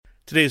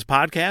Today's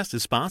podcast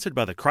is sponsored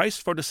by the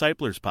Christ for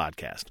Disciplers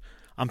podcast.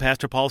 I'm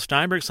Pastor Paul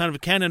Steinberg, son of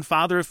Ken and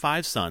father of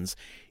 5 sons.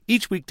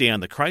 Each weekday on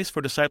the Christ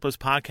for Disciplers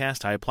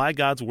podcast, I apply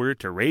God's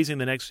Word to raising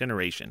the next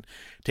generation.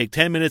 Take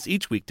 10 minutes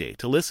each weekday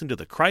to listen to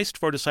the Christ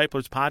for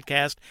Disciplers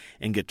podcast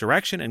and get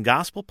direction and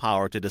gospel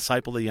power to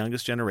disciple the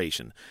youngest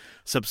generation.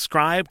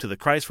 Subscribe to the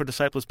Christ for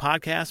Disciplers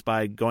podcast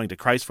by going to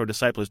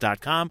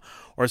christfordisciplers.com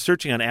or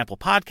searching on Apple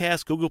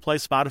Podcasts, Google Play,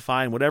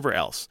 Spotify, and whatever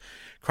else.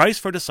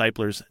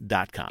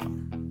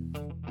 christfordisciplers.com.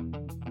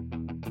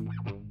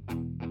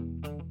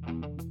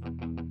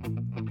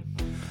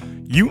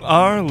 You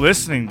are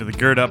listening to the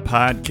Gird Up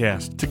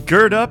Podcast. To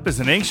gird up is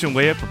an ancient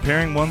way of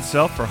preparing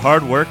oneself for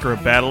hard work or a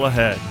battle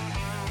ahead.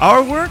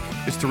 Our work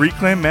is to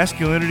reclaim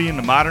masculinity in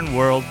the modern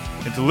world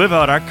and to live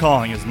out our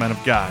calling as men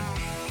of God.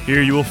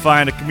 Here you will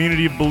find a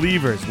community of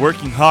believers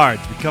working hard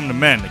to become the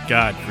men that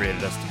God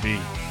created us to be.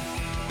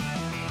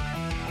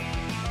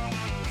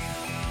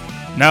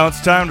 Now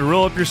it's time to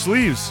roll up your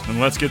sleeves and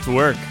let's get to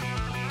work.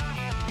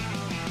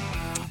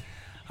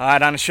 All right,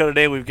 on the show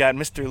today, we've got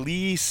Mr.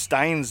 Lee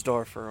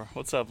Steinsdorfer.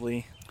 What's up,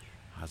 Lee?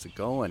 How's it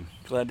going?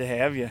 Glad to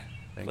have you.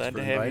 Thanks Glad for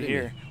to have you inviting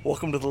here. me.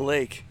 Welcome to the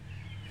lake.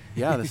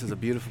 Yeah, this is a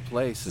beautiful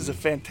place. This is a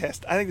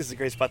fantastic. I think this is a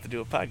great spot to do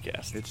a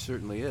podcast. It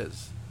certainly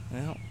is.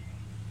 Well,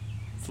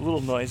 it's a little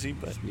noisy,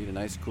 but Just need a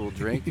nice cool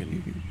drink,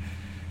 and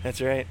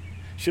that's right.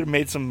 Should have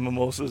made some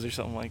mimosas or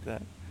something like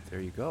that. there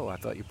you go. I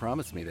thought you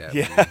promised me that.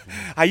 Yeah,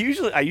 I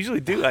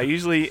usually do. I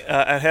usually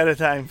ahead of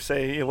time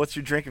say, what's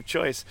your drink of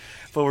choice?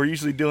 But we're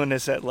usually doing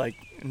this at like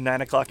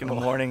 9 o'clock in the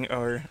morning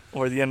or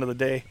the end of the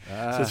day.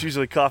 So it's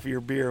usually coffee or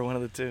beer, one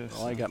of the two.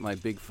 Well, I got my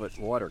Bigfoot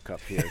water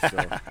cup here,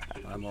 so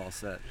I'm all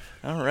set.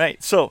 All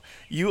right. So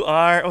you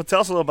are. Oh,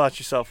 tell us a little about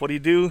yourself. What do you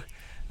do?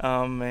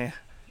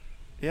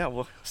 Yeah,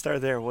 we'll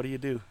start there. What do you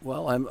do?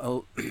 Well, I'm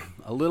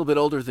a little bit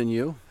older than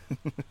you.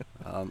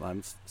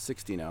 I'm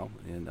 60 now,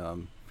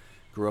 and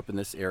grew up in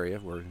this area.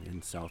 We're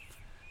in South.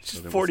 Just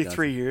Southern 43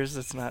 Wisconsin. years.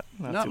 That's not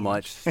too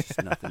much.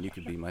 It's nothing. You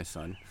could be my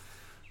son.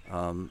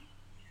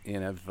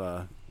 And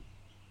I've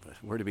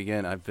where to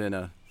begin? I've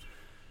been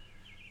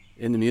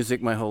in the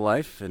music my whole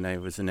life, and I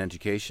was in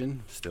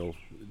education. Still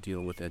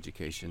deal with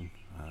education,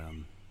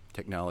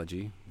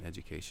 technology,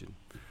 education.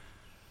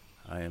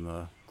 I am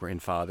a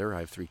grandfather.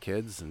 I have 3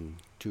 kids and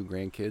 2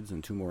 grandkids,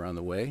 and 2 more on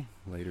the way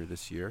later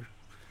this year.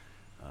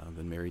 I've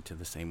been married to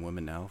the same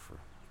woman now for,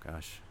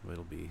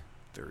 it'll be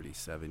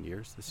 37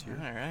 years this year.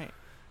 All right.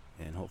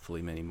 And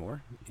hopefully many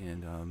more.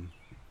 And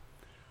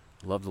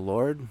love the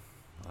Lord.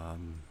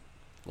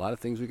 A lot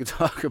of things we could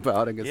talk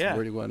about. I guess Yeah.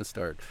 Where do you want to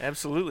start?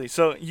 Absolutely.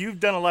 So you've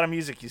done a lot of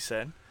music, you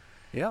said.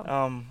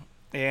 Yeah.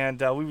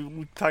 And we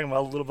were talking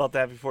about a little about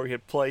that before we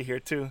hit play here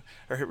too,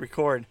 or hit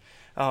record.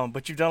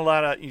 But you've done a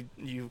lot of.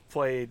 You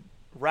played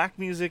rock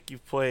music.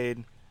 You've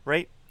played,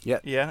 right? Yeah.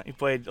 Yeah. You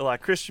played a lot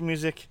of Christian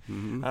music.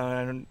 Mm-hmm.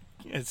 And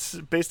it's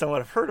based on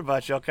what I've heard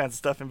about you, all kinds of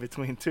stuff in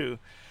between too.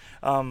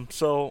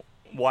 So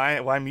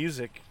why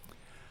music?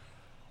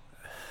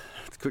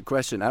 It's a good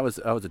question. I was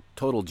a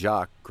total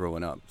jock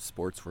growing up.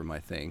 Sports were my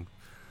thing.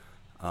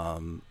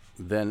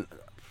 Then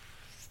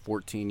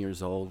 14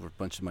 years old, a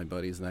bunch of my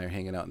buddies and I are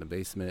hanging out in the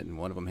basement, and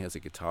one of them has a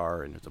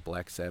guitar, and there's a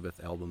Black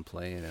Sabbath album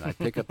playing, and I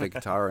pick up the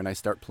guitar and I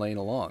start playing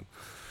along.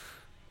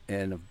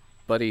 And a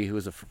buddy who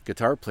was a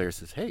guitar player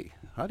says, "Hey,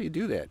 how do you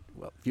do that?"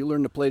 "Well, if you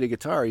learn to play the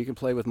guitar, you can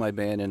play with my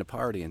band in a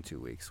party in 2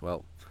 weeks."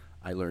 Well,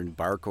 I learned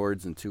bar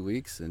chords in 2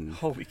 weeks, and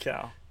Holy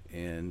cow!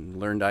 and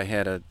learned I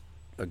had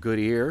a good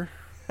ear,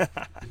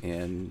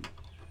 and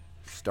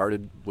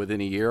started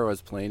within a year. I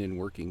was playing in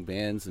working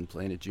bands and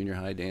playing at junior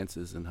high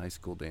dances and high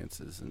school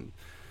dances, and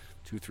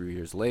 2-3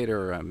 years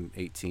later, I'm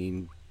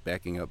 18,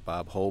 backing up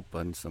Bob Hope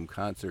on some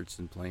concerts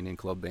and playing in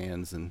club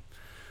bands, and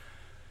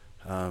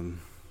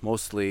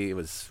mostly it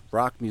was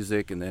rock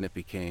music, and then it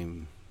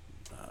became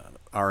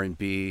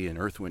R&B and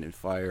Earth, Wind and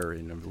Fire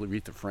and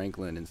Aretha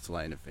Franklin and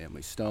Sly and the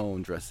Family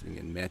Stone, dressing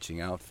in matching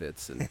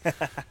outfits and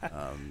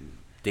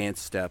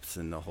dance steps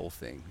and the whole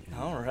thing. And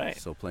All right.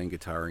 So playing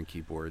guitar and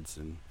keyboards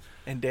and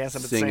dancing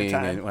at the singing, same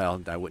time. and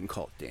well, I wouldn't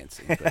call it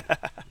dancing,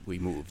 but we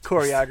moved.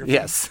 Choreography.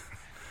 Yes.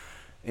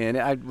 And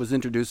I was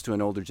introduced to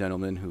an older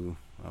gentleman who,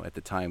 at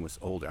the time, was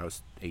older. I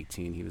was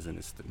 18. He was in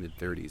his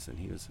mid-30s, and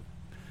he was.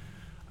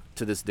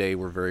 To this day,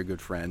 we're very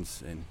good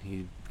friends, and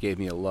he gave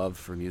me a love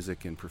for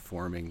music and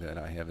performing that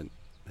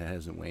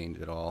hasn't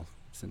waned at all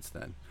since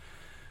then.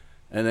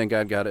 And then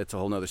it's a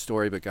whole nother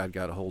story, but God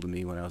got a hold of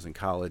me when I was in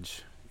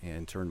college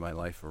and turned my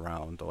life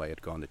around. Though I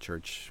had gone to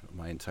church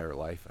my entire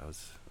life, I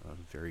was a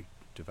very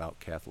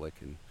devout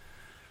Catholic, and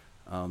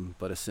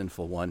but a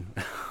sinful one,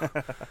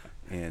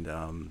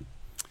 and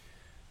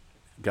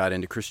got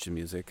into Christian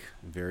music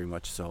very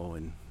much so.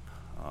 And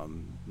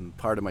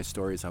part of my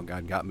story is how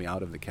God got me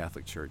out of the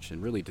Catholic Church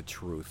and really to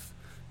truth,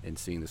 and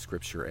seeing the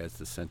Scripture as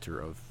the center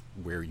of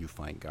where you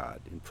find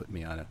God, and put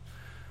me on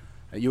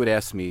you would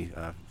ask me,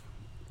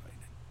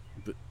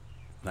 but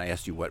I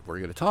asked you what we're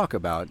going to talk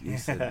about. You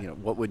said,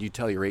 what would you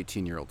tell your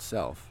 18-year-old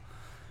self?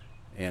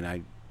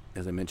 And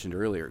as I mentioned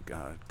earlier,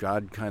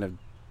 God kind of,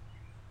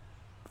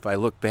 if I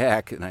look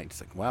back, and I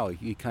just like, wow,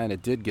 he kind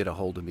of did get a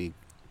hold of me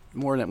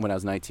more than when I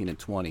was 19 and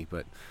 20,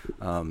 but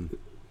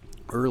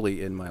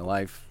early in my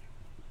life,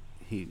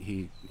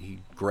 he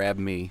grabbed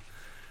me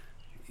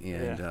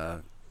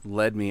and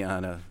led me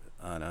on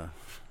a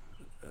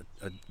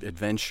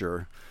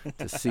adventure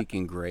to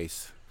seeking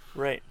grace.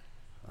 Right.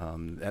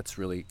 That's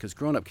really, because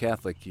growing up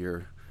Catholic,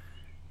 you're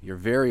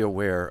very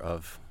aware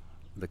of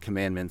the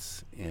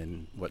commandments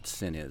and what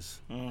sin is.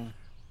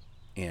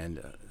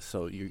 And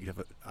so you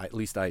have, at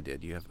least I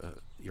did, you have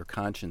your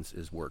conscience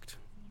is worked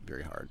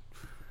very hard.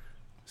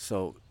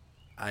 So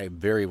I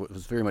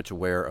was very much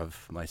aware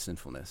of my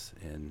sinfulness,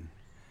 and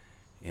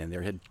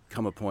there had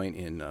come a point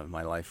in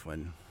my life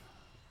when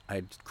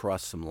I'd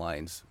crossed some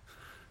lines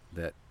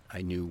that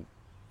I knew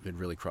had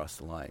really crossed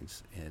the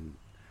lines. And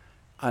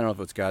I don't know if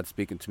it was God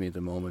speaking to me at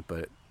the moment,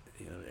 but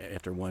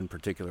after one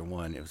particular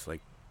one, it was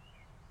like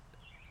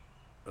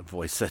a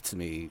voice said to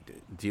me,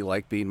 "Do you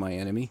like being my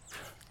enemy?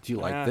 Do you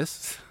like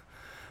this?"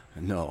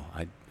 No,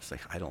 I was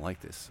like, I don't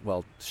like this.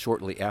 Well,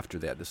 shortly after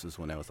that, this was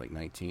when I was like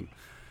 19,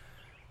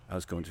 I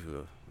was going to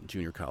a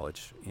junior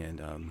college, and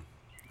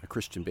a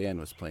Christian band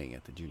was playing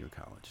at the junior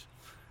college.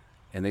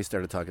 And they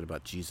started talking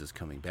about Jesus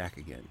coming back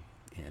again,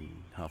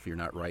 and how if you're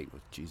not right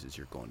with Jesus,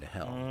 you're going to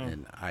hell.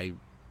 And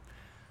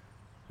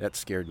that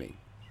scared me.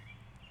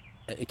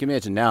 You can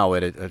imagine now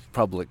at a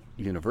public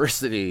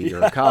university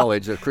or a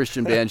college, a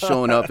Christian band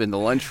showing up in the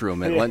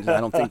lunchroom at lunch.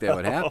 I don't think that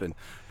would happen.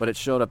 But it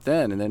showed up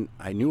then, and then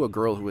I knew a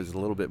girl who was a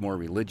little bit more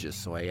religious,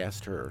 so I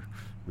asked her,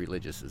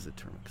 religious is a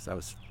term, because I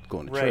was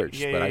going to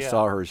church, but I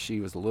saw her, she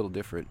was a little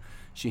different.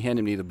 She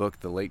handed me the book,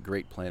 The Late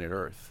Great Planet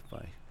Earth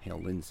by Hal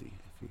Lindsey.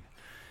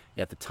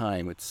 At the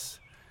time,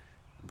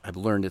 I've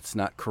learned it's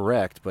not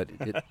correct, but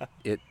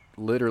it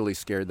literally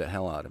scared the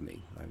hell out of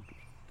me.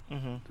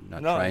 I'm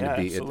not trying to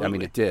be, I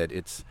mean, it did.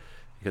 It's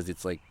because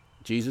it's like,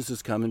 Jesus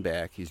is coming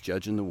back. He's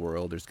judging the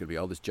world. There's going to be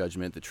all this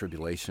judgment, the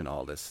tribulation,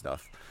 all this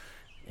stuff.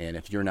 And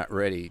if you're not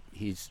ready,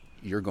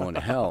 you're going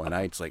to hell. And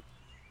it's like,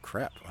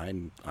 crap,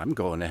 I'm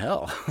going to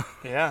hell.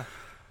 Yeah.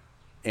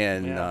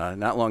 And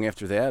not long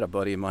after that, a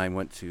buddy of mine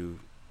went to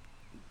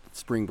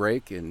spring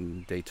break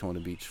in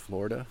Daytona Beach,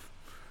 Florida,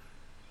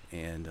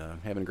 and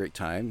having a great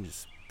time,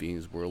 just being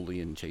as worldly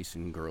and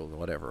chasing girls,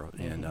 whatever.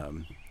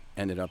 And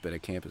ended up at a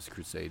Campus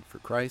Crusade for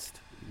Christ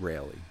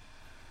rally.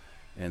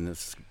 And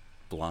this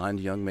blonde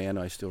young man,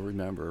 I still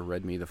remember,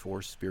 read me the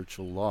Four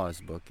Spiritual Laws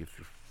book, if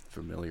you're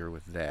familiar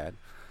with that.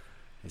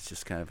 It's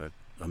just kind of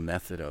a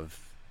method of,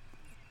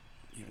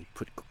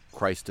 put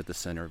Christ at the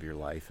center of your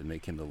life and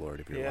make him the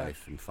Lord of your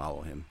life and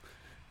follow him.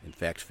 In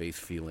fact, faith,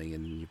 feeling,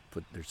 and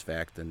there's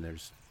fact and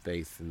there's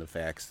faith and the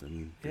facts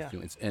and the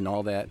feelings and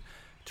all that.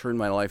 Turned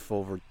my life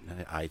over.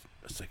 I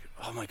was like,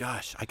 oh my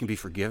gosh, I can be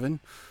forgiven.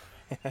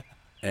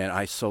 And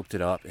I soaked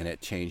it up, and it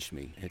changed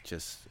me.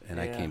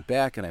 I came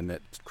back, and I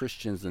met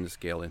Christians, and this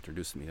gal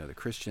introduced me to other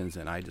Christians,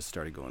 and I just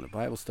started going to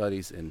Bible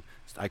studies, and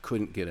I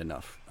couldn't get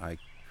enough.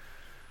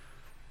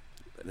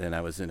 Then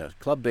I was in a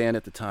club band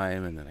at the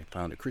time, and then I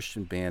found a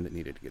Christian band that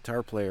needed a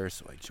guitar player,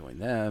 so I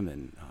joined them,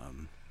 and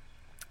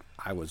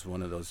I was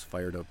one of those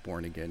fired up,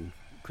 born-again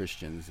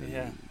Christians,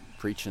 and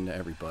preaching to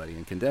everybody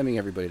and condemning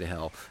everybody to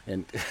hell,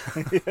 and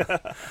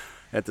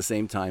at the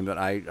same time, but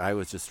I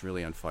was just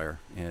really on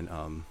fire,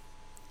 and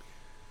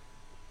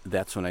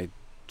that's when I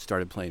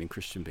started playing in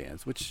Christian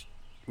bands, which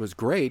was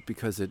great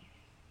because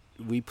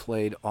we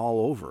played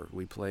all over.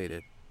 We played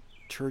at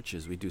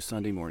churches. We do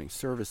Sunday morning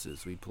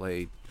services. We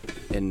played,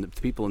 and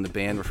the people in the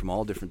band were from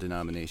all different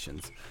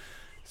denominations.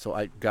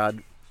 So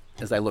God,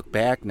 as I look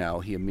back now,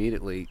 he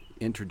immediately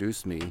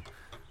introduced me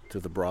to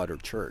the broader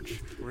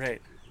church.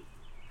 Right.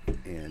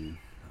 And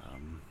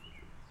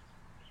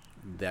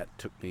that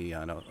took me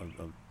on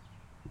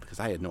because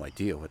I had no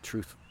idea what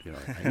truth,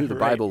 I knew the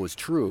Bible was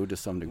true to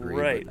some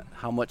degree, but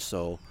how much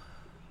so,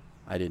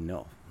 I didn't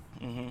know.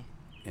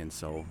 And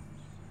so,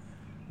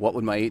 what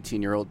would my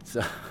 18-year-old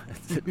say?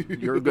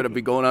 You're going to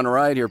be going on a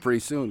ride here pretty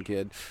soon,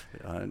 kid.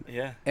 And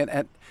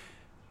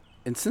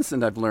since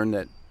then, I've learned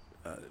that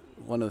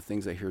one of the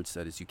things I heard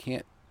said is you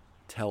can't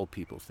tell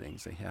people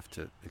things. They have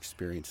to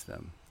experience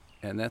them.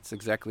 And that's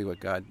exactly what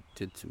God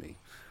did to me.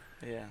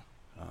 Yeah.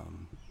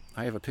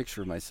 I have a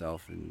picture of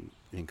myself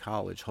in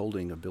college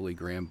holding a Billy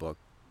Graham book,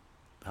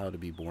 How to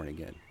Be Born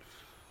Again.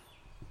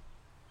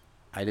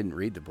 I didn't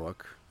read the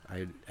book.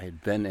 I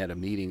had been at a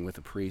meeting with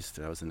a priest.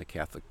 I was in the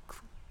Catholic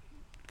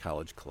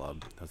College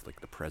Club. I was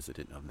like the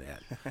president of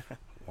that.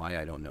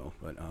 Why, I don't know.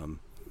 But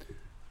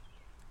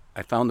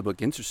I found the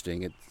book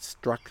interesting. It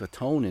struck a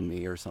tone in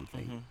me or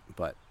something.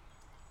 But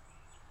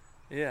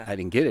I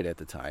didn't get it at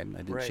the time.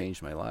 I didn't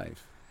change my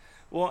life.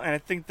 Well, and I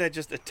think that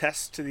just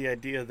attests to the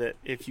idea that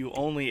if you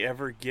only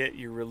ever get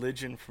your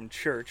religion from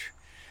church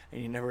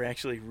and you never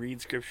actually read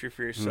Scripture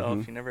for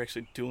yourself, you never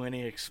actually do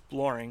any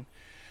exploring,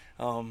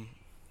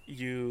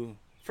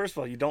 first of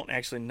all, you don't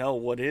actually know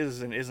what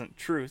is and isn't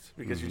truth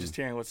because you're just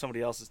hearing what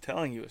somebody else is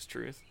telling you is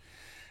truth.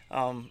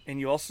 And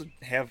you also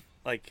have,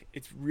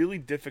 it's really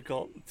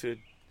difficult to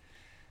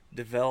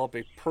develop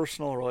a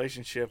personal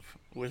relationship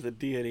with the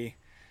deity,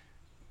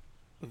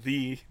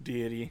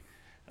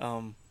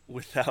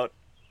 without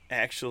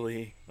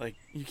actually, like,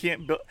 you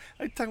can't build.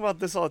 I talk about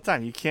this all the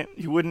time.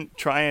 You wouldn't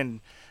try and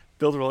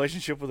build a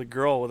relationship with a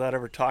girl without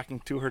ever talking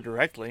to her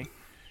directly,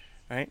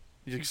 right?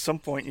 At some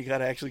point, you got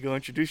to actually go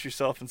introduce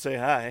yourself and say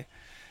hi.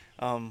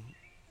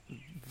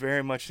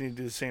 Very much need to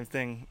do the same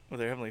thing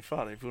with our Heavenly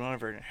Father. If we don't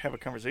ever have a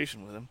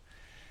conversation with Him,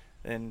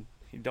 then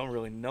you don't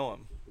really know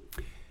Him.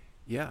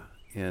 Yeah,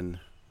 and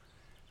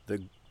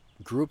the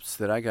groups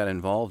that I got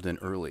involved in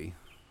early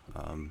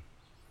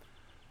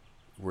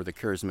were the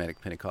charismatic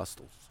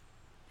Pentecostals,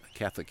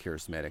 Catholic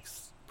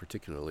charismatics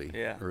particularly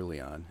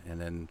early on,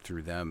 and then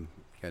through them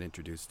got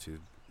introduced to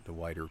the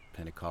wider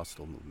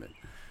Pentecostal movement.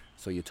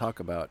 So you talk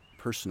about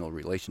personal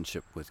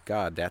relationship with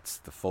God, that's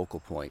the focal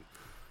point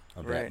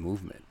of that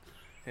movement.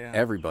 Yeah.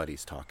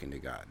 Everybody's talking to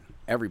God.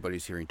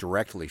 Everybody's hearing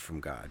directly from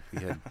God.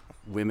 We had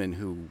women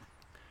who,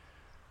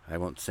 I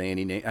won't say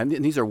any names. I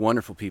mean, these are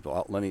wonderful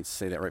people. Let me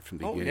say that right from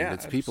the beginning. Yeah,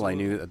 it's people I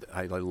knew.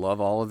 I love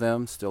all of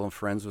them. Still am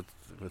friends with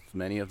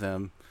many of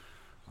them.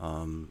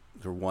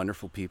 They're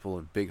wonderful people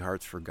with big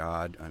hearts for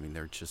God. I mean,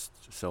 they're just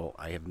so.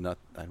 I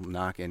don't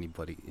knock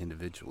anybody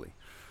individually.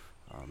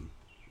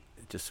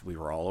 We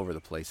were all over the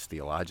place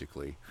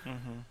theologically,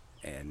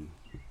 and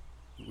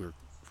we're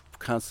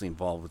constantly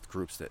involved with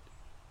groups that.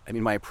 I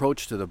mean, my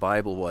approach to the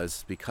Bible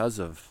was, because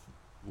of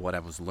what I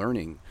was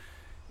learning,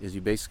 is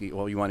you basically,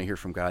 you want to hear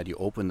from God, you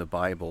open the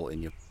Bible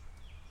and you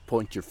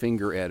point your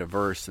finger at a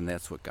verse, and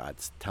that's what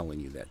God's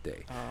telling you that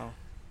day. Oh.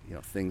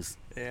 Things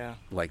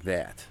like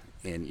that.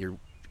 And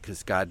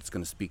because God's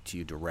going to speak to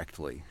you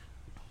directly.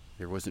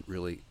 There was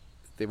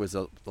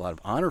a lot of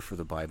honor for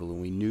the Bible,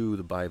 and we knew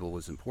the Bible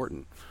was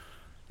important,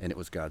 and it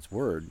was God's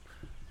Word.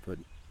 But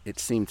it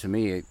seemed to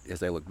me,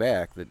 as I look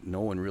back, that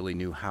no one really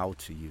knew how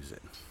to use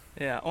it.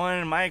 Yeah, well,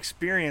 in my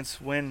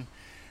experience, when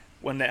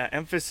the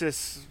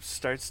emphasis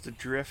starts to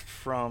drift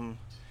from,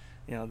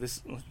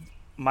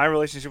 my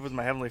relationship with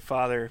my Heavenly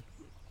Father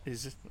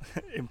is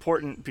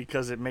important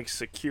because it makes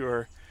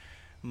secure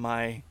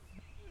my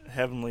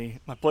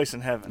place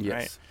in heaven,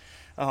 yes.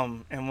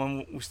 Right? And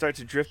when we start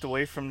to drift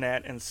away from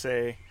that and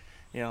say,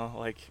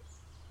 and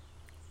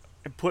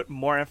put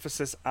more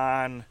emphasis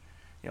on,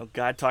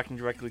 God talking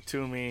directly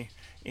to me,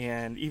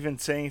 and even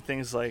saying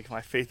things like,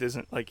 my faith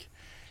isn't like.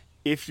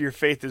 If your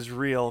faith is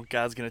real,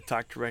 God's going to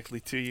talk directly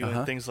to you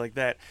and things like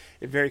that.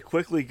 It very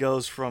quickly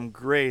goes from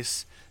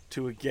grace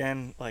to,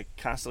 again, like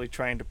constantly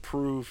trying to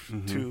prove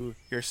to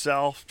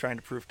yourself, trying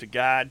to prove to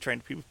God,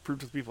 trying to prove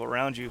to the people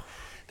around you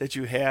that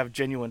you have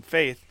genuine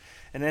faith.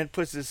 And then it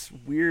puts this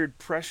weird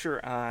pressure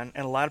on,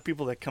 and a lot of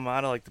people that come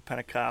out of like the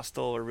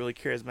Pentecostal or really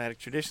charismatic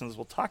traditions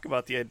will talk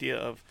about the idea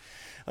of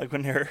like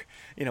when they're,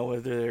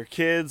 whether they're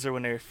kids or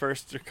when they're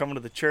coming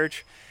to the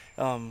church,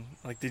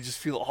 they just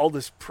feel all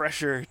this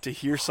pressure to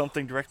hear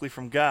something directly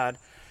from God,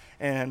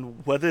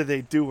 and whether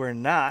they do or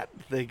not,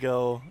 they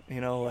go,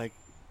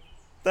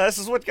 this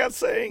is what God's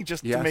saying,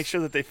 just to make sure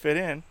that they fit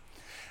in.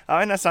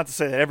 And that's not to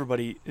say that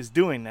everybody is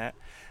doing that,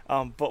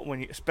 but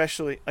when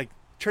especially like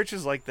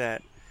churches like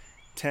that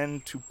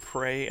tend to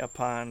prey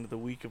upon the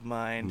weak of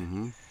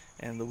mind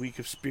and the weak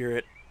of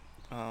spirit,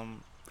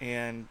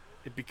 and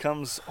it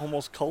becomes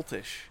almost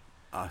cultish.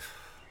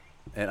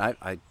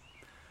 And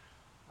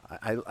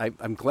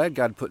I'm glad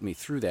God put me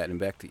through that, and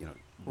back to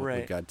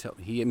what God tell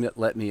me. He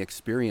let me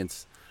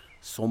experience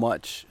so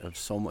much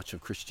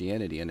of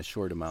Christianity in a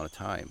short amount of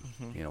time.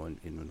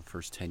 In the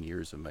first 10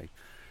 years of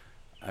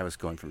I was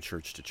going from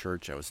church to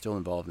church. I was still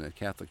involved in the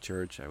Catholic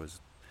Church. I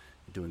was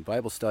doing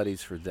Bible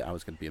studies I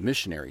was going to be a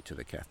missionary to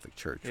the Catholic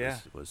Church.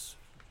 Was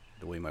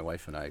the way my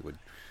wife and I would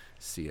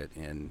see it,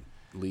 and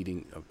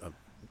leading a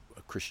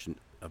Christian.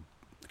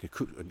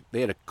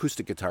 They had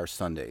acoustic guitar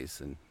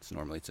Sundays, and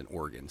normally it's an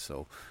organ.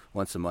 So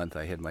once a month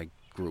I had my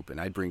group, and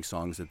I'd bring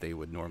songs that they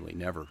would normally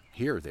never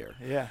hear there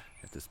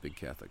at this big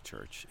Catholic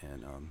church.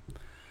 And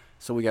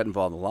so we got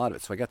involved in a lot of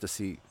it. So I got to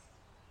see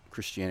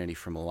Christianity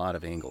from a lot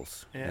of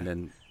angles. And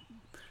then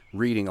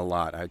reading a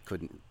lot, I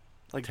couldn't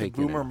like take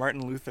the boomer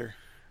Martin Luther.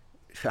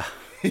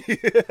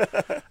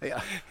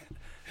 Yeah.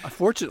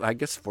 Unfortunately,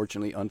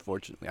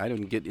 I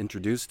didn't get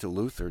introduced to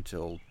Luther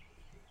till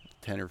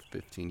 10 or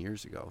 15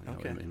 years ago,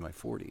 in my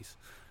 40s,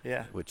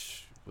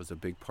 which was a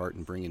big part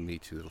in bringing me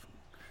to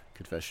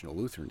confessional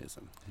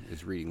Lutheranism,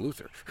 is reading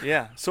Luther.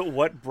 Yeah. So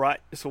why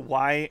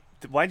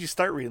did you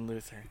start reading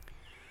Luther?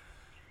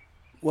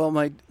 Well,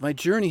 my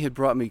journey had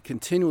brought me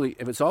continually.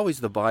 If it's always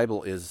the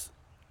Bible,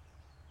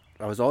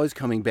 I was always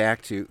coming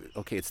back to,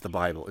 okay, it's the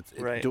Bible.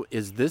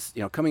 Is this,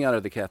 coming out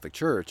of the Catholic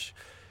Church?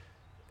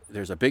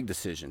 There's a big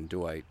decision.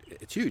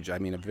 It's huge. I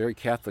mean, a very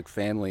Catholic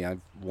family.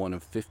 I'm one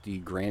of 50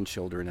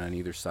 grandchildren on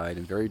either side,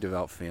 and very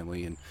devout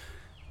family,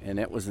 and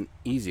that wasn't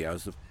easy. I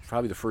was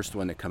probably the first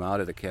one to come out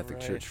of the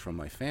Catholic Church from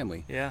my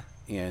family. Yeah.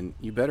 And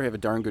you better have a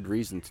darn good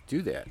reason to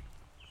do that.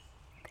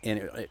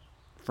 And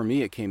for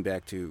me, it came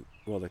back to,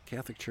 well, the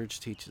Catholic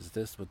Church teaches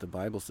this, but the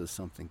Bible says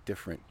something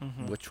different.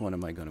 Which one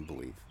am I going to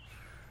believe?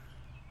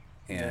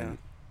 And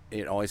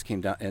it always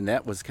came down, and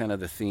that was kind of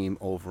the theme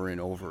over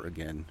and over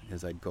again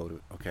as I'd go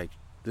to, okay,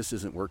 this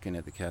isn't working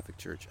at the Catholic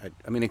Church.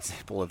 I mean,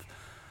 example of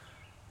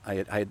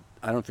I don't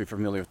know if you're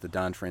familiar with the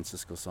Don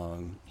Francisco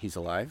song "He's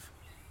Alive."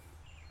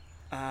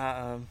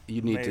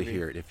 You need to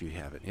hear it if you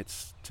haven't.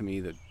 It's, to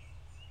me,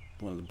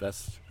 one of the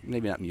best.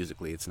 Maybe not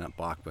musically; it's not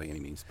Bach by any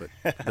means, but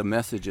the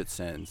message it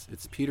sends.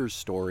 It's Peter's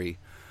story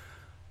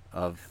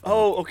of.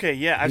 Okay,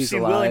 yeah, I've seen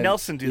alive. Willie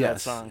Nelson do that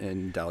Yes, song,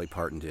 and Dolly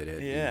Parton did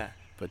it. Yeah,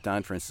 but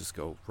Don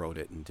Francisco wrote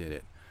it and did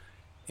it.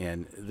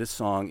 And this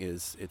song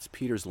it's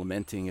Peter's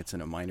lamenting. It's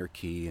in a minor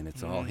key, and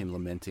it's all him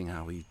lamenting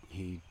how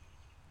he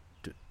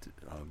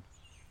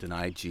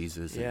denied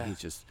Jesus. Yeah. And he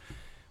just,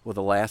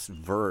 the last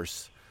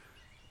verse,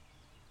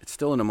 it's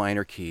still in a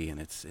minor key, and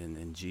it's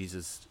in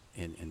Jesus,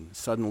 and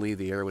suddenly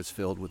the air was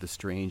filled with a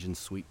strange and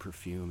sweet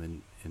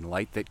perfume, and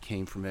light that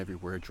came from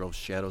everywhere drove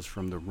shadows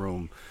from the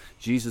room.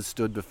 Jesus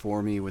stood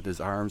before me with his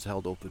arms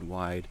held open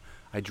wide.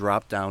 I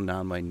dropped down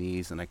on my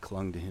knees, and I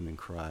clung to him and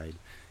cried.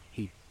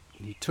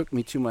 He took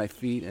me to my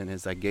feet, and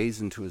as I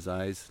gazed into his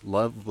eyes,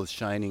 love was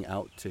shining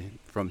out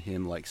from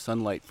him like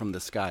sunlight from the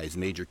skies,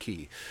 major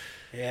key.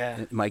 Yeah.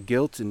 And my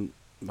guilt and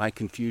my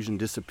confusion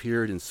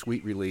disappeared in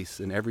sweet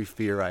release, and every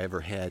fear I ever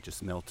had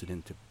just melted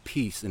into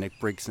peace, and it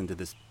breaks into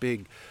this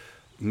big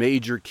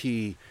major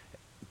key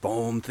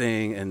boom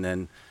thing,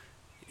 and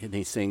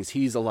he sings,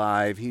 "He's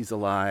alive, he's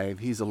alive,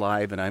 he's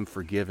alive, and I'm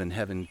forgiven.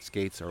 Heaven's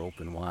gates are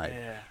open wide,"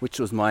 which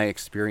was my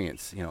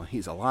experience.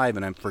 He's alive,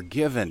 and I'm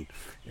forgiven,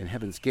 and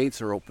heaven's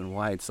gates are open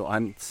wide. So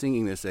I'm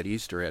singing this at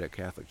Easter at a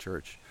Catholic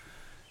church,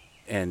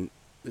 and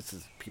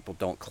people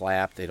don't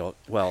clap. They don't.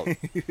 Well,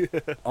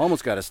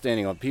 almost got a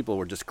standing on. People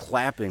were just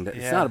clapping.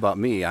 It's not about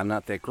me. I'm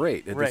not that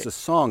great. It's a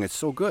song. It's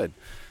so good.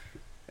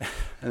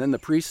 And then the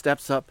priest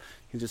steps up.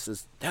 He just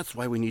says, "That's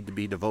why we need to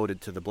be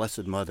devoted to the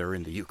Blessed Mother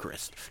in the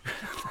Eucharist."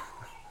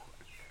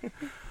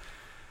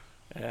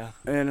 Yeah.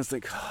 And it's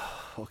like,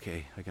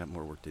 okay, I got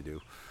more work to do.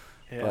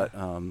 Yeah. But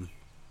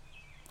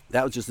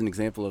that was just an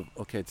example of,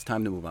 okay, it's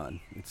time to move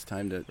on. It's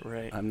time to.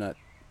 Right. I'm not.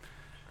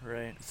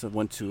 Right. So I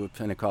went to a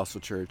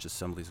Pentecostal church,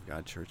 Assemblies of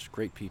God church.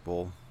 Great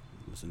people.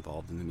 Was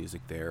involved in the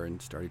music there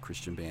and started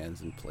Christian bands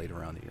and played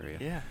around the area.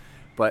 Yeah.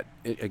 But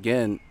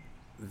again,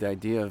 the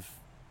idea of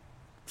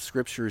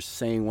scriptures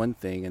saying one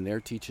thing and they're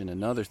teaching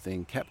another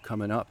thing kept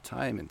coming up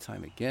time and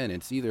time again.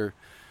 It's either,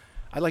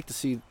 I like to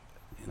see,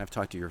 and I've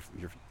talked to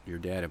your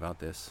dad about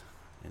this,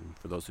 and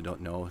for those who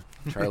don't know,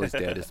 Charlie's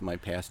dad is my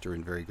pastor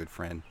and very good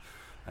friend.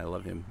 I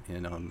love him,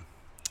 and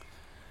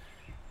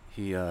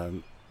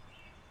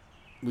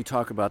we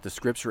talk about the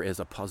scripture as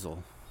a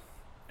puzzle.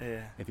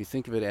 Yeah. If you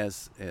think of it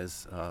as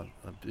a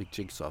big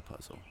jigsaw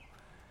puzzle,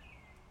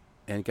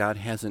 and God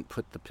hasn't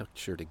put the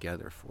picture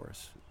together for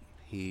us,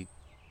 He,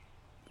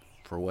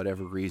 for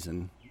whatever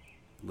reason,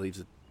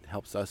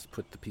 helps us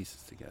put the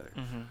pieces together.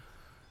 Mm-hmm.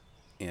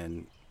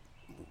 And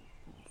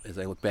as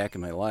I look back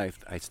in my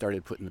life, I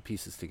started putting the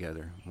pieces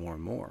together more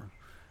and more.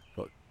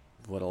 But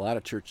what a lot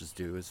of churches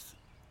do is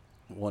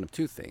one of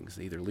two things: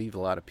 they either leave a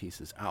lot of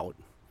pieces out,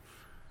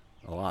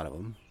 a lot of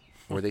them,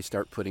 or they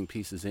start putting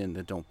pieces in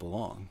that don't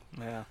belong.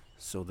 Yeah.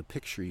 So the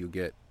picture you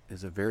get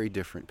is a very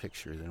different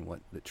picture than what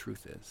the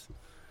truth is.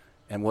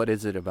 And what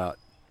is it about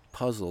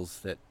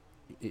puzzles that,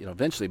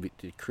 eventually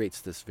it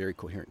creates this very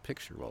coherent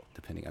picture? Well,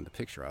 depending on the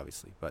picture,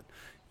 obviously, but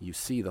you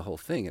see the whole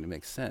thing and it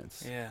makes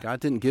sense. Yeah. God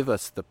didn't give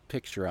us the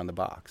picture on the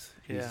box.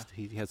 Yeah.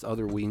 He has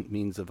other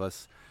means of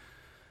us.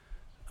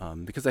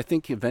 Because I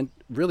think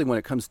really when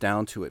it comes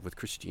down to it with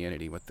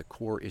Christianity, what the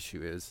core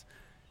issue is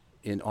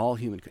in all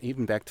human,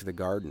 even back to the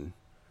garden,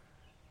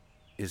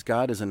 is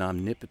God is an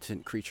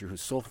omnipotent creature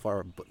who's so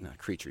far, not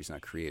creature, he's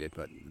not created,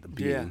 but the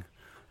being,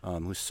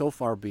 who's so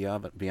far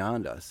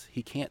beyond us,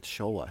 he can't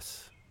show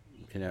us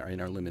in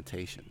our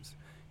limitations.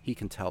 He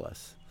can tell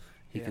us.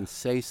 He can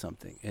say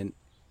something, and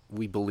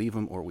we believe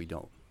him or we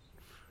don't.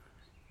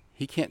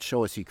 He can't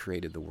show us he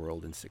created the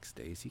world in 6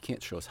 days. He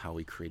can't show us how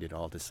he created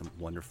all this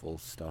wonderful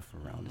stuff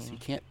around us. He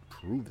can't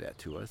prove that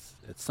to us.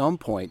 At some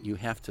point, you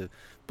have to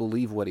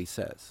believe what he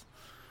says.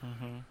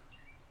 Mm-hmm.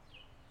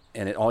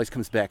 And it always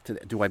comes back to,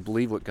 do I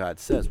believe what God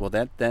says? Well,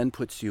 that then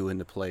puts you in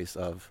the place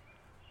of,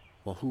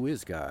 well, who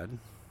is God?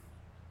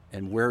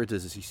 And where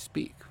does he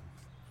speak?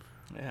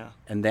 Yeah.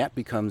 And that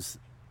becomes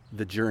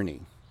the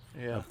journey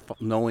of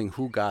knowing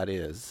who God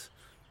is.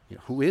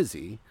 Who is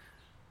he?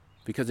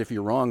 Because if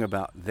you're wrong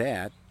about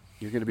that,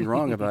 you're going to be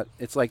wrong about,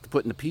 it's like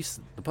putting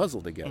the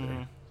puzzle together.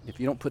 Mm-hmm.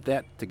 If you don't put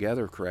that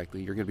together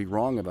correctly, you're going to be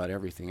wrong about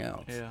everything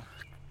else. Yeah.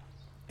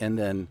 And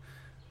then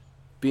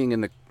being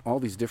in all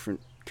these different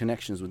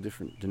connections with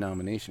different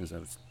denominations. I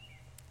was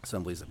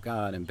Assemblies of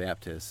God and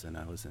Baptists, and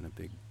I was in a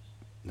big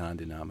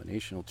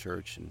non-denominational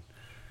church and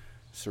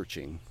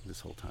searching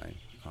this whole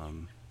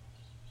time.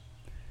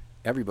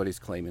 Everybody's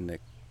claiming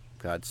that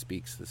God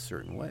speaks this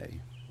certain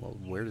way. Well,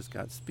 where does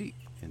God speak?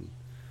 And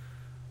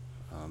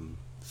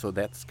so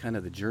that's kind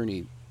of the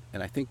journey,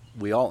 and I think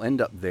we all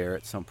end up there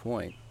at some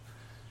point.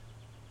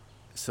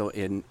 So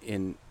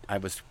I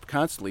was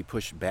constantly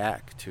pushed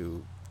back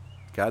to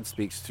God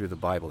speaks through the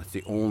Bible. It's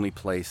the only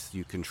place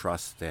you can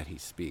trust that he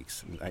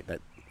speaks. And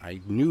I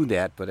knew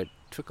that, but it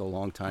took a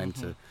long time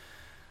to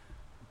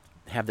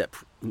have that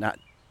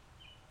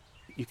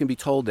you can be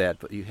told that,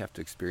 but you have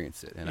to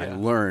experience it. And I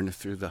learned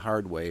through the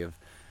hard way of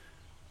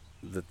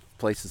the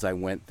places I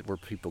went where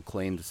people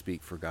claimed to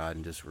speak for God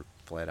and just were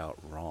flat out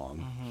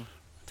wrong,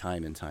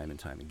 time and time and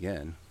time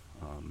again,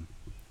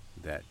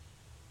 that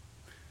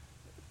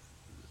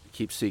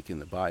keep seeking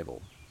the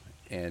Bible.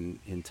 And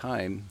in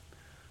time,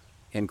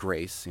 and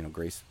grace,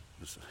 grace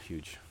was a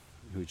huge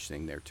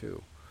thing there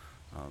too.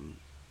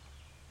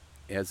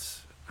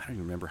 As I don't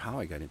even remember how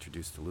I got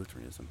introduced to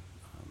Lutheranism.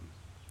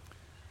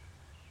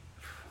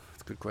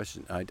 It's a good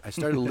question. I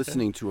started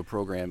listening to a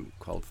program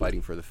called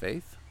Fighting for the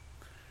Faith.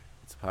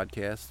 It's a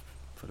podcast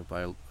put up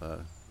by,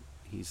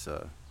 he's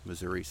a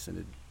Missouri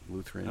Synod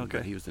Lutheran,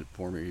 but he was a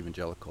former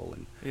evangelical.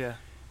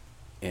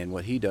 And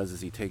what he does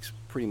is he takes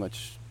pretty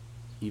much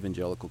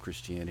evangelical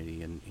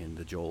Christianity and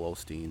the Joel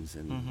Osteens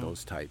and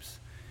those types,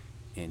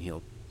 and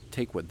he'll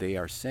take what they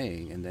are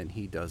saying, and then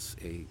he does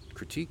a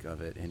critique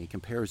of it, and he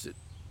compares it,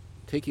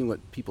 taking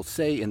what people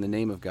say in the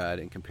name of God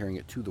and comparing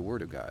it to the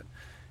Word of God.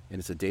 And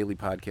it's a daily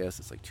podcast.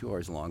 It's like 2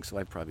 hours long, so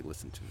I've probably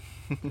listened to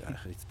it.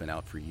 It's been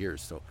out for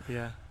years. So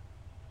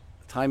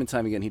time and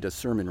time again, he does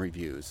sermon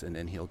reviews, and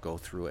then he'll go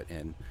through it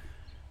and,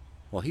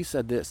 well, he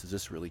said this. Is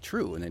this really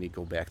true? And then he'd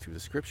go back through the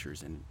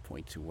scriptures and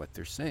point to what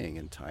they're saying.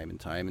 And time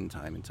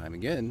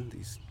again,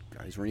 these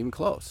guys weren't even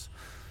close.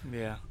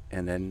 Yeah.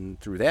 And then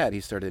through that, he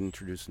started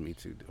introducing me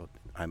to,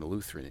 I'm a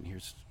Lutheran, and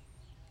here's...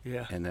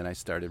 Yeah. And then I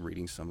started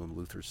reading some of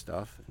Luther's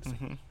stuff. And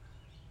it's like,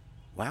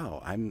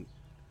 wow,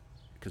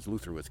 because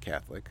Luther was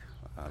Catholic,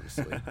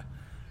 obviously.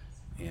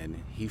 And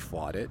he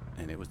fought it,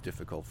 and it was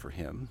difficult for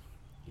him.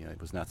 It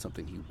was not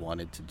something he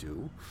wanted to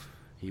do.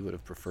 He would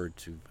have preferred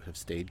to have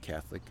stayed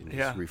Catholic and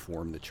just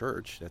reform the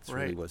church. That's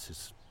really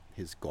was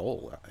his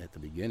goal at the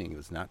beginning. It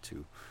was not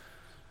to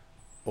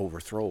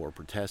overthrow or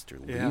protest or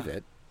leave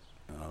it.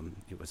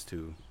 It was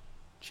to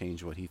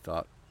change what he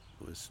thought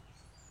was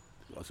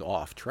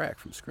off track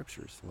from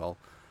scriptures. Well,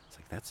 it's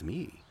like, that's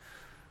me.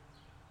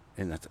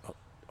 And that's,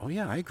 oh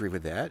yeah, I agree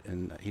with that.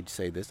 And he'd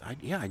say this, I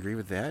agree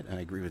with that, and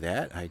I agree with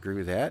that, I agree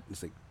with that.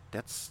 It's like,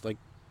 that's like,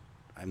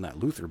 I'm not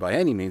Luther by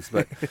any means,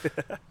 but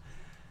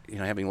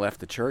having left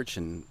the church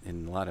and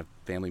a lot of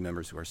family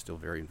members who are still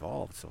very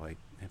involved, so I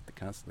have to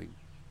constantly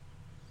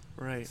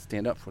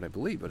stand up for what I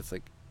believe. But it's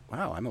like,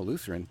 wow, I'm a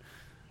Lutheran,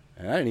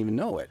 and I didn't even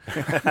know it.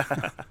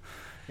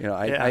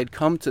 I had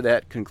come to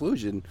that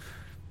conclusion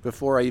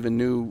before I even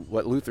knew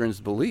what Lutherans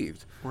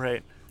believed.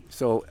 Right.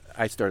 So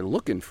I started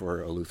looking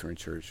for a Lutheran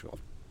church. Well,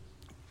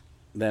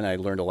 then I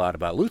learned a lot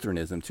about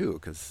Lutheranism too,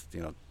 because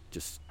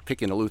just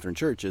picking a Lutheran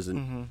church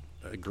isn't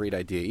a great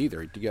idea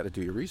either. You got to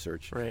do your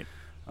research. Right.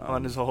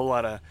 And there's a whole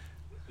lot of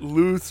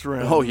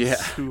Lutherans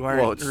who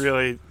aren't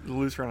really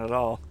Lutheran at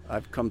all.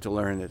 I've come to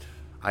learn that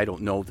I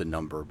don't know the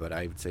number, but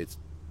I would say it's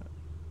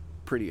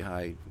pretty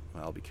high.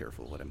 I'll be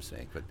careful what I'm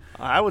saying, but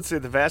I would say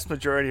the vast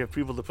majority of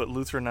people that put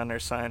Lutheran on their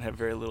sign have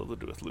very little to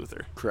do with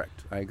Luther.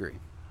 Correct. I agree.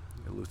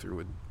 Luther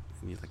would,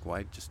 and you're like,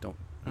 why just don't?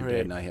 Your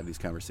dad and I have these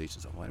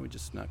conversations. Why don't we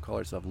just not call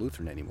ourselves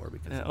Lutheran anymore?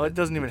 Because it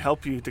doesn't even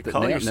help you to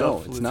call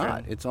yourself Lutheran. No, it's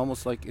not. It's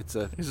almost like it's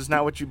a... This is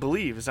not what you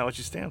believe. It's not what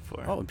you stand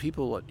for. Oh, and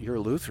people, you're a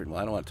Lutheran.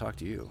 Well, I don't want to talk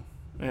to you.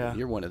 Yeah.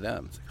 You're one of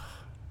them. It's like,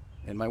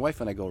 and my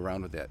wife and I go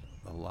around with that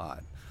a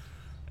lot.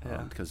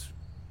 Because...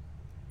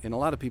 And a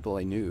lot of people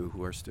I knew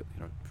who are still,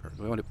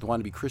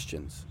 want to be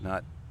Christians. I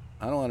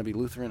don't want to be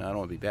Lutheran. I don't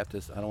want to be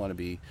Baptist. I don't want to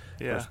be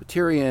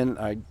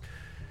Presbyterian.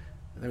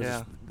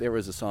 There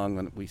was a song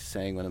when we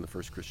sang one of the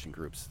first Christian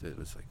groups that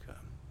was like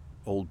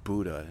old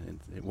Buddha. And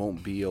it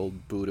won't be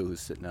old Buddha who's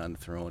sitting on the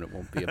throne. It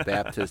won't be a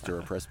Baptist or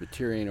a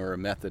Presbyterian or a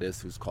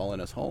Methodist who's calling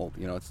us home.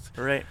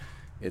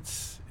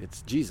 It's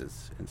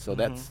Jesus. And so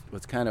that's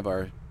what's kind of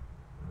our,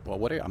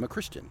 I'm a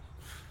Christian.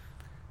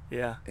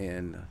 Yeah.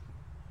 And...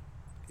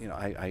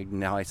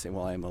 I say,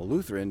 well, I'm a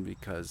Lutheran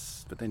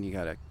but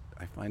then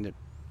I find it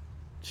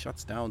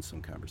shuts down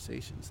some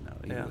conversations now.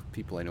 Even with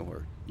people I know who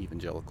are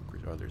evangelical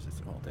or others,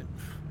 it's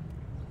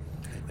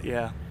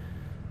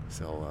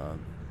So,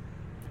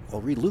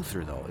 read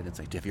Luther though, and it's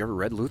like, have you ever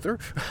read Luther?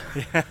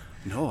 Yeah.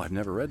 No, I've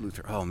never read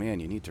Luther. Oh man,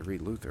 you need to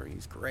read Luther.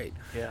 He's great.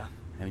 Yeah.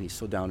 I mean, he's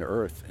so down to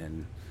earth,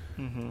 and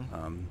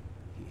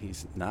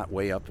he's not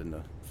way up in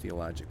the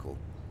theological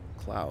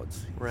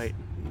clouds. Right.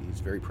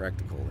 He's very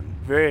practical and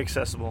very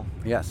accessible.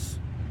 Yes.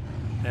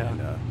 Yeah.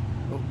 And,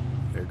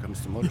 there comes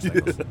some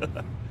motorcycles.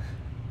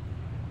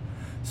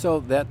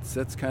 So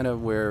that's kind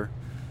of where,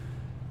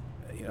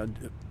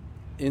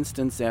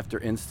 instance after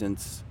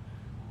instance,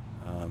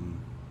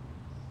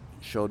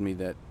 showed me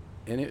that,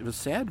 and it was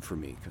sad for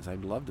me because I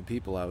loved the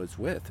people I was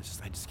with.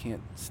 I just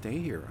can't stay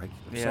here.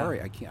 I'm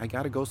sorry. I can't. I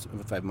got to go.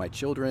 If I have my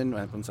children,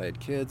 once I had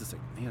kids, it's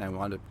like, man, I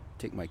want to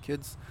take my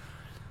kids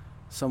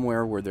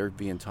somewhere where they're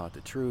being taught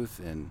the truth,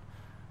 and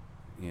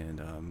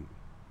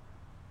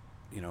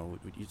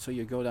so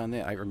you go down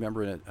there. I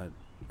remember an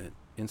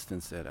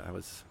instance that I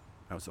was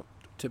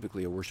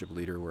typically a worship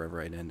leader wherever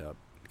I'd end up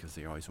because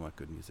they always want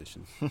good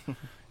musicians.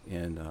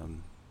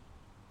 And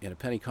in a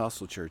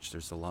Pentecostal church,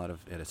 there's a lot of,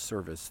 at a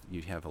service,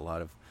 you have a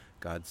lot of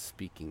God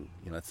speaking.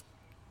 That's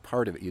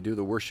part of it. You do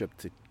the worship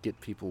to get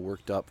people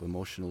worked up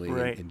emotionally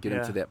and get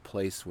them to that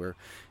place where,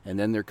 and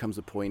then there comes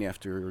a point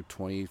after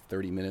 20,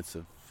 30 minutes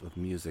of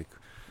music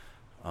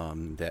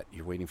that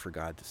you're waiting for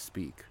God to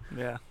speak.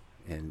 Yeah.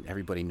 And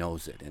everybody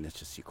knows it, and it's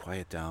just you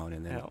quiet down,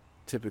 and then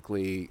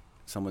typically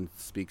someone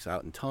speaks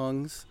out in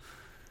tongues,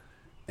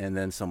 and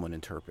then someone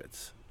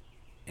interprets.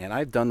 And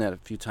I've done that a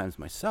few times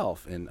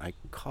myself, and I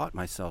caught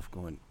myself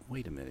going,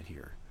 wait a minute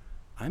here.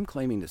 I'm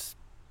claiming this,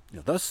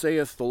 thus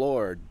saith the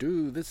Lord,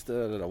 do this,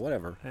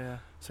 whatever. Yeah.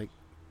 It's like,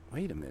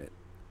 wait a minute.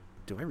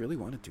 Do I really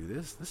want to do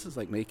this? This is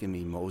like making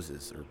me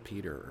Moses or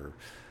Peter or,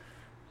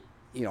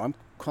 I'm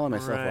calling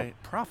myself a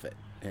prophet.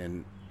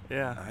 And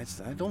I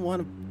don't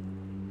want to,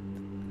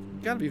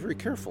 you got to be very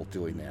careful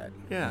doing that,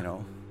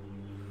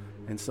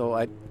 And so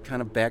I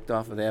kind of backed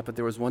off of that. But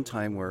there was one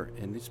time where,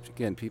 and it's,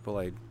 again, people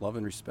I love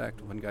and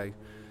respect, one guy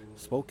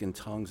spoke in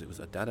tongues. It was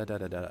a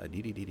da-da-da-da-da, a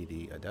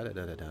dee-dee-dee-dee-dee, a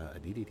da-da-da-da-da, a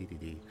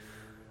dee-dee-dee-dee-dee.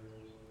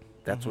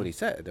 That's what he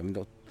said. I mean,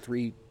 the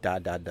 3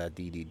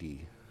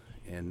 da-da-da-dee-dee-dee.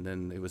 And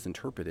then it was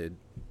interpreted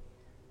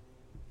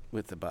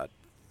with about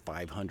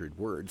 500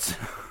 words.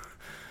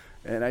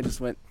 And I just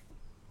went,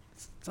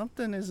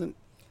 something isn't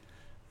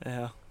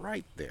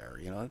right there,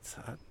 It's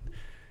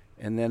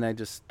and then I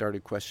just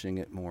started questioning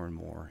it more and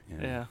more,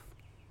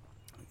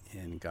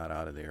 and got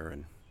out of there.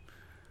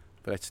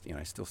 But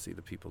I still see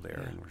the people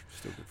there, and we're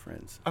still good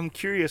friends. I'm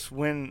curious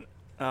when,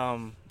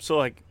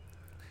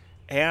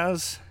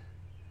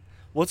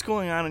 what's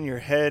going on in your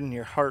head and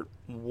your heart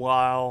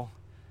while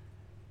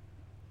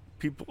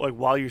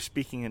you're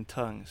speaking in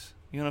tongues?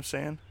 You know what I'm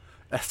saying?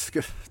 That's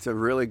good. It's a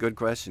really good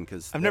question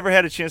because I've never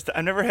had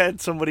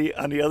somebody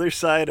on the other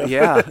side of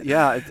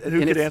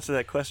who could answer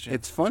that question.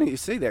 It's funny you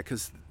say that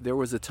because there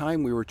was a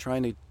time we were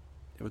it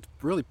was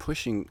really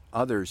pushing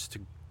others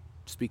to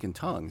speak in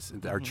tongues.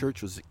 Our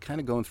church was kind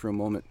of going through a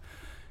moment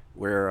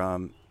where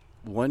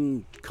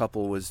one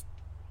couple was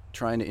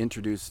trying to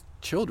introduce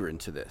children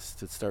to this,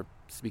 to start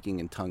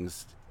speaking in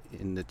tongues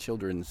in the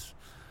children's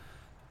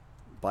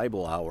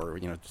Bible hour,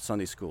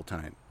 Sunday school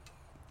time.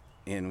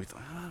 And we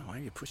thought, why are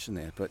you pushing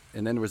that?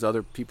 And then there was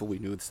other people we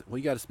knew that said, well,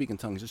 you got to speak in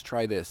tongues. Just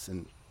try this.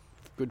 And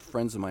good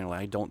friends of mine were like,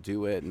 I don't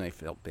do it. And I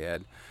felt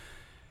bad.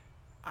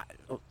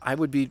 I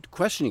would be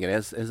questioning it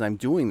as I'm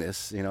doing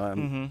this,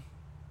 and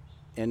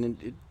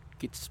it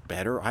gets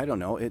better. I don't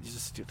know. It's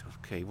just,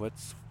 okay, what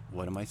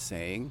am I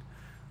saying?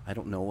 I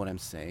don't know what I'm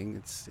saying.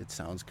 It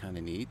sounds kind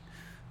of neat.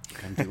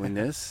 I'm doing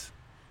this.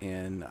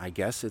 And I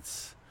guess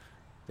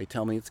they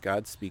tell me it's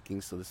God speaking,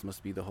 so this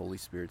must be the Holy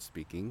Spirit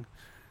speaking.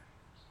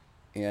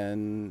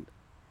 And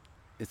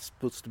it's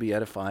supposed to be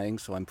edifying,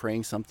 so I'm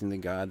praying something to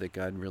God that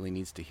God really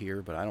needs to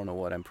hear, but I don't know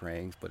what I'm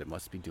praying, but it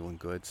must be doing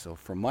good. So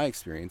from my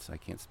experience, I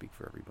can't speak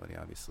for everybody,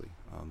 obviously.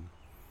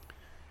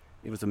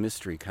 It was a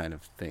mystery kind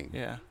of thing.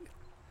 Yeah.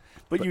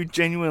 But you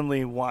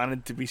genuinely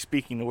wanted to be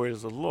speaking the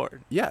words of the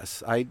Lord.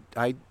 Yes.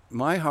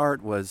 My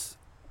heart was,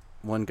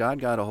 when God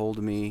got a hold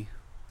of me,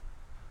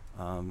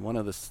 one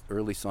of the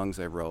early songs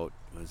I wrote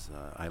was,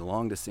 I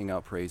long to sing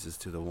out praises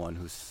to the one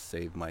who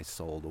saved my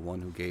soul, the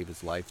one who gave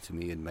his life to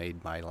me and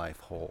made my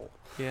life whole.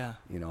 Yeah.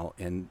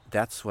 And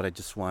that's what I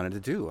just wanted to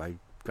do.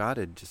 God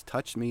had just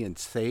touched me and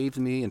saved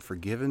me and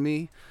forgiven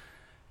me,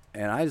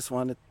 and I just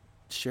wanted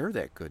to share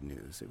that good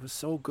news. It was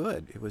so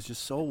good. It was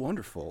just so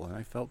wonderful, and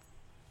I felt,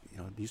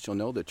 you shall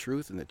know the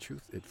truth, and the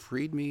truth, it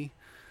freed me.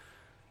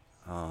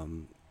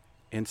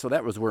 And so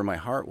that was where my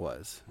heart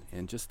was,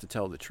 and just to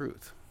tell the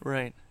truth.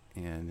 Right.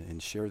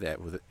 And share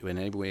that with it in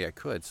any way I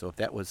could. So if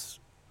that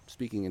was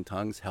speaking in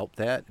tongues helped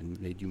that and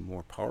made you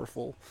more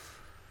powerful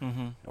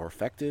or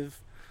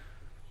effective,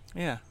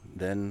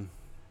 then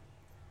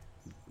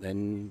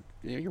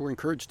you were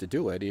encouraged to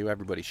do it.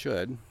 Everybody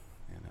should. And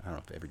I don't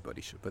know if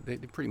everybody should, but they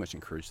pretty much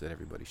encouraged that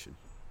everybody should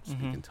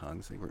speak in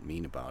tongues. They weren't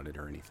mean about it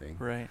or anything.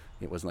 Right.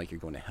 It wasn't like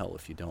you're going to hell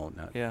if you don't.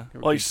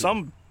 Well,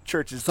 some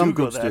churches do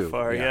go that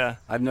far. Yeah.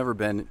 I've never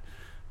been.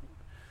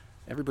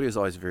 Everybody was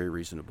always very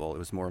reasonable. It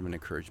was more of an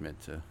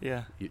encouragement to,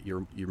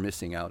 you're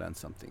missing out on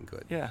something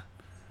good. Yeah.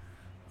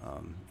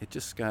 It's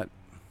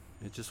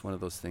just one of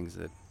those things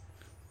that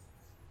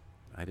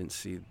I didn't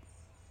see.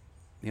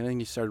 Then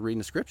you started reading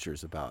the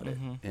scriptures about it,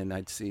 and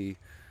I'd see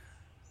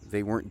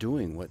they weren't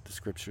doing what the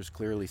scriptures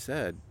clearly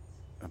said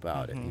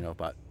about it,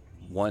 about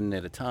one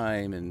at a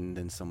time, and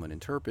then someone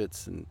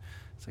interprets, and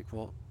it's like,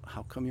 well,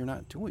 how come you're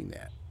not doing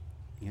that?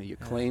 You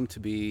claim to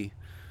be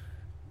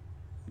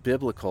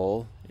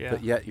biblical,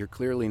 but yet you're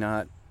clearly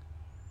not.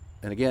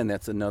 And again,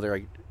 that's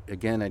another.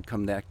 I'd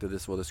come back to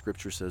this. Well, the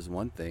scripture says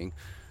one thing,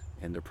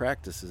 and their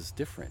practice is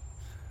different.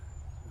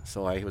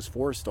 So I was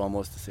forced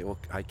almost to say, well,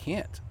 I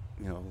can't.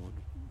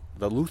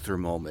 The Luther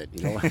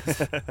moment. I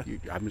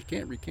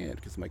can't recant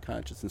because my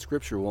conscience and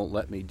scripture won't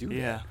let me do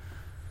that.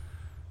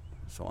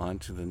 So on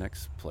to the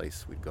next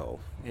place we go.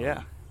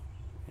 Yeah.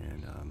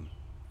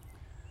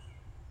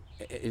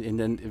 And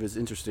then it was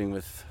interesting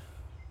with.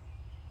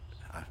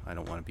 I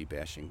don't want to be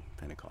bashing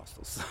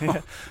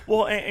Pentecostals.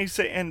 Well, and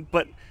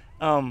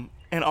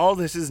all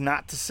this is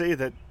not to say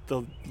that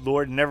the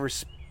Lord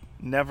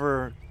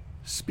never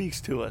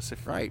speaks to us,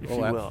 if Right. you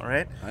Well, will,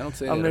 right? I don't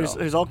say that at all.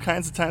 There's all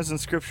kinds of times in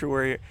Scripture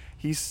where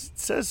he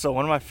says so.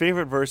 One of my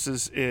favorite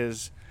verses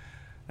is,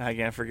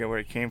 again, I forget where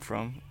it came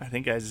from. I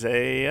think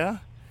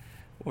Isaiah,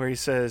 where he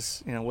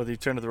says, whether you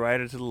turn to the right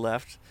or to the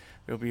left,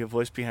 there'll be a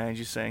voice behind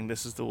you saying,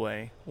 "This is the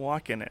way,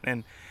 walk in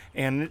it."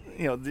 And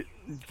you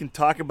can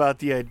talk about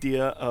the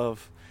idea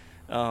of,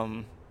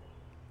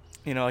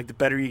 like the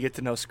better you get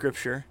to know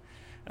Scripture,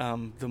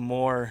 the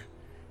more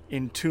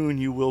in tune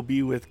you will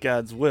be with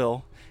God's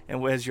will.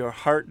 And as your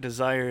heart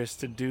desires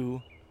to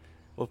do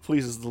what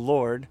pleases the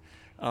Lord,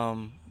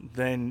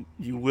 then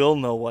you will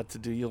know what to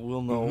do. You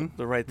will know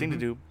the right thing to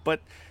do.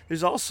 But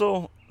there's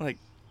also, like,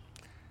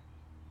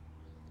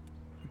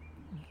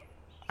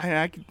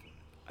 I can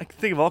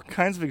think of all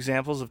kinds of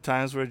examples of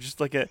times where just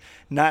like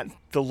not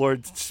the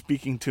Lord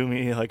speaking to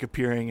me, like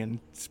appearing and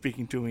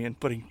speaking to me and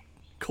putting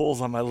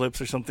coals on my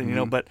lips or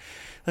something, but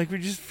like we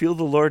just feel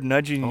the Lord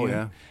nudging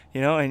you,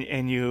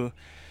 and you,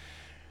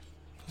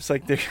 it's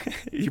like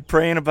you're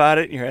praying about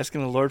it, and you're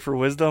asking the Lord for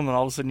wisdom, and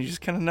all of a sudden you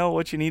just kind of know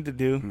what you need to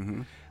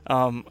do.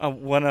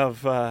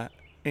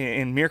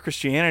 In Mere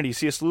Christianity,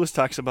 C.S. Lewis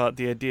talks about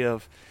the idea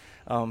of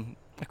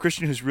a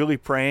Christian who's really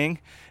praying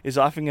is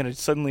often going to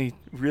suddenly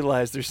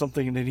realize there's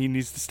something that he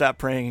needs to stop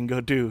praying and go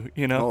do,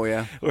 Oh,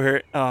 yeah.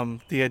 Where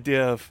the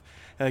idea of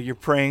you're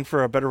praying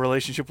for a better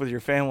relationship with your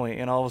family,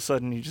 and all of a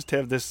sudden you just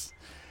have this,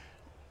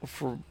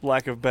 for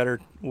lack of better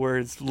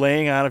words,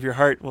 laying out of your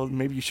heart, well,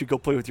 maybe you should go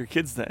play with your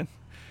kids then.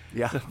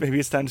 Yeah. So maybe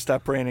it's time to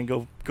stop praying and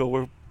go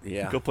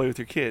play with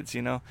your kids,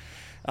 and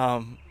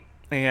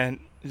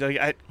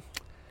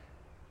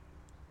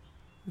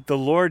the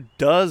Lord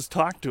does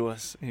talk to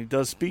us, and he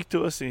does speak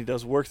to us, and he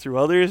does work through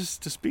others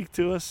to speak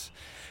to us,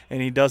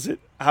 and he does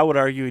it, I would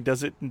argue, he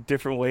does it in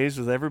different ways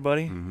with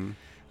everybody.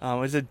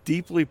 It's a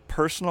deeply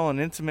personal and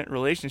intimate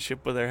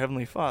relationship with our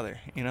Heavenly Father.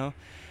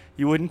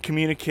 You wouldn't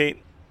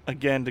communicate,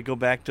 again, to go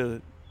back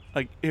to,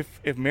 like,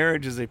 if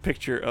marriage is a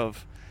picture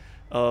of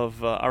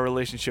our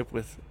relationship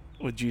with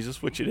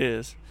Jesus, which it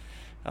is,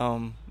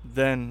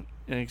 then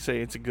you say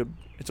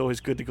it's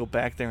always good to go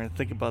back there and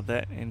think about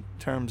that in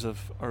terms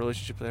of our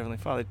relationship with Heavenly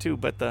Father too.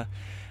 But the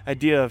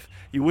idea of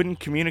you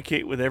wouldn't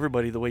communicate with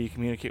everybody the way you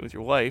communicate with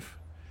your wife.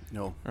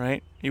 No.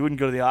 Right? You wouldn't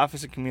go to the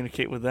office and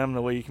communicate with them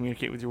the way you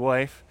communicate with your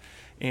wife.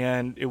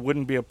 And it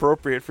wouldn't be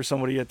appropriate for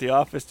somebody at the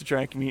office to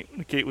try and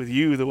communicate with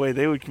you the way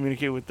they would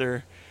communicate with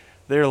their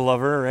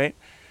lover, right?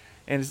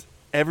 And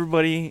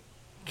everybody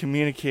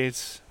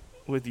communicates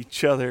with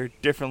each other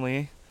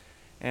differently,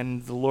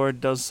 and the Lord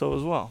does so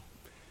as well.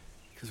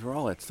 Because we're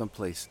all at a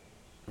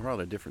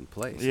different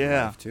place in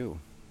life too.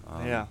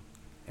 Yeah.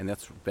 And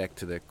that's back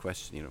to the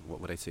question, what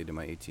would I say to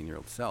my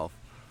 18-year-old self?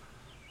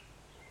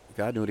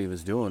 God knew what he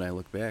was doing. I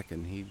look back,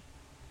 and he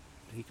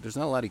there's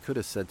not a lot he could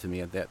have said to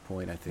me at that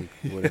point, I think,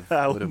 would have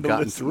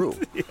gotten through.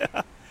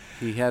 Yeah.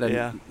 He had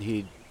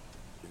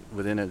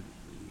within a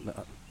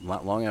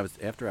lot long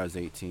after I was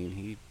 18,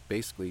 he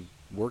basically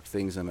worked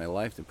things in my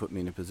life to put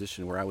me in a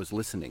position where I was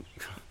listening.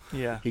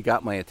 Yeah. He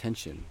got my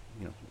attention.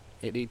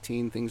 At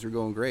 18, things were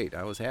going great.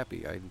 I was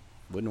happy. I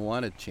wouldn't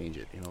want to change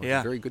it. It was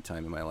a very good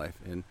time in my life,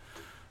 and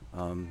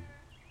I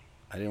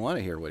didn't want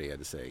to hear what he had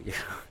to say.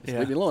 Just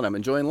leave me alone. I'm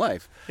enjoying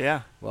life.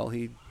 Yeah. Well,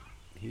 he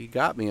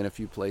got me in a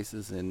few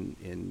places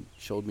and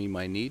showed me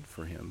my need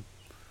for him.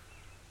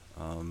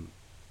 And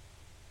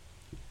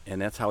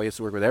that's how he has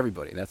to work with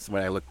everybody. That's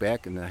when I look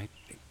back, and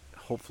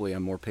hopefully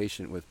I'm more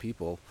patient with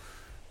people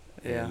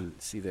and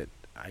see that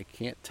I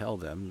can't tell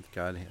them.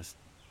 God has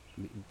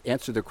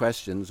answer their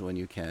questions when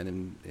you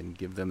can, and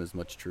give them as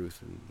much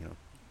truth, and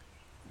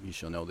you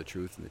shall know the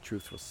truth, and the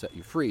truth will set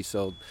you free.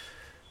 So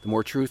the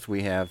more truth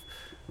we have,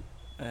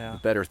 the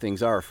better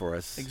things are for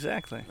us.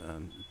 Exactly.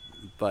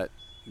 But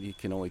you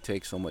can only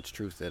take so much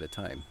truth at a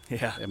time.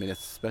 Yeah. I mean,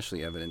 it's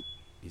especially evident.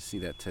 You see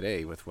that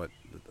today with what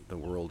the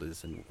world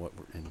is, and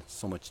and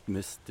so much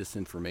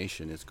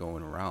disinformation is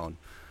going around.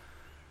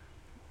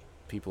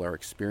 People are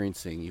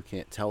experiencing. You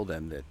can't tell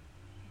them that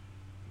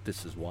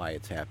this is why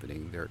it's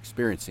happening. They're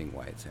experiencing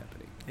why it's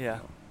happening. Yeah.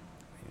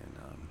 And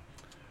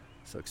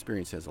so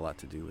experience has a lot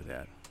to do with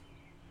that.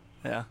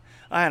 Yeah,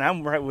 and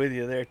I'm right with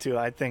you there too.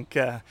 I think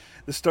the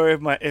story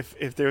of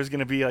if there was going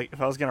to be if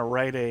I was going to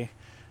write an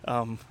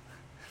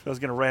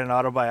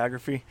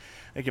autobiography,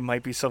 like it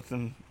might be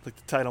something like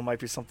the title might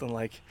be something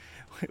like,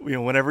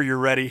 whenever you're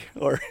ready,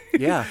 or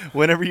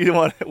whenever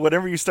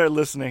you start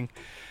listening.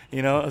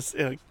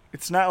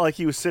 It's not like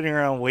he was sitting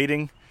around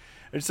waiting.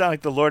 It's not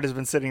like the Lord has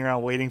been sitting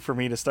around waiting for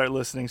me to start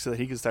listening so that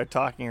he could start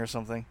talking or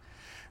something.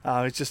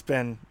 It's just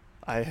been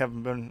I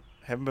haven't been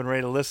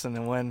ready to listen,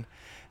 and when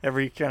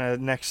every kind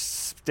of next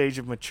stage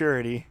of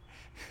maturity,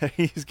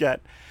 he's got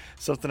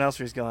something else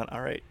where he's going,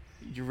 all right,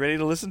 you ready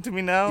to listen to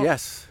me now?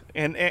 Yes.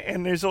 And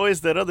there's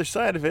always that other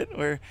side of it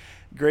where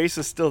grace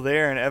is still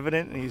there and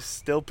evident, and he's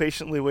still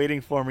patiently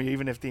waiting for me,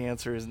 even if the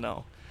answer is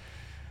no.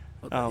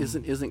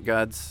 Isn't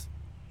God's?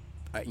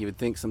 You would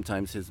think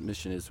sometimes his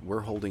mission is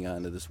we're holding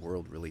on to this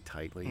world really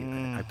tightly.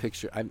 I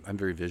picture. I'm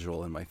very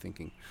visual in my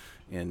thinking,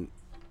 and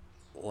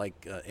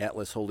like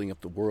Atlas holding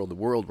up the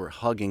world we're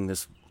hugging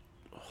this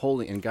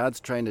holding, and God's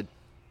trying to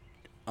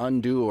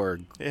undo or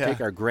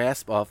take our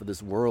grasp off of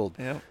this world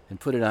and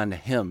put it onto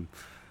Him.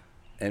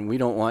 And we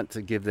don't want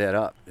to give that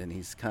up. And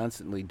He's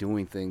constantly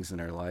doing things in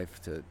our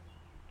life to.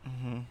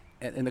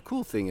 And the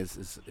cool thing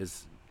is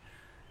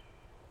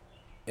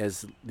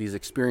as these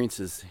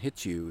experiences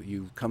hit you,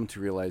 you come to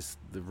realize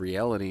the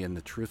reality and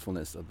the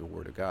truthfulness of the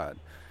Word of God.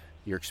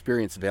 Your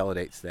experience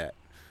validates that.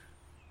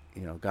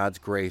 You know, God's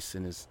grace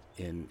and His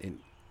in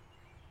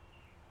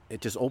it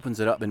just opens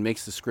it up and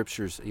makes the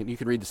Scriptures. You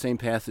can read the same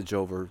passage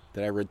over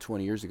that I read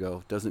 20 years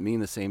ago. Doesn't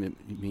mean the same it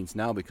means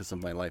now because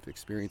of my life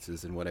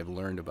experiences and what I've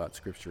learned about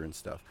Scripture and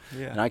stuff.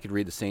 And I could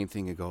read the same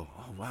thing and go,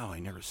 oh wow, I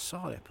never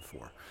saw that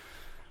before.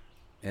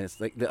 And it's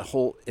like that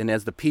whole, and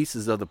as the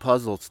pieces of the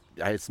puzzle,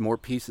 as more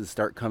pieces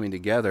start coming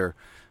together,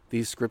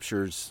 these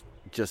Scriptures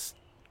just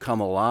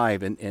come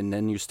alive, and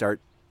then you start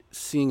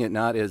seeing it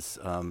not as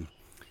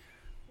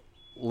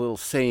little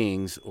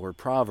sayings or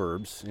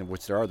proverbs,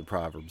 which there are the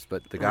proverbs,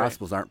 but the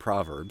Gospels aren't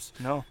proverbs.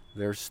 No.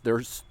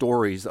 They're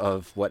stories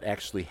of what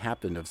actually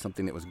happened, of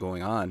something that was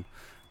going on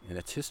in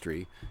its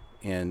history,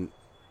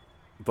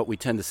 but we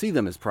tend to see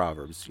them as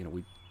proverbs. You know,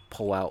 we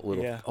pull out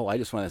little, I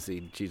just want to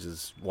see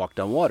Jesus walk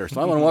on water, so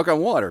I want to walk on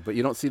water, but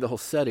you don't see the whole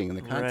setting and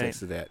the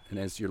context of that. And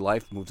as your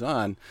life moves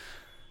on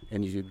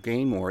and you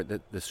gain more,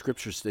 the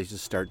Scriptures, they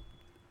just start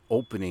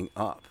opening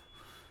up.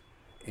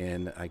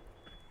 And I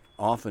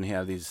often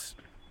have these,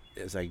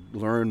 as I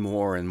learn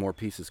more and more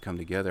pieces come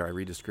together, I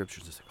read the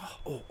Scriptures, it's like,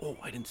 oh,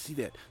 I didn't see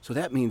that. So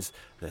that means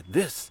that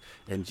this,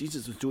 and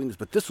Jesus was doing this,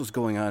 but this was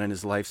going on in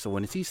his life. So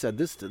when he said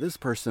this to this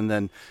person,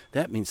 then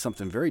that means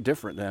something very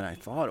different than I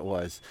thought it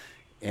was.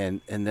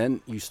 And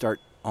then you start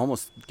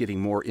almost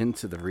getting more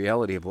into the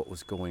reality of what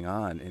was going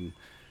on. And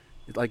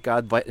like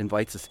God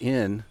invites us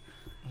in,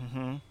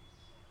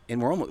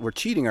 and we're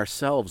cheating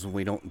ourselves when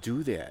we don't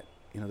do that.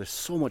 You know, there's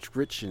so much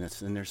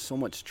richness, and there's so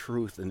much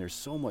truth, and there's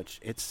so much,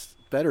 it's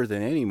better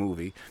than any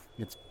movie.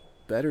 It's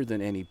better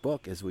than any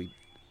book as we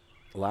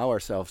allow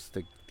ourselves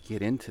to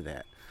get into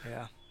that.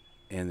 Yeah.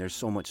 And there's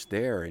so much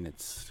there, and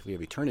we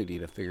have eternity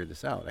to figure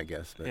this out, I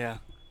guess. But,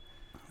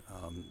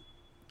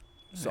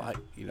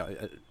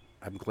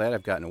 I'm glad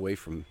I've gotten away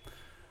from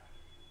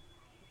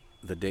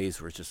the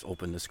days where it's just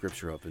open the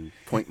Scripture up and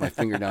point my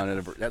finger down at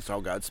it. That's how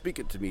God's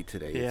speaking to me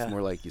today. It's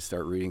more like you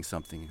start reading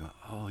something, you go,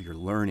 oh, you're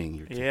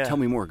learning. Tell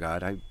me more,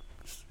 God.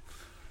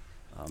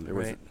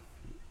 There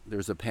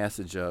was a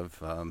passage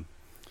of,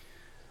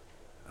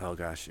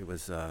 it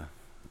was,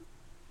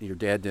 your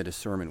dad did a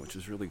sermon, which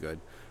was really good,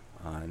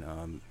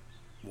 on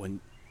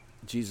when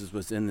Jesus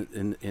was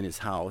in his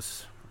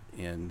house,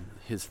 and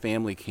his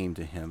family came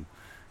to him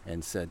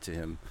and said to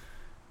him,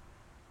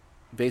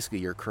 basically,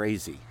 you're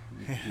crazy.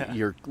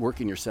 You're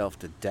working yourself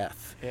to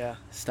death.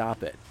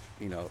 Stop it.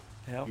 You know,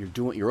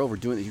 you're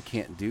overdoing it. You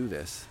can't do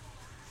this.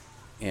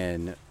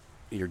 And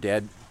your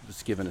dad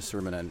was given a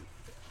sermon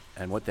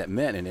on what that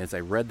meant. And as I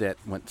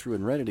went through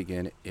and read it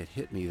again, it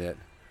hit me that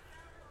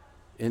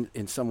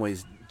in some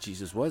ways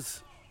Jesus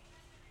was,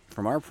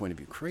 from our point of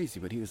view, crazy.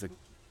 But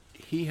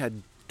he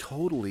had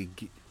totally,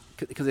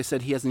 because they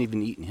said he hasn't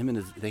even eaten.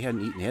 They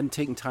hadn't eaten. They hadn't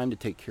taken time to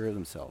take care of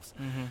themselves.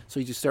 So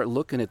you just start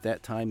looking at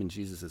that time in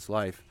Jesus'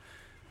 life.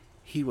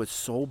 He was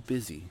so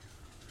busy.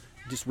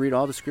 Just read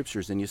all the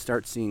Scriptures, and you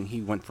start seeing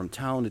he went from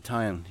town to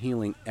town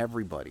healing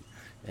everybody.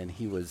 And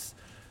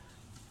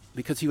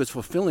because he was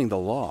fulfilling the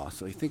law.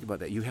 So you think about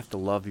that. You have to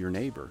love your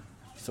neighbor.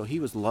 So he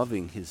was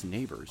loving his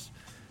neighbors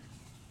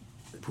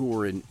who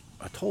were in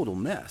a total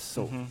mess.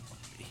 So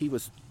he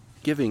was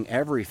giving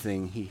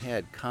everything he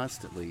had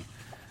constantly.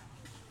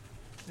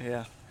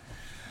 To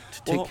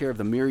take care of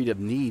the myriad of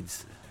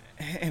needs.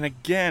 And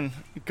again,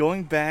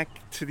 going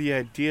back to the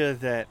idea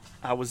that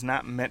I was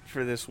not meant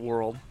for this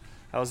world,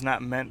 I was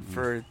not meant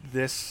for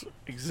this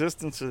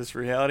existence or this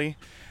reality,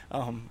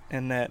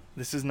 and that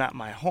this is not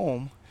my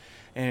home.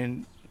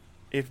 And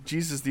if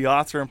Jesus is the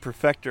author and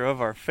perfecter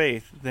of our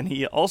faith, then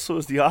he also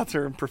is the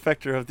author and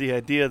perfecter of the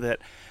idea that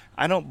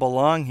I don't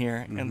belong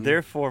here, and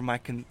therefore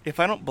if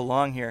I don't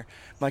belong here,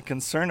 my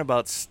concern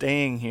about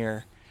staying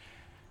here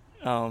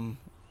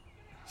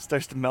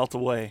starts to melt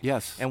away.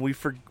 Yes. And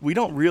we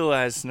don't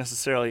realize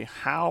necessarily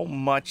how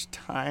much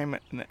time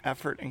and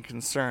effort and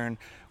concern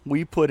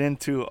we put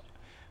into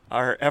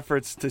our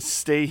efforts to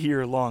stay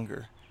here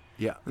longer.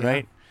 Yeah.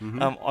 Right?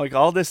 Like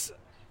all this,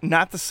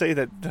 not to say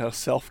that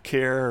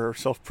self-care or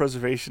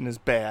self-preservation is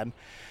bad,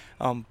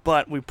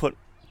 but we put,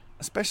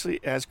 especially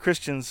as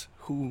Christians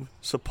who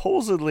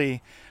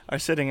supposedly are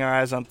setting our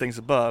eyes on things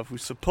above, who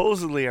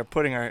supposedly are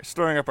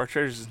storing up our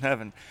treasures in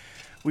heaven,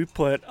 we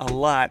put a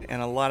lot,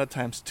 and a lot of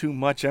times too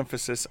much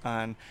emphasis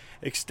on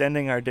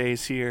extending our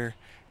days here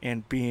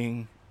and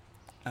being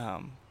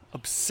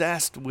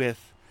obsessed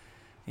with,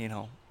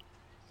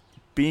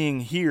 being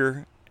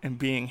here and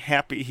being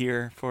happy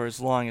here for as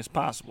long as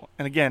possible.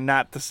 And again,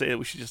 not to say that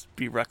we should just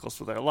be reckless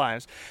with our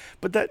lives,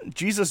 but that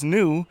Jesus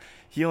knew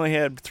he only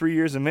had 3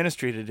 years of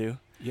ministry to do.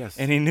 Yes.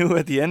 And he knew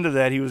at the end of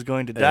that he was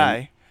going to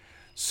die.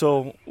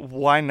 So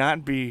why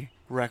not be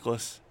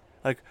reckless?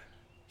 Like,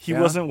 he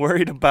wasn't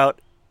worried about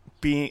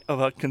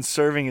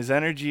conserving his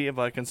energy,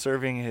 about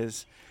conserving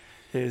his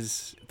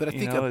But I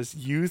think his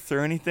youth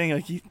or anything.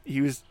 Like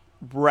he was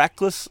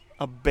reckless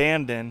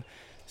abandon,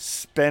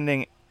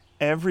 spending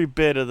every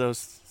bit of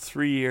those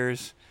 3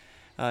 years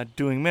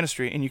doing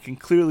ministry, and you can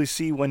clearly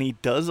see when he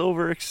does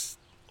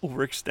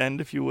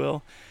overextend, if you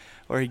will,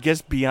 or he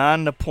gets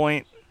beyond the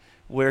point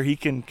where he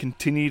can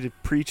continue to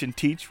preach and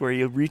teach, where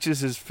he reaches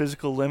his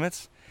physical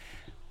limits.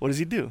 What does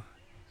he do?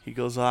 He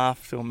goes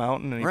off to a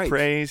mountain and he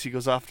prays. He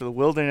goes off to the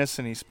wilderness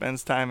and he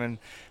spends time in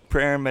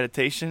prayer and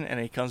meditation, and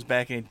he comes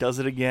back and he does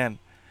it again.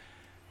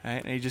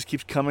 Right? And he just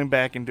keeps coming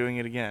back and doing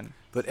it again.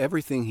 But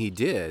everything he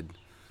did,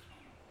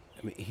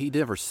 I mean, he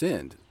never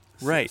sinned.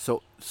 Right.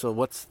 So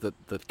what's the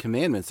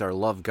commandments are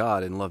love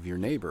God and love your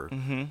neighbor.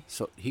 Mm-hmm.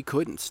 So he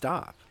couldn't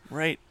stop.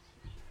 Right.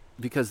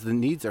 Because the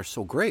needs are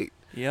so great.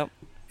 Yep.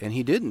 And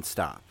he didn't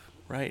stop.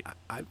 Right.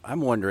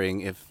 I'm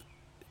wondering if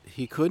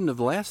he couldn't have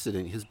lasted.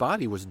 His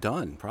body was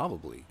done,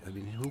 probably. I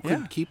mean, who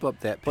couldn't keep up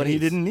that pace? But he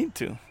didn't need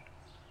to.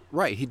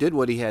 Right. He did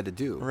what he had to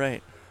do.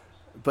 Right.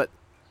 But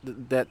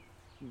the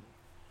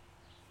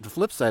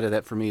flip side of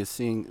that for me is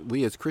seeing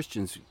we as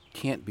Christians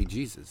can't be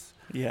Jesus.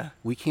 Yeah.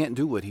 We can't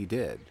do what he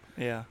did.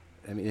 Yeah.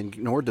 I mean, and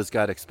nor does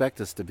God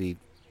expect us to be,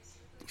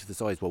 because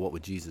it's always, well, what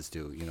would Jesus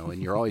do? You know,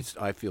 and you're always,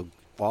 I feel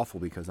awful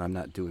because I'm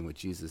not doing what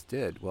Jesus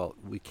did. Well,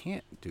 we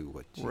can't do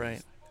what Jesus did.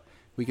 Right.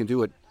 We can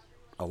do it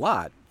a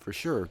lot, for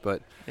sure,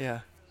 but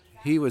Yeah.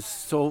 he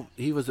was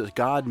a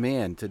God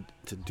man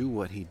to do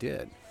what he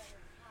did.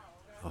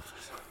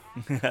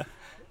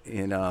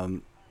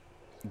 And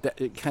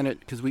that it kind of,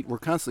 because we're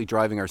constantly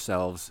driving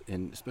ourselves,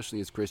 and especially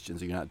as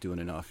Christians, you're not doing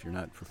enough, you're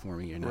not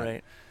performing, you're not.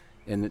 Right.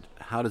 And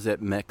how does that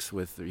mix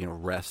with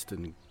rest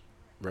and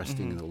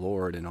resting Mm-hmm. in the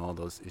Lord and all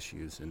those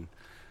issues? And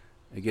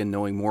again,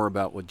 knowing more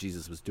about what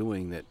Jesus was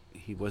doing, that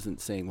he wasn't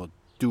saying, "Well,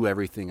 do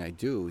everything I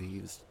do." He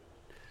was,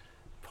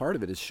 part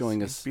of it is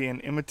showing us be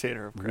an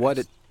imitator of Christ. what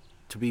it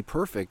to be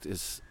perfect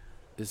is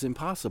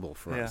impossible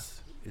for Yeah.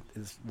 us.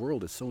 This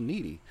world is so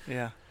needy.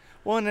 Yeah.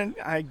 Well, and then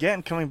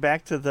again, coming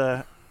back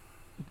to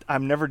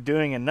I'm never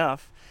doing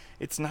enough.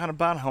 It's not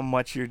about how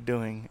much you're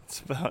doing.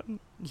 It's about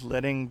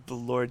letting the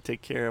Lord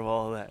take care of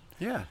all of that.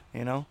 Yeah.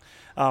 You know,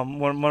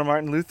 when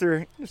Martin Luther,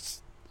 it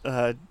was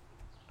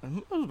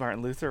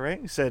Martin Luther,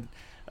 right? He said,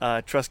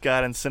 "Trust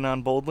God and sin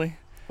on boldly."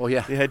 Oh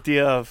yeah. The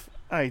idea of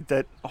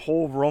that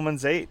whole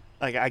Romans 8,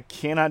 like I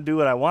cannot do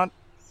what I want.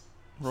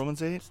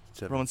 Romans 8,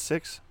 7. Romans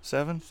 6,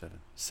 7, 7.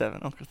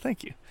 7. Okay,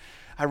 thank you.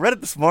 I read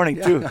it this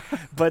morning too,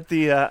 but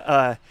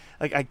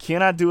like I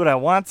cannot do what I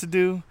want to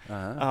do.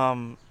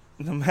 Uh-huh.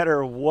 No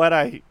matter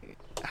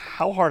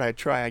how hard I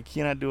try, I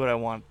cannot do what I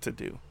want to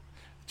do.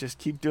 Just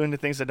keep doing the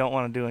things I don't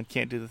want to do and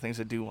can't do the things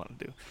I do want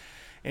to do.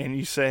 And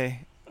you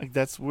say, like,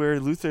 that's where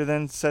Luther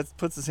then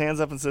puts his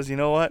hands up and says, you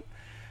know what?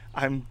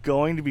 I'm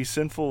going to be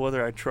sinful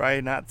whether I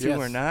try not to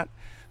or not.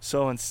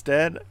 So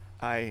instead,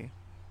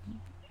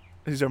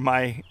 this is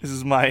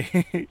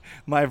my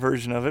my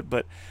version of it,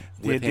 but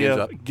the With idea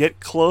hands of up. get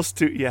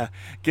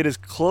as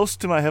close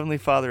to my Heavenly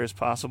Father as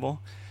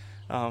possible.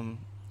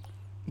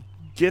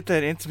 Get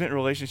that intimate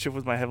relationship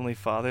with my Heavenly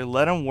Father.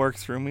 Let Him work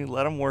through me.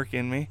 Let Him work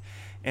in me.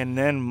 And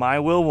then my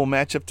will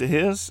match up to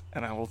His,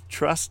 and I will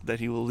trust that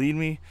He will lead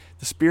me.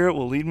 The Spirit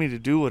will lead me to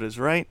do what is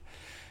right.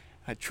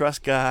 I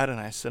trust God, and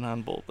I sin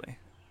on boldly.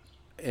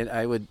 And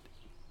I would,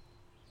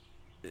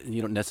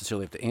 you don't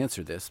necessarily have to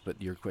answer this,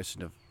 but your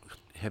question of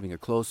having a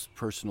close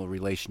personal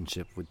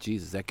relationship with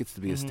Jesus, that gets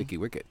to be a sticky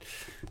wicket,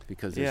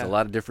 because there's a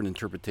lot of different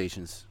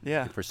interpretations.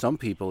 Yeah. For some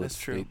people, That's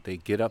true. They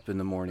get up in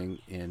the morning,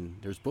 and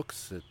there's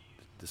books that,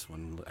 this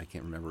one, I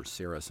can't remember,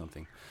 Sarah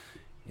something,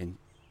 and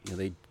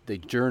they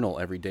journal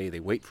every day. They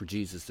wait for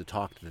Jesus to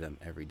talk to them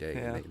every day.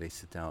 Yeah. And they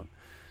sit down.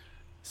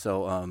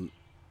 So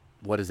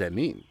what does that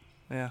mean?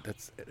 Yeah.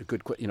 That's a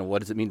good question. What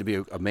does it mean to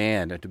be a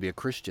man and to be a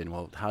Christian?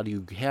 Well, how do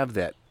you have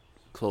that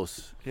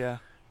close? Yeah.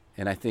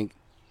 And I think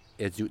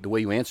the way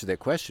you answer that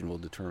question will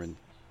determine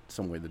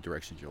somewhere the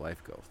directions your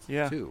life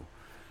goes too.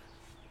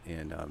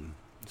 And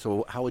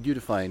so how would you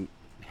define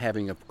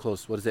having a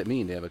close, what does that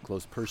mean to have a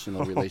close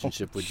personal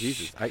relationship with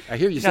Jesus? I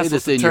hear you say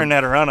this in turn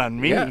that around on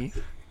me. Yeah.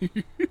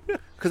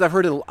 Because I've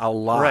heard it a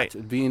lot,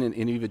 Right. being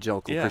in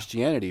evangelical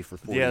Christianity for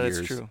 40 years.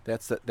 That's true.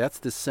 That's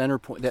the center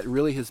point. That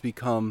really has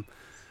become,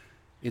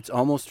 it's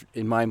almost,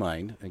 in my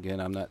mind, again,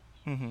 I'm not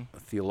a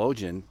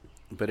theologian,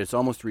 but it's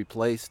almost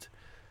replaced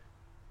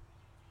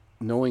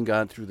knowing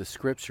God through the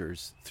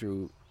Scriptures,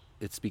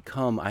 it's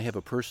become, I have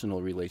a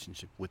personal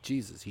relationship with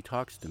Jesus. He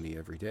talks to me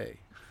every day.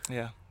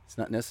 Yeah. It's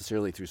not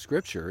necessarily through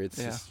Scripture. It's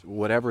just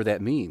whatever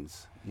that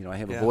means. I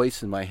have a Yeah.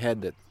 voice in my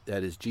head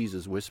that is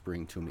Jesus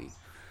whispering to me.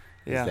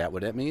 Yeah. Is that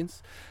what that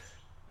means?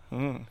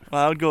 Well,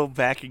 I would go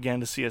back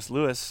again to C.S.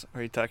 Lewis,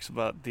 where he talks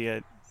about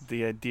the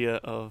idea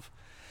of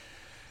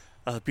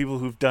people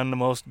who've done the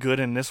most good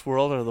in this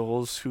world are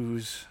those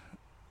whose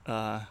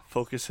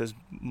focus has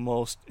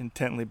most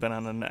intently been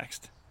on the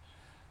next.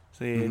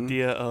 So the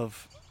idea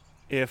of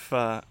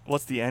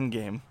what's the end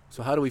game?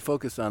 So how do we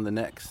focus on the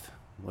next?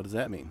 What does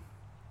that mean?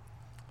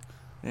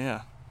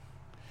 Yeah.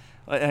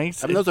 I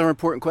mean, those are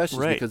important questions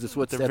right. because it's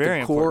what's They're at very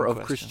the core important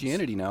of questions.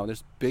 Christianity now.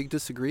 There's big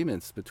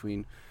disagreements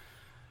between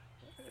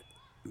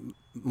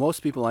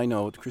most people I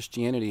know.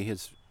 Christianity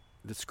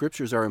the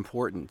scriptures are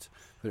important,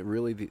 but it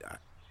really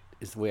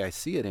is the way I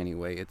see it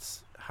anyway.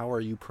 It's how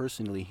are you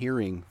personally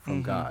hearing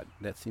from God?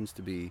 That seems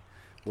to be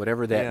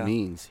whatever that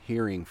means,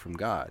 hearing from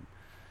God.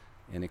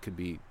 And it could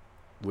be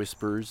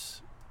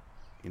whispers,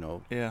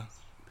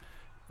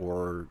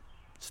 or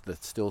the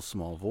still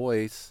small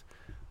voice,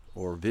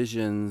 or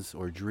visions,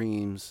 or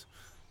dreams.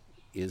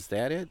 Is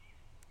that it?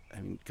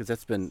 I mean, because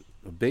that's been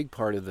a big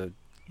part of the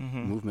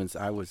movements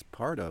I was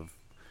part of,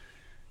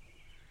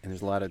 and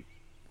there's a lot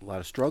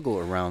of struggle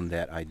around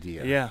that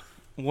idea. Yeah,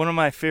 one of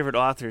my favorite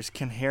authors,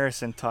 Ken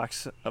Harrison,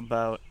 talks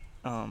about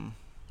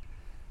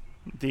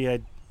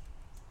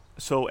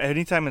so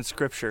anytime in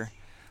Scripture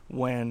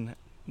when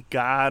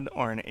God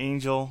or an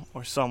angel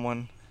or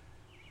someone,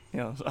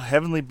 a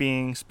heavenly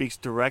being speaks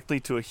directly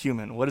to a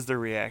human, what is their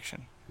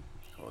reaction?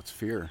 Oh, it's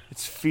fear.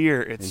 It's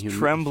fear. It's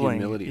trembling.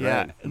 Humility, yeah,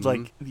 right. It's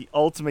like the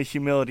ultimate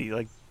humility.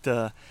 Like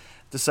the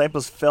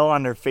disciples fell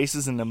on their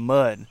faces in the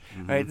mud,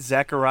 right?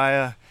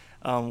 Zechariah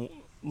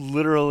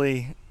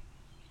literally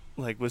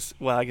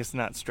I guess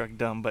not struck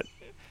dumb, but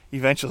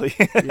eventually,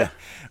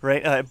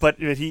 right? But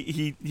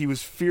he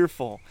was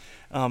fearful.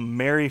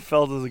 Mary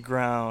fell to the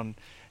ground.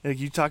 Like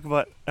you talk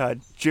about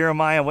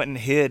Jeremiah went and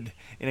hid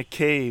in a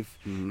cave.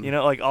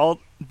 No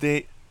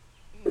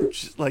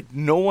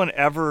one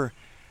ever.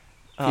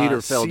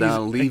 Peter fell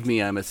down. Leave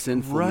me, I'm a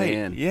sinful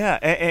man. Yeah,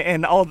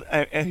 and all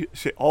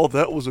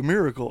that was a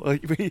miracle.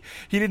 He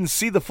didn't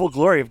see the full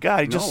glory of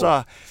God. He just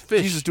saw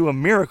fish. Jesus do a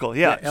miracle.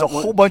 Yeah, it's a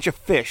whole bunch of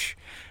fish.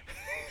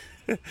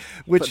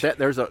 Which but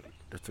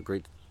that's a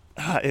great.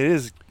 It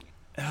is.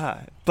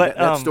 But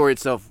that story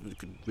itself,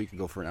 we could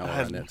go for an hour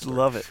on that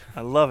story.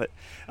 I love it.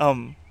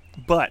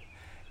 But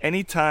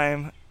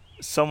anytime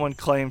someone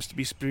claims to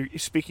be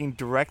speaking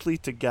directly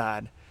to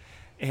God,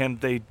 and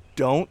they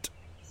don't,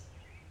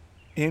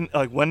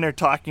 when they're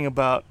talking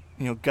about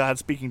God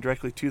speaking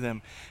directly to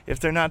them, if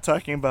they're not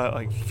talking about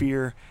like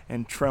fear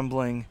and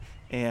trembling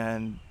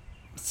and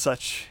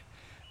such,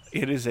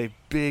 it is a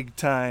big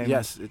time.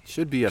 Yes, it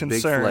should be a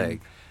concern, big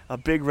flag, a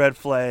big red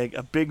flag,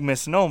 a big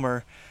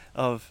misnomer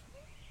of.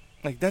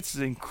 Like, that's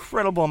an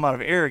incredible amount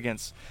of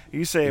arrogance.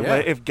 You say,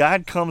 well, if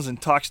God comes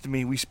and talks to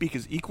me, we speak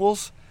as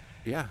equals?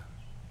 Yeah.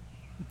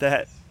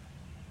 That...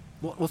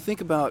 Well, think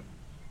about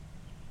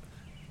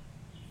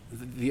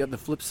the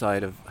flip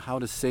side of how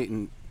does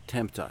Satan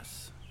tempt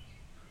us?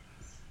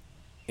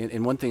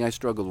 And one thing I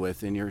struggled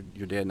with, and your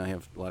dad and I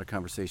have a lot of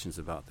conversations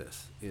about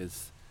this,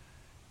 is...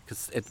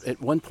 Because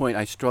at one point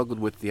I struggled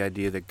with the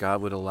idea that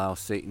God would allow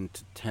Satan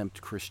to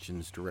tempt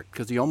Christians direct.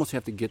 Because you almost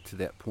have to get to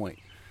that point.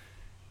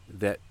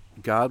 That...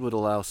 God would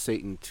allow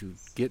Satan to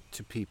get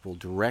to people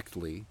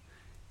directly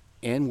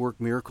and work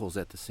miracles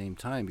at the same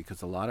time,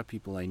 because a lot of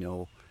people I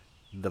know,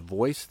 the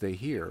voice they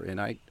hear,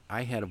 and I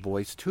had a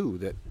voice too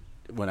that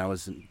when I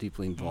was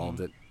deeply involved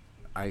that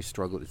I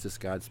struggled, is this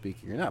God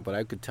speaking or not? But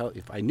I could tell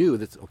if I knew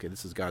that, okay,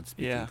 this is God's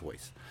speaking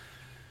voice.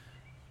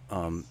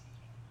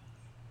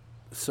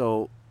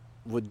 So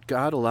would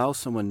God allow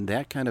someone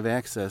that kind of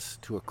access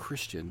to a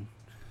Christian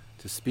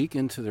to speak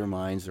into their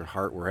minds, their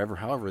heart,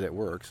 however that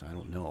works? I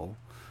don't know.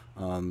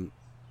 And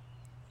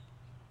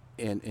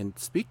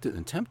speak to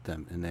and tempt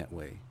them in that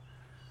way.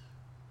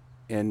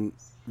 And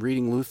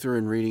reading Luther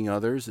and reading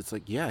others, it's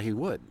like, yeah, he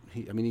would.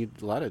 A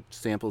lot of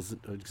examples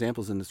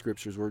in the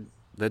scriptures where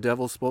the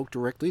devil spoke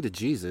directly to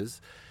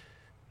Jesus.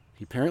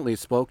 He apparently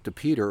spoke to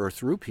Peter or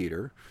through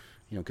Peter,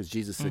 because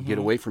Jesus said, "Get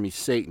away from me,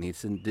 Satan." He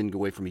said, "Didn't go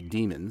away from me,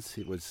 demons."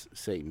 It was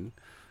Satan.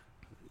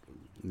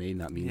 May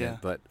not mean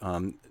that, but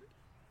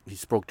he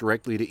spoke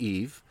directly to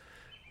Eve.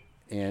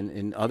 And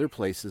in other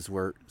places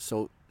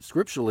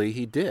scripturally,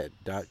 he did.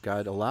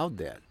 God allowed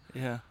that.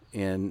 Yeah.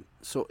 And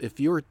so if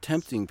you're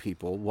tempting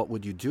people, what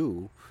would you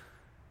do?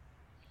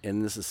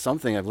 And this is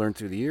something I've learned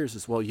through the years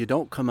is, you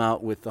don't come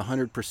out with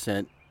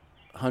 100%,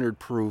 100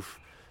 proof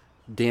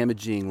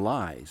damaging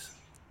lies.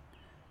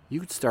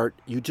 You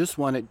just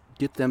want to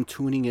get them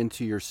tuning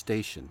into your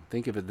station.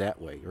 Think of it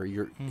that way, or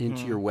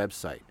into your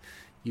website.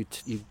 You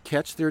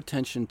catch their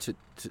attention to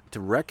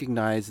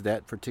recognize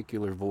that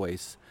particular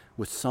voice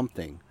with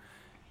something.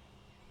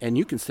 And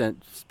you can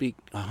speak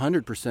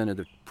 100% of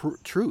the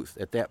truth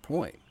at that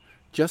point,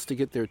 just to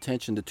get their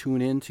attention to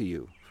tune into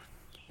you.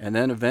 And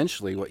then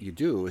eventually what you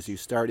do is you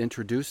start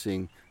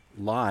introducing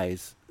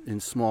lies in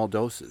small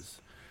doses.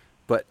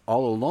 But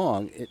all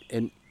along,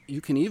 and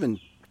you can even,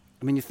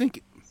 you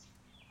think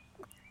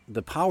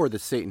the power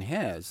that Satan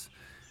has,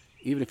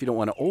 even if you don't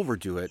want to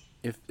overdo it,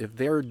 if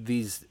they're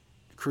these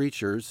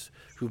creatures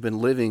who've been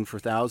living for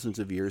thousands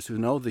of years, who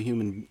know the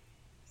human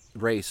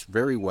race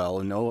very well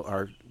and know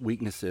our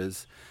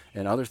weaknesses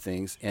and other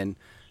things, and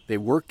they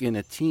work in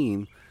a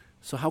team,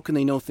 so how can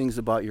they know things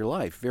about your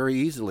life? Very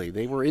easily.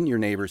 They were in your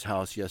neighbor's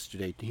house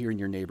yesterday hearing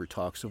your neighbor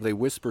talk, so if they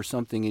whisper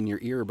something in your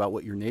ear about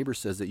what your neighbor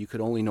says that you could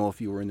only know if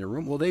you were in their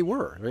room, well, they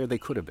were, or they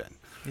could have been.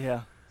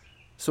 Yeah.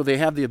 So they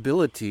have the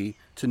ability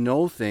to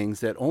know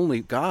things that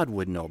only God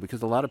would know,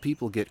 because a lot of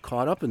people get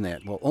caught up in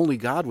that. Well, only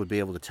God would be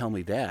able to tell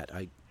me that.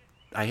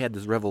 I had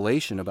this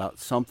revelation about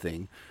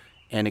something,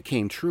 and it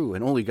came true,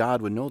 and only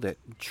God would know that.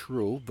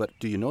 True, but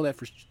do you know that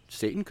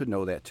Satan could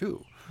know that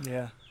too?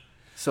 Yeah.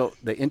 So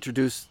they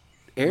introduce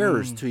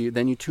errors to you,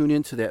 then you tune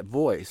into that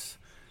voice,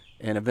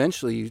 and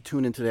eventually you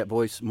tune into that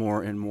voice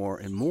more and more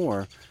and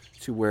more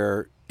to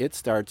where it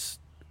starts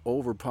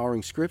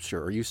overpowering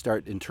Scripture, or you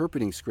start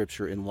interpreting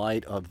Scripture in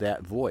light of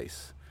that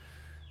voice.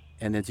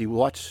 And as you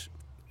watch,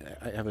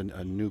 I have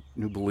a new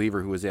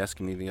believer who was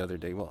asking me the other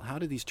day, well, how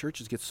did these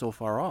churches get so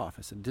far off?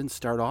 I said, it didn't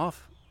start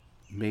off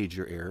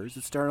major errors.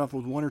 It started off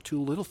with one or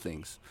two little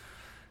things.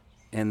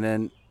 And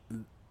then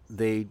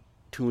they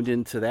tuned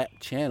into that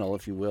channel,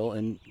 if you will,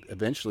 and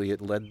eventually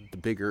it led to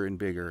bigger and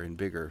bigger and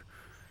bigger.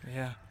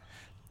 Yeah.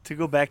 To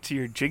go back to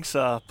your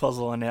jigsaw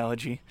puzzle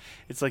analogy,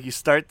 it's like you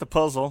start the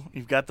puzzle,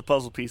 you've got the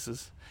puzzle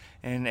pieces,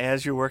 and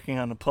as you're working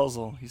on the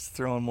puzzle, he's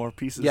throwing more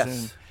pieces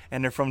in,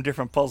 and they're from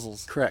different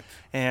puzzles. Correct.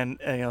 And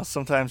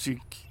sometimes you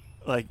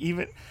could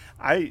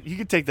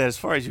take that as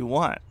far as you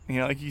want.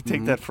 You could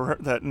take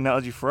that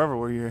analogy forever,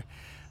 where you're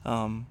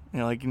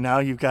now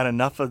you've got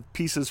enough of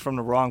pieces from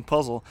the wrong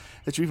puzzle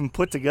that you even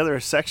put together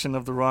a section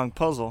of the wrong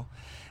puzzle,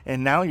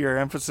 and now your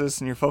emphasis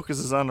and your focus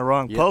is on the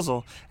wrong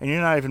puzzle, and you're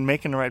not even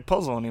making the right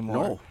puzzle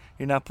anymore. No.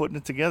 You're not putting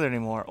it together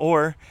anymore.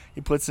 Or he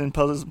puts in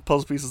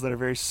puzzle pieces that are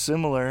very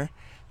similar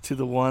to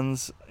the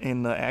ones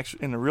in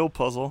the real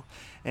puzzle,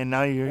 and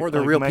now you're the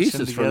real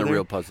pieces from the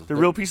real puzzle. The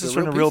real pieces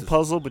from the real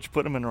puzzle, but you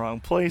put them in the wrong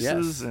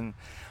places, and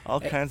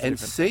all kinds of different. And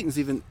Satan's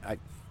even,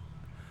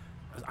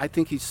 I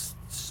think he's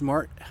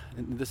smart.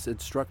 And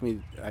it struck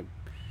me.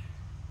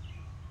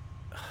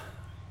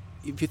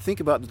 If you think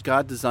about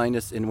God designed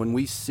us, and when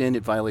we sin,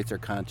 it violates our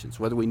conscience,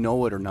 whether we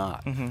know it or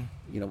not.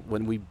 Mm-hmm.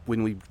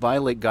 When we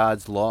violate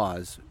God's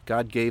laws,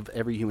 God gave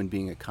every human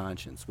being a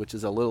conscience, which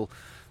is a little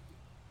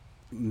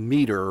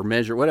meter or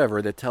measure,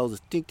 whatever, that tells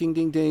us, ding, ding,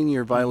 ding, ding,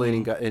 you're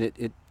violating God, and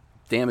it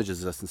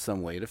damages us in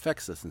some way. It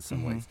affects us in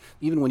some ways,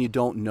 even when you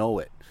don't know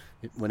it.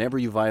 Whenever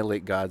you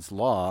violate God's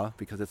law,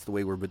 because that's the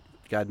way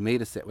God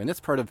made us that way, and that's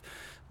part of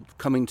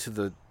coming to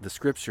the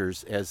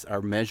Scriptures as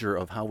our measure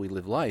of how we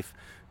live life.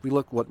 We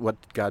look what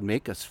God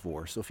make us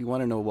for. So if you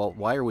want to know, well,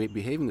 why are we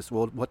behaving this?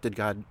 Well,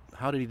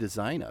 how did He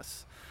design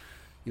us?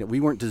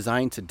 We weren't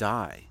designed to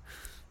die.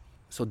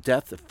 So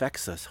death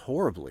affects us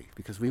horribly,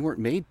 because we weren't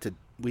made to.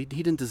 He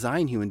didn't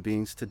design human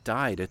beings to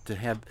die, to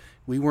have.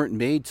 We weren't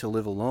made to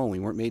live alone. We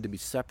weren't made to be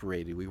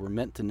separated. We were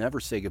meant to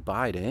never say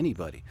goodbye to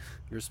anybody.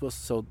 We were supposed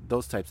to, so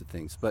those types of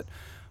things. But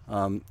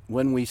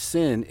when we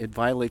sin, it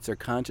violates our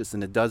conscience,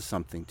 and it does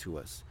something to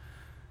us.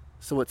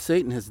 So what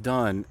Satan has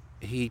done,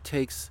 he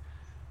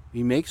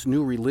makes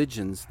new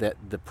religions that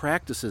the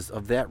practices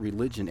of that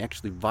religion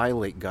actually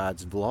violate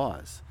God's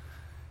laws,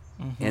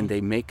 and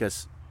they make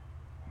us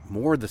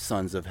more the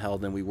sons of hell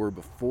than we were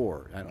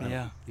before.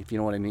 If you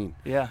know what I mean.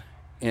 Yeah.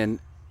 And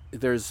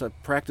there's a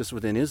practice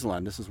within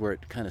Islam. This is where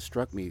it kind of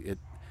struck me.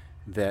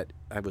 That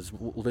I was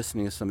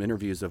listening to some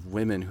interviews of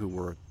women who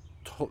were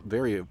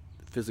very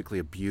physically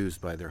abused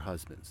by their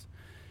husbands.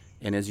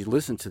 And as you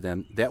listen to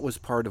them, that was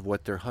part of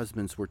what their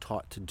husbands were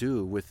taught to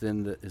do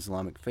within the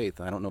Islamic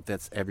faith. I don't know if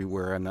that's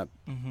everywhere. I'm not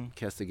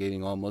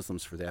castigating all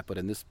Muslims for that. But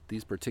in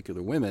these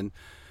particular women,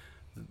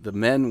 the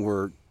men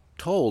were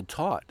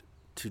taught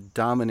to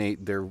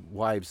dominate their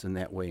wives in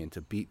that way, and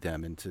to beat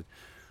them, and to,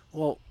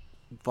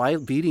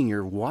 beating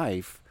your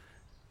wife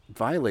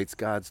violates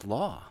God's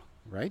law,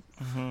 right?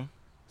 Mm-hmm.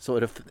 So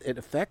it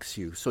affects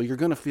you. So you're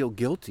going to feel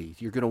guilty.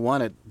 You're going to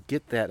want to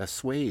get that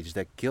assuaged,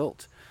 that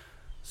guilt.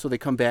 So they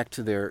come back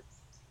to their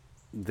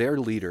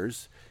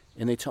leaders,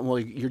 and they tell them, well,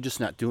 you're just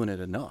not doing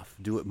it enough.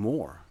 Do it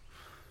more.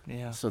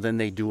 Yeah. So then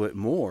they do it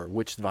more,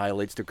 which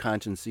violates their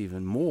conscience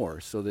even more.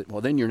 So that,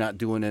 then you're not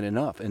doing it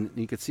enough. And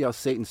you can see how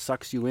Satan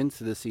sucks you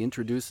into this. He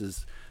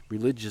introduces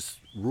religious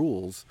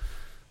rules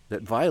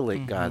that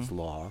violate God's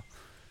law.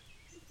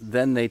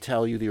 Then they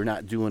tell you that you're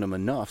not doing them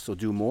enough, so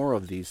do more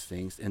of these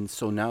things. And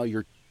so now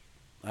I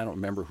don't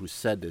remember who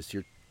said this,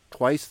 you're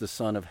twice the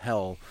son of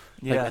hell.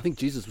 Yeah. I think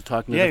Jesus was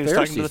talking to the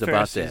Pharisees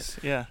about that.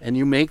 Yeah. And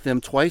you make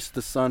them twice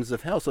the sons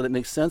of hell. So that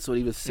makes sense what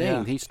he was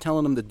saying. Yeah. He's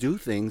telling them to do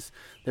things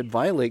that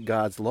violate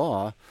God's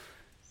law.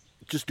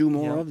 Just do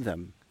more of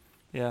them.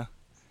 Yeah.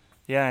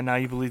 Yeah, and now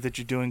you believe that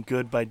you're doing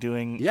good by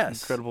doing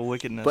incredible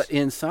wickedness. But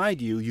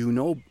inside you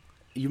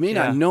may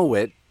not know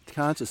it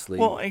consciously.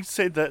 Well, I'd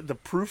say that the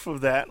proof of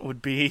that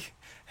would be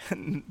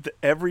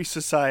every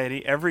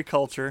society, every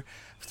culture,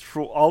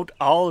 throughout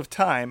all of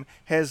time,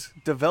 has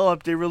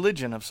developed a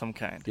religion of some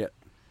kind. Yeah.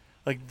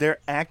 Like, they're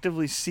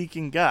actively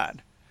seeking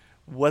God.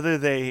 Whether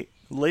they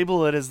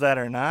label it as that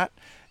or not,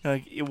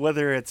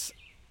 whether it's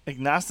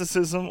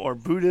agnosticism or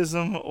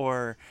Buddhism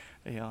or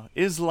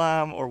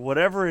Islam or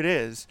whatever it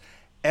is,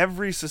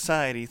 every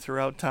society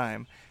throughout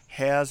time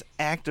has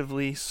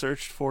actively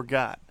searched for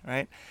God,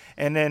 right?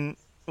 And then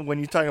when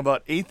you talk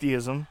about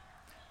atheism,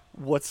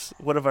 what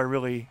have I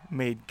really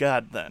made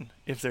God then?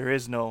 If there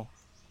is no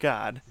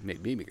God,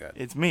 Make me God.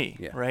 It's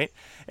me, right?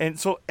 And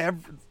so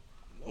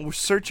we're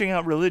searching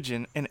out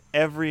religion, and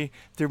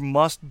there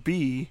must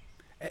be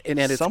And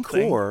at its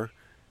something. core,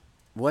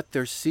 what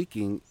they're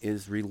seeking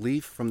is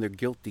relief from their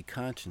guilty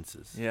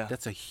consciences. Yeah.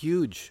 That's a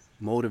huge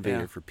motivator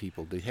Yeah. for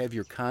people, to have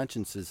your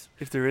consciences.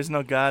 If there is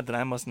no God, then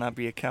I must not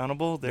be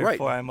accountable.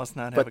 Therefore, I must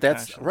not have But a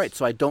that's conscience. right.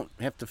 So I don't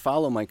have to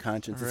follow my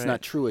conscience. It's Right.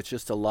 not true. It's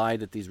just a lie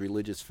that these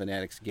religious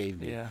fanatics gave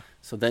me. Yeah.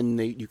 So then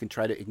you can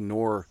try to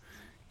ignore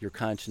your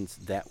conscience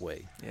that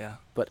way. Yeah.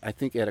 But I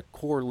think at a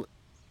core,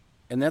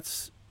 and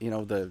that's,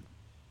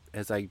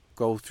 as I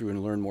go through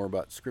and learn more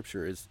about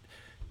Scripture, is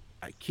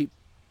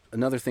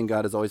another thing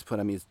God has always put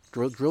on me is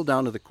drill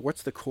down to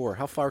what's the core?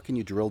 How far can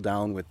you drill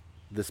down with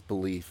this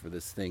belief or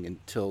this thing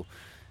until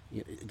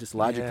it just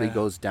logically Yeah.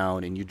 goes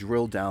down, and you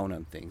drill down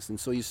on things. And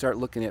so you start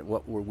looking at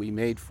what were we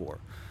made for.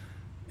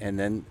 And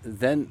then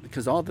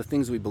because all the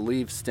things we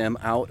believe stem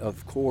out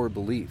of core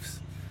beliefs.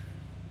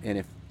 And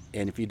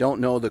if you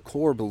don't know the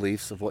core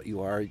beliefs of what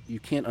you are, you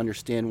can't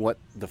understand what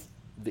the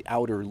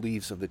outer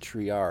leaves of the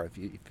tree are, if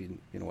you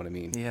know what I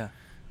mean. Yeah.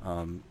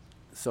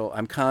 So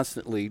I'm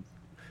constantly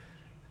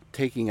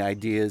taking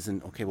ideas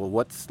and, okay, well,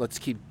 let's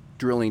keep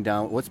drilling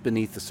down. What's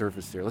beneath the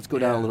surface there? Let's go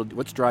down a Yeah. little.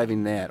 What's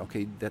driving that?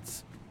 Okay,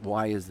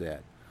 why is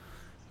that?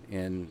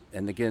 And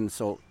again,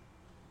 so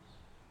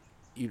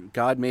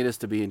God made us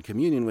to be in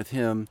communion with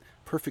Him,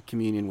 perfect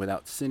communion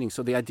without sinning.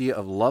 So the idea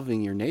of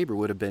loving your neighbor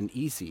would have been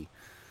easy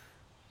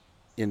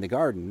in the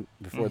garden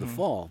before the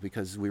fall,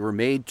 because we were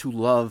made to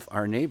love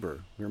our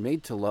neighbor. We were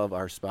made to love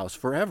our spouse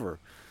forever.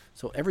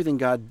 So everything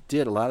God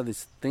did, a lot of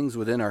these things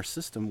within our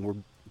system were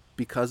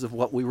because of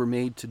what we were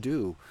made to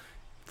do.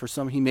 For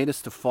some, He made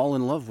us to fall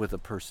in love with a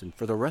person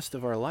for the rest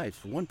of our lives,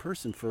 for one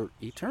person for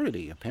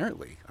eternity,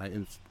 apparently.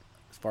 As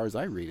far as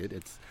I read it,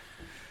 it's...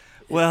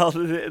 Well,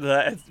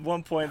 at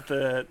one point,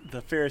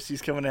 the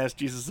Pharisees come and ask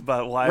Jesus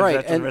about why right,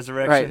 after the and,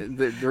 resurrection.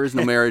 right, there is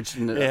no marriage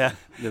in the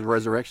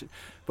resurrection.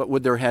 But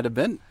would there had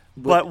been...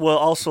 But we'll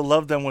also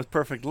love them with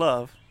perfect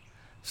love.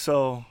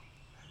 So,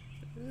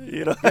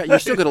 Yeah, you're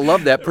still going to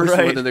love that person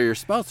Right. whether they're your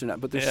spouse or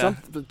not. But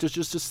there's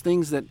just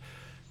things that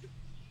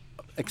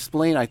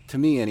explain, to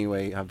me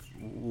anyway, of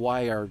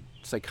why our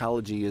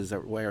psychology is,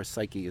 why our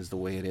psyche is the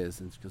way it is.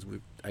 And it's because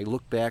I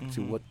look back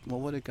to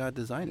what did God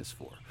design us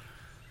for?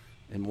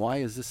 And why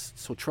is this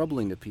so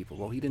troubling to people?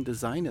 Well, He didn't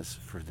design us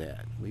for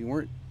that. We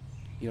weren't,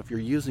 if you're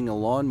using a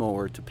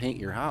lawnmower to paint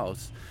your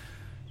house,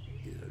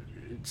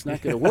 it's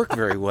not going to work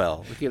very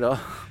well,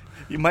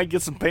 you might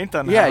get some paint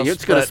on the Yeah, house.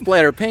 it's going to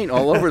splatter paint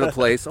all over the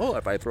place. Oh,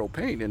 if I throw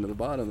paint into the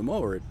bottom of the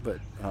mower, but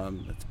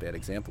that's a bad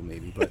example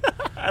maybe. But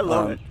I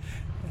love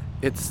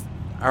it.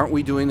 Aren't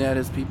we doing that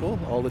as people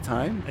all the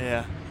time?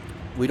 Yeah.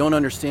 We don't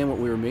understand what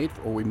we were made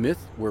for,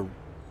 or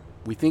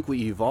we think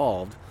we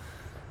evolved,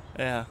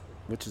 Yeah.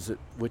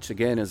 which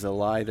again is a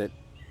lie that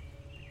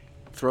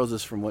throws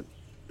us from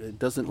it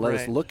doesn't let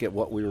us Right. look at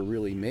what we were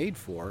really made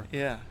for.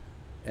 Yeah.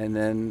 And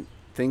then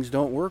things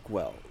don't work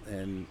well,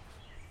 and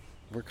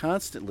we're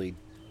constantly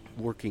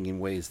working in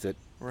ways that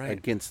Right.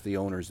 against the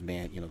owner's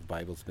the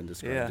Bible's been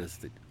described Yeah. as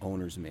the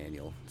owner's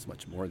manual. It's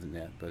much more than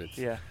that, but it's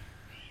Yeah.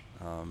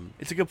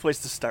 It's a good place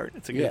to start.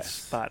 It's a good Yes.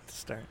 spot to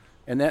start.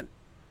 and that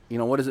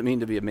what does it mean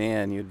to be a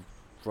man? You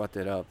brought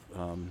that up.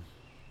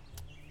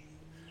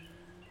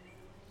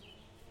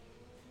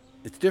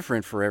 It's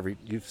different for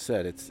you've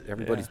said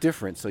everybody's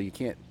different, so you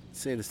can't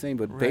say the same,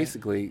 but Right.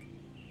 basically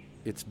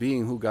it's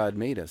being who God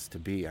made us to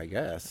be, I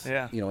guess.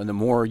 Yeah. And the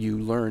more you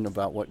learn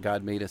about what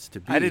God made us to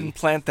be. I didn't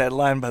plant that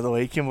line, by the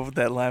way. He came up with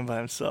that line by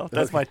himself.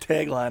 That's Okay. my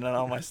tagline on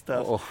all my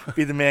stuff. Oh.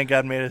 Be the man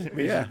God made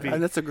you Yeah, to be.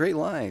 and that's a great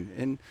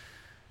line.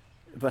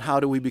 But how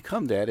do we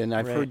become that? And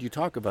I've Right. heard you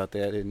talk about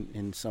that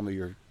in some of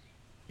your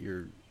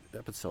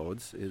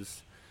episodes.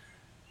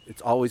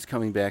 It's always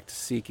coming back to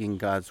seeking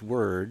God's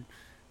word.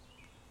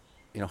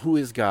 Who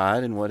is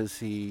God and what has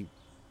He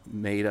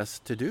made us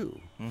to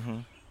do? Mm-hmm.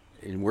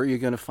 And where are you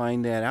going to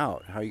find that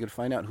out? How are you going to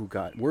find out who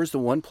God? Where's the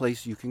one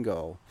place you can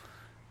go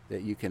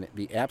that you can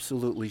be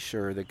absolutely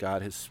sure that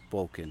God has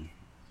spoken?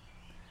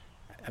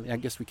 I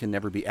guess we can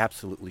never be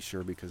absolutely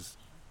sure because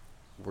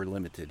we're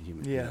limited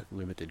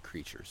limited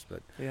creatures.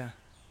 But Yeah.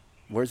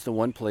 where's the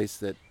one place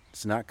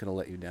that's not going to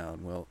let you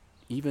down? Well,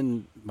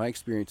 even my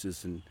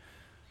experiences in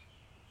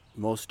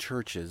most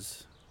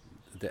churches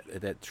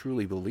that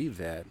truly believe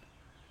that,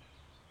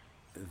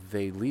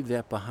 they leave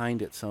that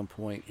behind at some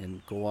point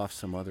and go off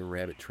some other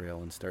rabbit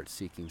trail and start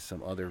seeking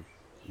some other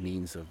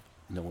means of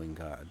knowing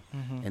God.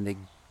 Mm-hmm. And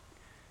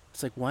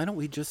it's like, why don't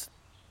we just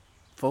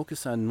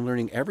focus on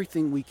learning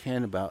everything we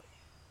can about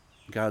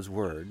God's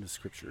Word, the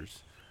Scriptures,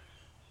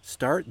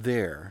 start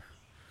there,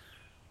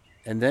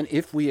 and then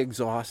if we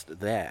exhaust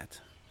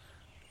that,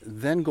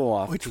 then go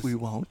off. Which we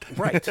won't.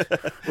 Right.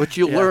 Which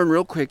you'll Yeah. learn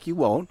real quick, you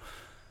won't.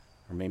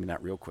 Or maybe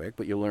not real quick,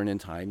 but you'll learn in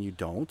time, you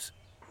don't.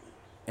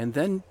 And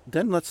then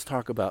let's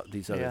talk about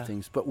these other Yeah.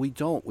 things. But we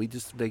don't.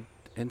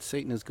 And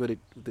Satan is good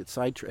at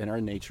and our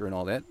nature and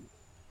all that,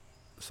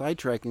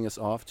 sidetracking us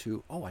off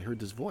to, I heard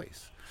this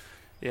voice.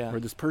 Yeah.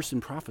 Or this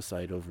person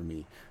prophesied over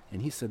me,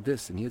 and he said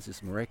this, and he has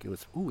this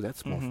miraculous,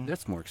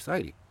 that's more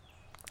exciting.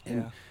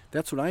 And Yeah.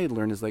 that's what I had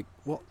learned is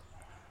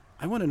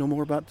I want to know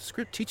more about the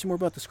script. Teach me more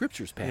about the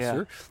scriptures,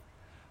 Pastor. Yeah.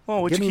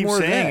 Well, what Give you me keep more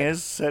of saying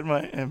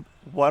that. is,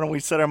 why don't we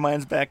set our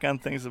minds back on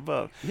things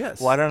above?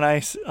 Yes. Why don't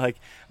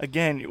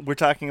again, we're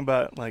talking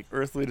about like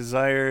earthly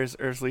desires,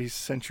 earthly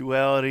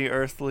sensuality,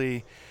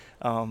 earthly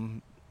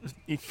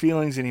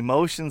feelings and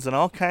emotions and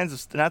all kinds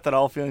of, not that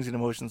all feelings and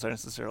emotions are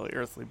necessarily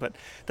earthly, but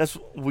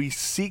we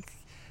seek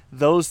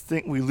those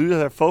things. We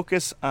lose our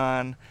focus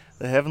on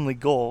the heavenly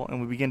goal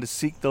and we begin to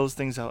seek those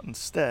things out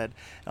instead.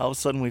 All of a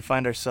sudden we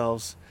find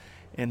ourselves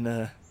in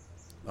the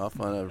off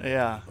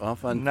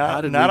on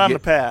the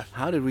path.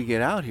 How did we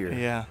get out here?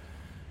 Yeah.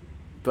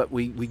 But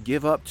we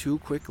give up too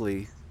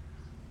quickly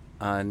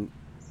on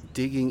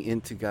digging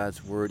into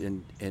God's word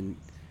and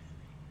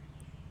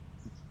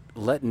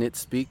letting it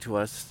speak to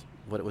us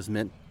what it was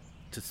meant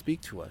to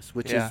speak to us,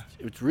 which is,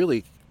 it's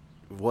really,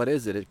 what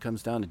is it? It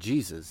comes down to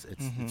Jesus.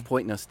 It's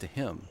pointing us to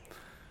him.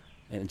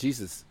 And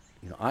Jesus,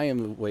 I am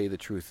the way, the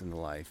truth, and the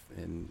life.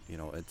 And,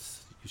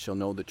 it's, you shall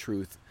know the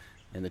truth,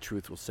 and the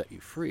truth will set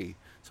you free.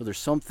 So there's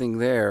something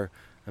there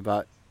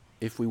about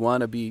if we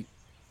want to be,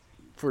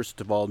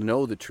 first of all,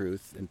 know the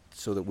truth, and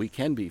so that we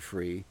can be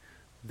free,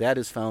 that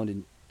is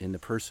found in the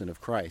person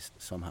of Christ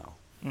somehow.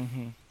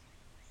 Mm-hmm.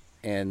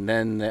 And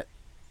then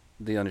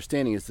the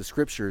understanding is the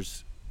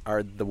scriptures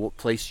are the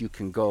place you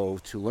can go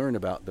to learn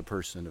about the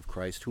person of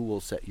Christ who will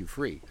set you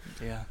free.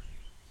 Yeah.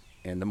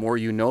 And the more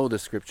you know the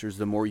scriptures,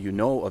 the more you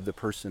know of the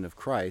person of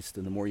Christ,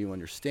 and the more you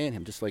understand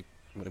him. Just like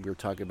when we were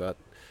talking about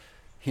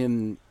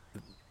him,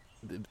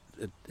 an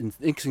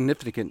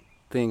insignificant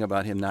thing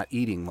about him not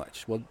eating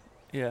much. Well,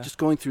 just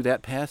going through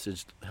that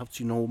passage helps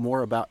you know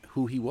more about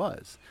who he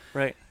was.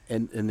 Right.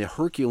 And the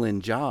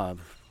Herculean job,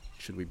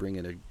 should we bring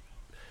in a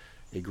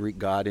Greek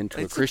god into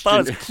it's a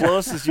Christian? It's about as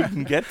close as you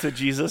can get to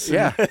Jesus.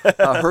 Yeah,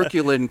 a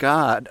Herculean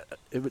god,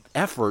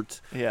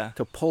 effort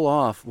to pull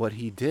off what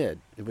he did.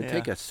 It would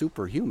take a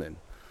superhuman.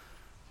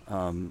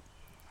 And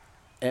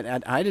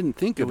I didn't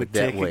think of it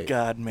that way. It would take a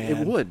God, man.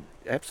 It would,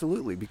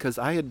 absolutely, because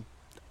I had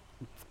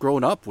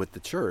grown up with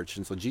the church,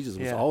 and so Jesus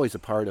was always a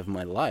part of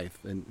my life,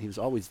 and he was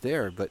always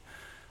there, but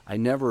I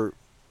never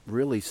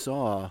really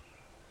saw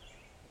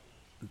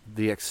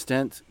the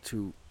extent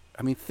to,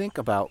 think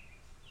about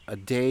a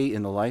day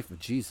in the life of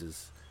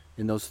Jesus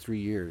in those 3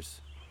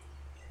 years.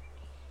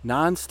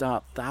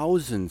 Non-stop,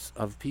 thousands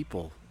of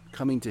people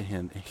coming to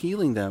him,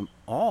 healing them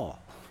all.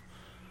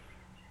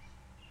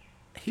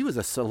 He was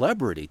a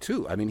celebrity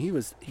too.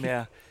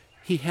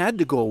 He had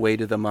to go away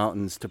to the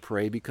mountains to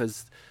pray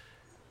because,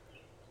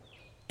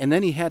 and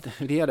then he had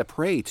to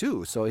pray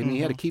too. So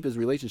he had to keep his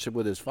relationship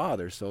with his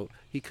Father. So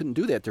he couldn't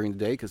do that during the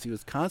day because he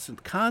was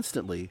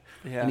constantly,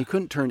 and he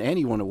couldn't turn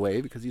anyone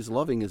away because he's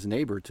loving his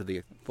neighbor to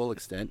the full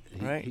extent.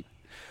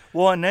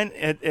 Well, and then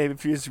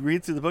if you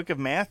read through the book of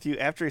Matthew,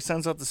 after he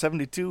sends out the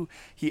 72,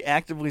 he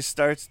actively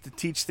starts to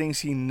teach things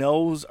he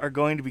knows are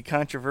going to be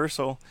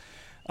controversial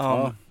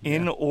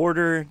in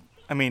order.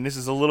 This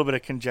is a little bit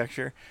of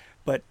conjecture,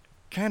 but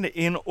kind of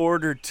in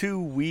order to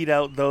weed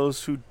out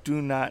those who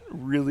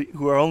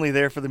who are only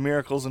there for the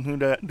miracles and who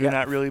do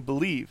not really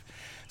believe.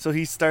 So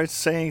he starts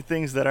saying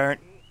things that aren't,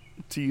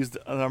 to use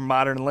our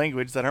modern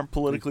language, that aren't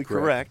politically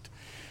correct,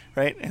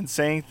 right? And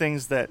saying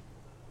things that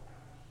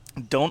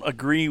don't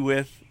agree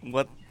with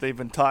what they've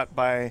been taught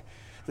by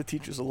the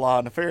teachers of law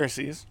and the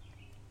Pharisees.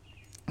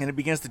 And it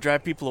begins to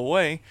drive people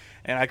away.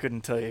 And I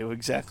couldn't tell you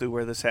exactly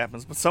where this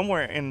happens, but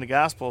somewhere in the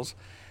Gospels,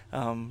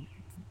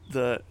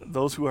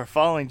 those who are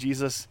following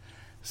Jesus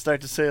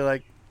start to say,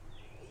 like,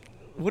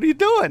 what are you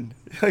doing?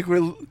 Like,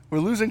 we're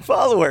losing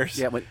followers.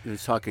 Yeah, but he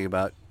was talking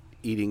about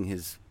eating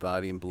his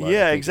body and blood.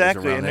 Yeah,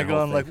 exactly. And they're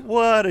going like,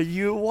 what are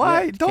you?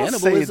 Why? Don't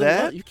say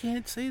that. You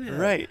can't say that.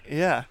 Right,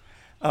 yeah.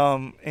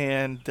 I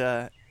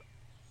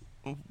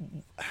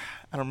don't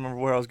remember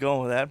where I was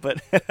going with that,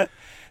 but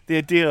the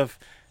idea of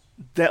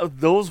that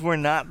those were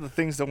not the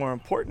things that were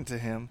important to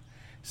him.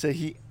 So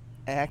he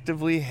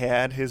actively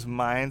had his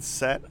mind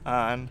set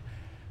on,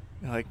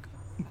 like,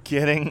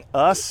 getting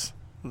us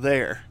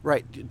there.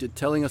 Right,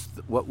 telling us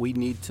what we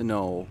need to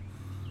know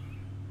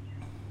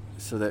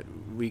so that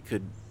we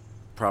could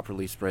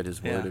properly spread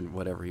his word and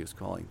whatever he was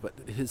calling. But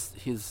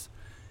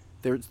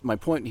my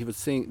point, he was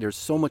saying there's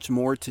so much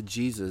more to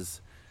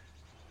Jesus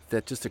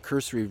that just a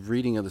cursory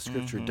reading of the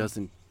scripture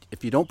doesn't,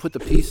 if you don't put the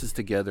pieces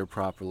together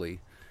properly,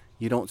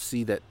 you don't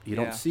see that,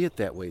 don't see it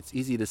that way. It's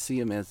easy to see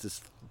him as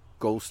this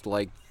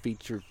ghost-like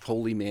featured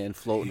holy man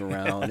floating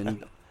around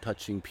and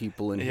touching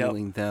people and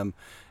healing them.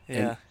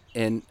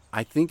 And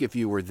I think if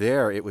you were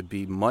there, it would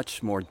be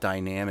much more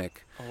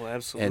dynamic. Oh,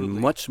 absolutely. And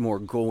much more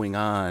going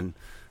on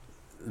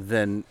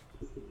than,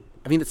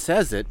 it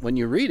says it when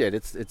you read it,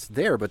 it's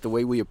there, but the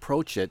way we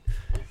approach it,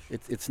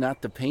 it's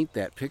not to paint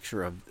that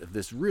picture of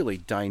this really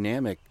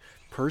dynamic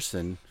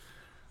person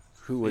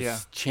who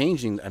was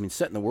changing,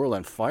 setting the world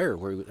on fire.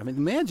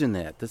 Imagine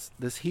that.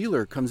 This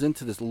healer comes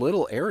into this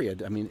little area.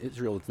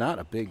 Israel is not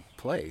a big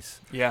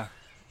place. Yeah.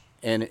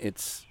 And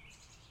it's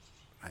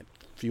a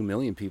few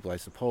million people, I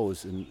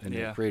suppose, in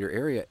a greater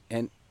area.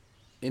 And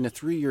in a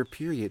 3-year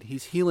period,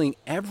 he's healing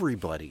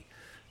everybody.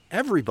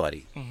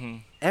 Everything.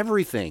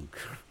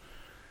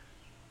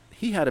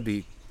 he had to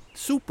be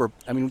super.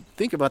 I mean,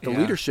 think about the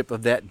leadership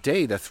of that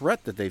day, the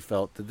threat that they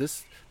felt to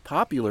this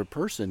popular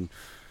person.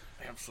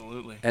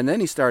 Absolutely. And then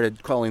he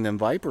started calling them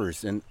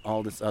vipers and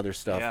all this other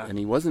stuff. Yeah. And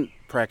he wasn't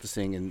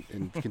practicing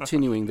and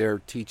continuing their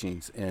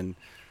teachings. And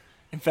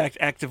in fact,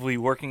 actively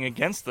working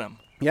against them.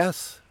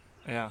 yes.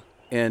 Yeah.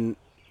 And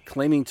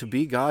claiming to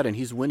be God, and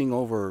he's winning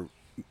over.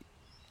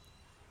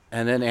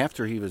 And then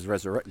after he was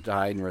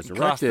died and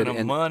resurrected, Costing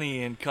them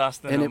money and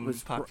costing them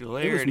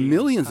popularity. It was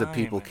millions of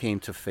people and came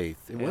to faith.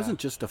 It wasn't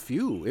just a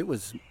few. It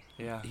was.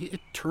 Yeah.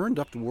 It turned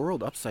up the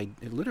world upside.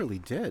 It literally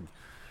did.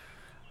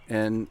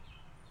 And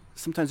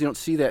sometimes you don't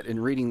see that in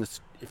reading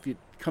this. If you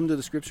come to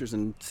the scriptures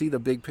and see the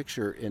big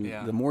picture, and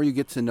the more you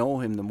get to know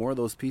him, the more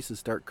those pieces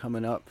start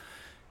coming up,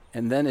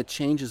 and then it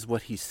changes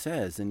what he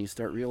says, and you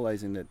start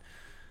realizing that,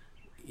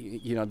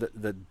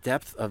 the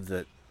depth of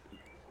the.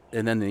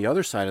 And then the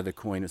other side of the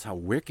coin is how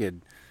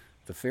wicked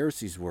the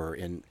Pharisees were,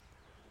 and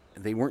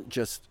they weren't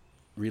just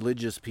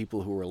religious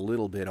people who were a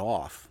little bit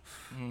off;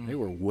 they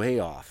were way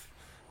off,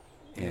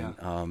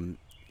 and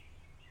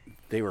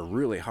they were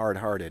really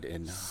hard-hearted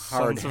and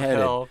hard-headed. Sons of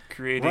hell,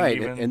 creating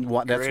right? And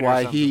that's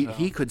why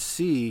he could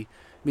see. I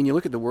mean, you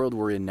look at the world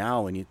we're in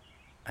now, and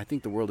I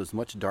think the world is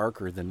much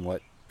darker than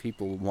what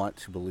people want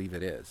to believe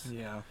it is.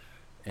 Yeah.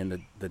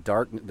 And the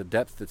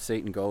depth that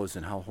Satan goes,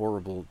 and how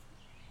horrible.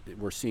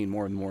 We're seeing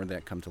more and more of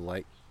that come to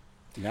light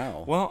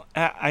now. Well,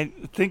 I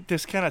think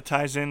this kind of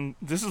ties in.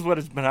 This is what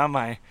has been on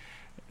my.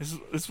 This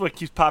is what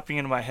keeps popping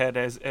into my head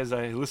as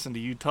I listen to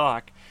you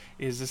talk.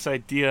 Is this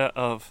idea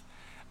of,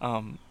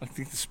 I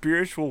think the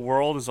spiritual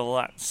world is a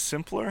lot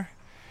simpler,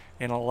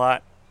 and a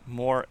lot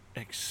more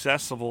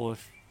accessible,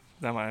 if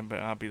that might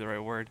not be the right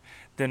word,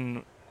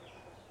 than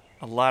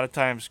a lot of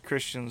times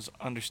Christians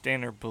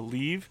understand or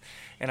believe,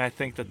 and I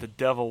think that the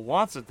devil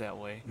wants it that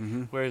way.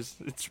 Mm-hmm. Whereas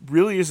it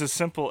really is as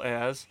simple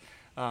as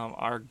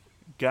our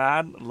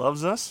God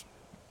loves us,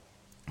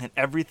 and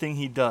everything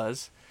he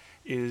does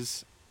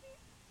is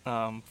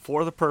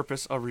for the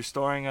purpose of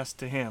restoring us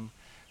to him,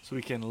 so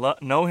we can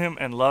know him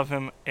and love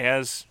him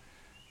as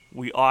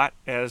we ought,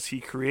 as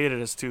he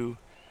created us to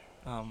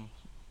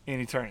in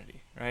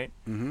eternity, right?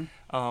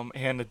 Mm-hmm.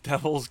 And the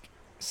devil's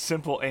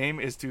simple aim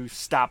is to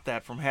stop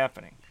that from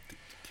happening.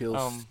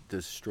 Kill,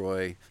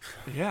 destroy.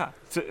 Yeah,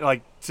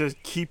 to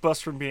keep us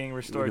from being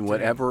restored. In to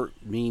whatever him.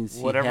 means,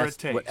 whatever it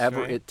takes.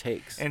 Whatever right? it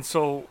takes. And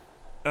so,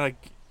 like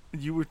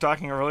you were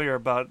talking earlier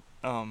about,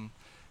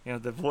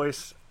 the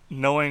voice,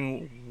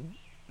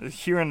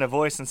 hearing the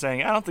voice and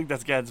saying, "I don't think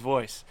that's God's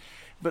voice,"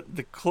 but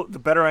the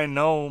better I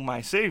know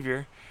my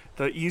Savior,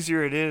 the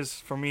easier it is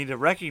for me to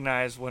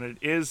recognize when it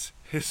is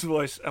his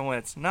voice and when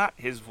it's not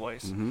his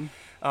voice.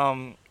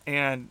 Mm-hmm.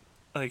 And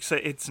like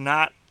say, it's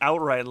not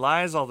outright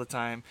lies all the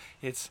time.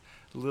 It's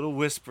little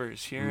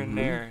whispers here and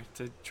there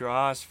to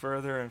draw us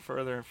further and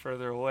further and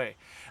further away.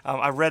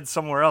 I read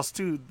somewhere else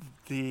too,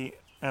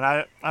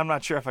 and I'm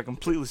not sure if I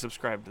completely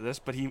subscribe to this,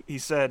 but he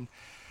said,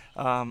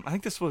 I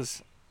think this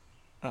was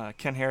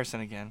Ken Harrison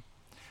again.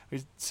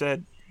 He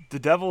said, the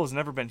devil has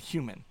never been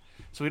human,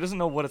 so he doesn't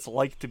know what it's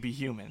like to be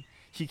human.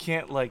 He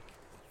can't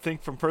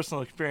think from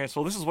personal experience,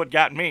 well, this is what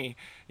got me,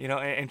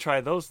 and try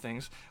those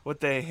things.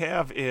 What they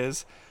have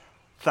is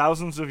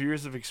thousands of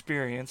years of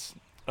experience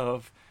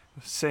of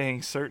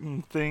saying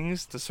certain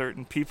things to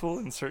certain people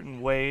in certain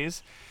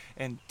ways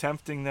and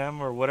tempting them,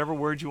 or whatever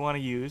word you want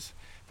to use,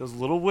 those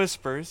little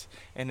whispers,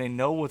 and they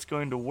know what's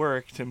going to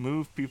work to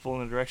move people in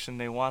the direction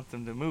they want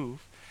them to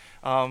move.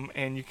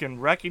 And you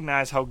can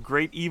recognize how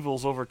great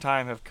evils over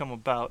time have come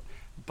about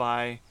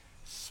by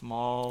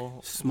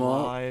small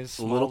lies,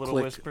 small little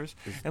whispers.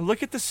 And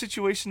look at the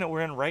situation that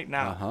we're in right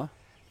now,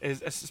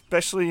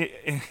 especially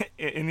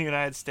in the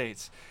United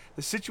States.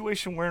 The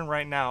situation we're in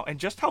right now, and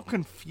just how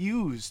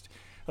confused.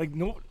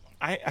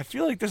 I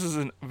feel like this is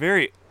a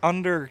very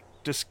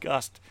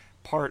under-discussed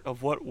part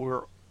of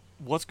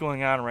what's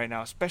going on right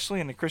now, especially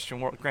in the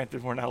Christian world.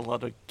 Granted, we're not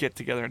allowed to get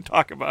together and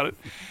talk about it,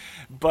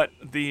 but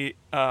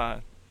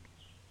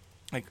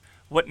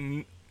what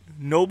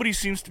nobody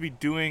seems to be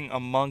doing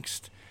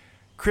amongst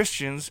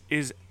Christians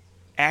is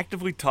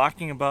actively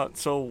talking about.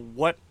 So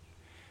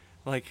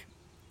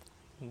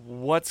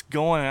what's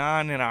going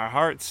on in our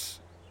hearts?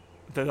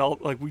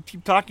 We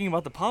keep talking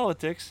about the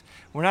politics.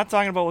 We're not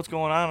talking about what's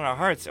going on in our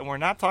hearts, and we're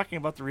not talking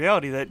about the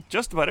reality that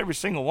just about every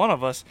single one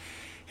of us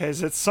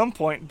has at some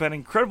point been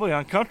incredibly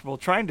uncomfortable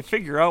trying to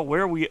figure out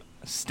where we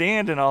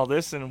stand in all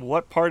this and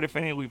what part, if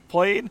any, we've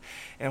played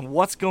and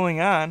what's going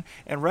on,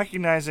 and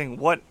recognizing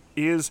what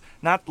is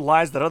not the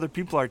lies that other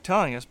people are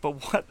telling us,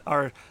 but what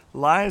are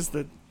lies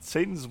that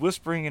Satan's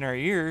whispering in our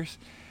ears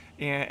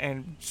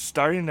and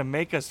starting to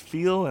make us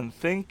feel and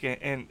think,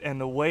 and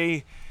the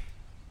way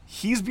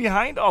he's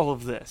behind all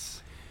of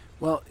this.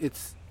 Well,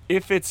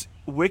 if it's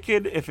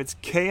wicked, if it's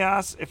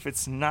chaos, if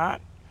it's not.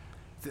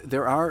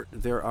 There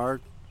are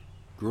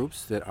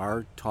groups that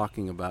are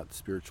talking about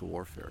spiritual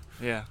warfare.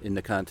 Yeah. In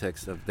the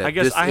context of that. I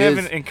guess I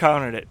haven't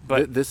encountered it,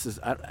 but this is.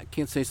 I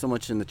can't say so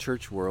much in the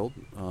church world,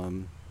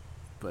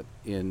 but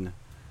in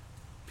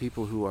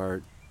people who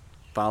are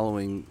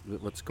following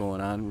what's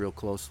going on real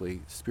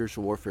closely,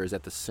 spiritual warfare is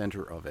at the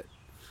center of it,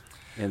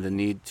 and the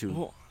need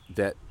to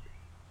that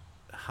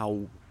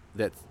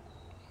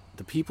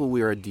the people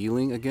we are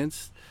dealing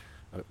against,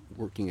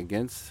 working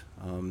against,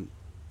 are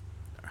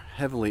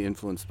heavily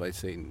influenced by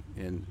Satan,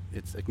 and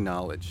it's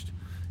acknowledged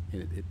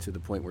to the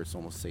point where it's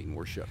almost Satan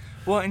worship.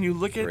 Well, and you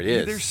look at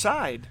either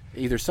side.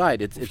 Either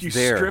side, it's if you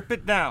there. Strip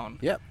it down.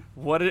 Yep.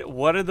 What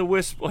are the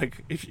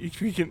like?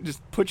 If you can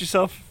just put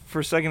yourself for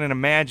a second and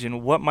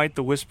imagine, what might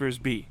the whispers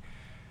be?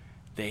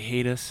 They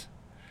hate us.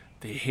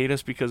 They hate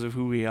us because of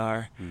who we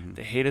are. Mm-hmm.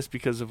 They hate us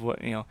because of what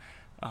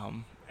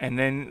and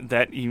then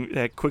that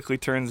quickly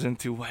turns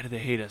into, why do they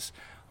hate us?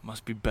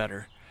 Must be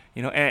better,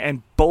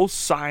 And both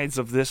sides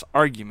of this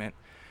argument,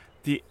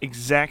 the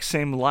exact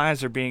same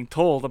lies are being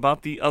told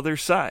about the other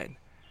side.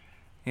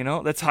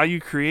 That's how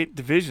you create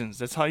divisions.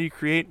 That's how you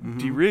create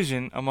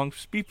derision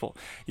amongst people.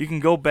 You can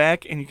go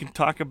back and you can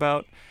talk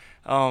about,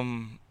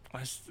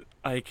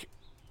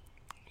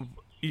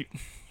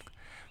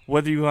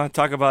 whether you want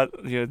to talk about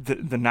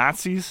the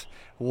Nazis.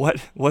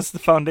 What's the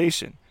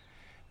foundation?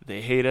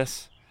 They hate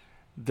us.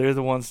 They're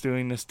the ones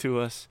doing this to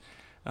us.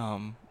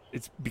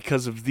 It's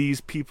because of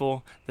these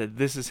people that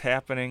this is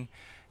happening.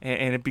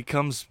 And it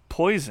becomes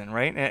poison,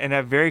 right? And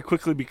that very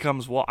quickly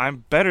becomes, well,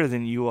 I'm better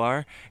than you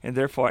are, and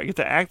therefore I get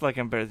to act like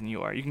I'm better than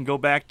you are. You can go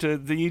back to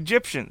the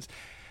Egyptians,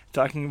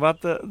 talking about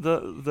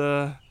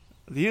the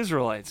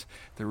Israelites.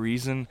 The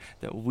reason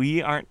that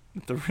we aren't,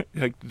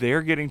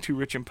 they're getting too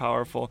rich and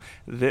powerful.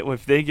 That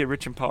if they get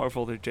rich and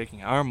powerful, they're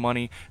taking our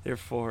money.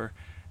 Therefore,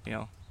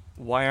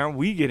 why aren't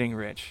we getting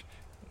rich?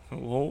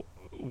 Well,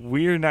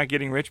 we're not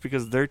getting rich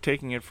because they're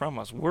taking it from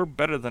us. We're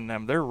better than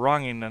them. They're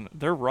wronging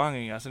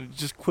us, and it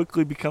just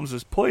quickly becomes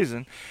this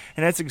poison.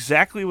 And that's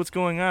exactly what's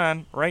going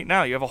on right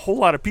now. You have a whole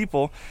lot of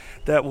people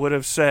that would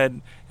have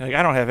said, I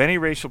don't have any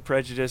racial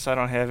prejudice. I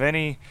don't have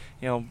any,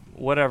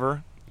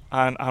 whatever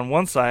on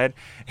one side.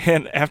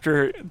 And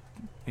after,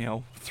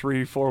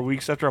 3-4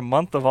 weeks, after a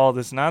month of all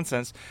this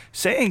nonsense,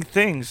 saying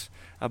things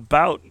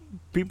about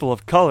people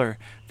of color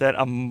that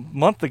a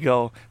month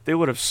ago they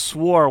would have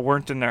swore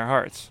weren't in their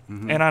hearts.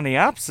 Mm-hmm. And on the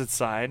opposite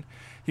side,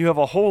 you have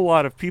a whole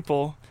lot of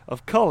people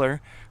of color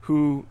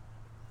who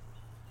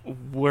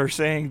were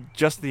saying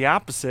just the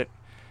opposite,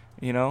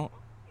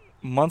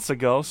 months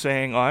ago,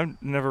 saying,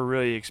 I've never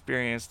really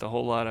experienced a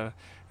whole lot of,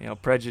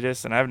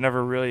 prejudice, and I've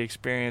never really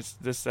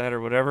experienced this, that, or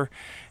whatever.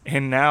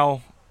 And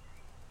now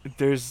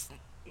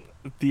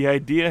the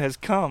idea has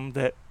come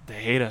that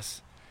they hate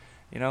us.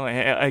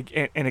 And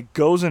it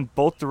goes in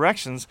both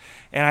directions.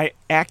 And I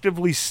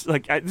actively, this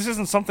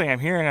isn't something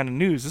I'm hearing on the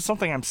news. This is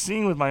something I'm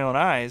seeing with my own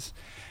eyes.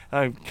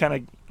 I'm kind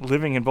of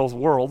living in both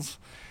worlds.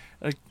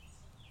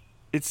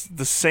 It's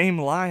the same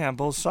lie on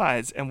both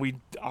sides, and we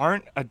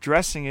aren't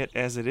addressing it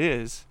as it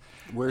is.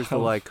 Where's the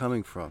lie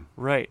coming from?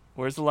 Right.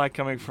 Where's the lie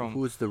coming from?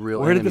 Who's the real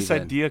enemy? Where did this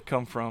idea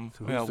come from?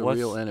 So who's the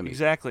real enemy?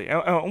 Exactly.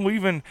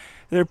 And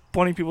there are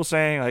plenty of people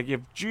saying,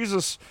 if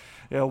Jesus...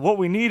 what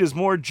we need is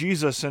more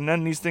Jesus, and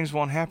then these things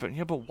won't happen.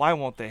 Yeah, but why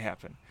won't they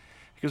happen?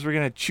 Because we're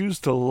going to choose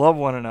to love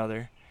one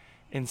another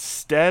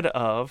instead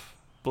of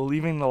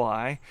believing the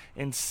lie,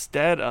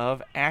 instead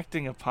of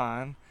acting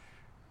upon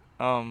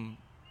the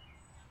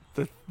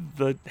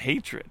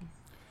hatred.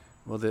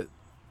 Well,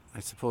 I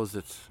suppose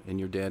that's, and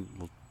your dad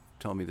will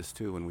tell me this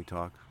too when we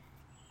talk.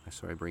 I'm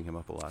sorry I bring him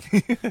up a lot.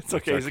 It's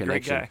okay. He's a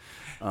great guy.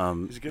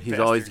 He's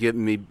always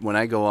giving me, when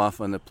I go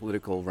off on the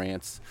political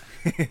rants,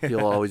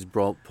 he'll always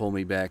pull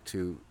me back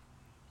to,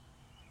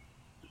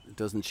 it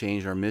doesn't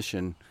change our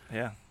mission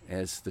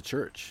as the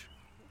church.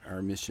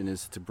 Our mission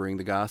is to bring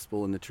the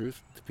gospel and the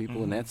truth to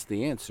people, and that's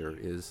the answer,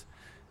 is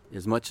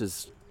as much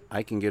as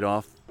I can get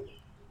off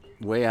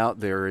way out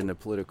there in the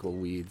political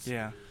weeds,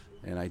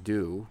 and I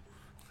do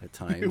at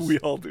times. We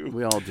all do.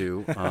 We all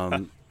do.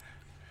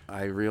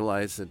 I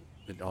realize that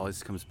it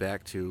always comes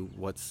back to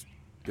what's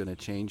going to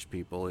change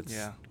people. It's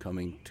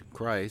coming to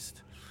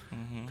Christ,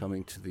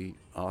 coming to the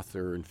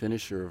author and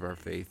finisher of our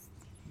faith,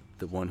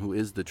 the one who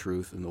is the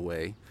truth and the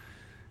way,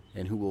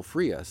 and who will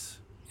free us.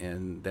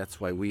 And that's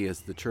why we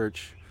as the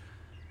church,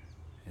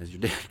 as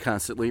your dad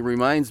constantly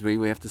reminds me,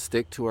 we have to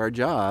stick to our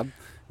job,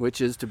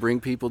 which is to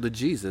bring people to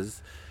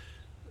Jesus.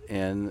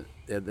 And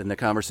the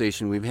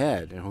conversation we've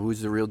had, and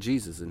who's the real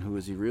Jesus and who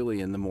is he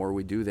really? And the more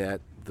we do that,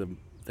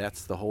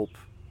 that's the hope.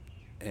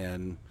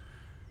 And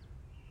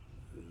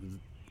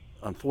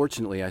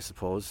unfortunately, I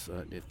suppose,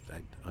 if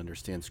I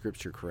understand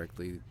Scripture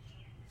correctly,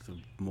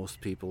 most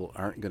people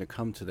aren't going to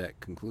come to that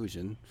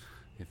conclusion.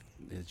 If,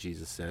 as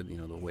Jesus said,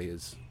 the way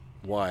is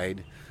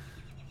wide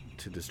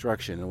to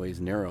destruction, the way is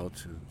narrow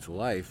to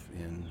life,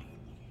 and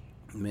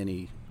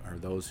many are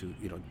those who,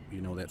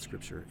 that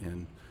Scripture.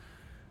 And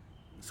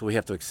so we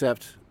have to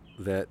accept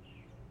that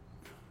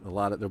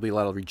there'll be a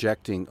lot of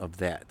rejecting of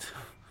that.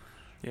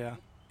 Yeah.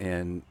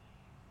 And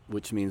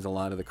which means a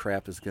lot of the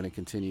crap is going to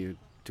continue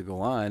to go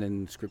on,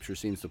 and Scripture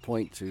seems to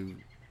point to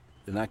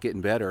they're not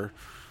getting better.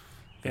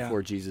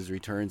 Before Jesus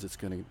returns, it's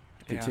going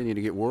to continue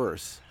to get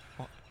worse.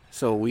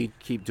 So we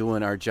keep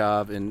doing our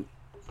job, and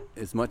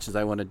as much as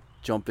I want to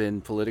jump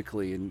in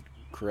politically and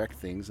correct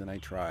things, and I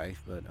try,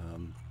 but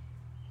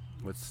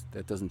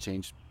that doesn't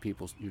change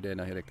people's. Your dad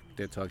and I had a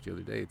dad talk the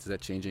other day. Does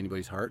that change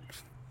anybody's heart?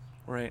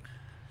 Right.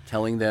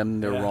 Telling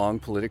them they're Yeah. wrong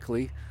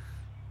politically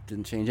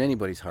didn't change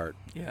anybody's heart.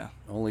 Yeah.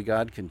 Only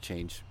God can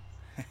change.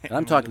 And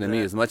I'm talking to me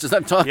as much as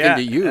I'm talking Yeah,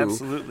 to you.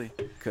 absolutely.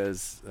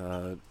 Because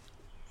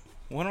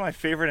one of my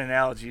favorite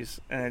analogies,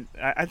 and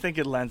I think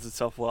it lends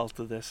itself well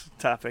to this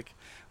topic.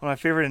 One of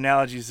my favorite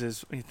analogies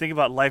is when you think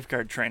about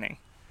lifeguard training.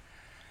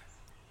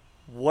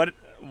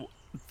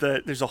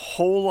 There's a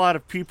whole lot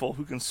of people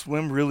who can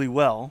swim really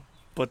well,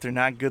 but they're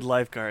not good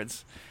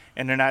lifeguards,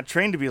 and they're not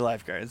trained to be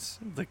lifeguards.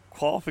 The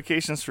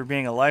qualifications for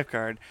being a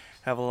lifeguard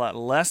have a lot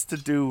less to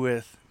do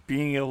with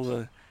being able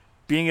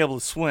to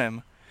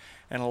swim,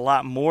 and a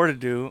lot more to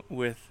do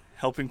with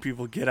helping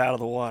people get out of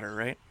the water,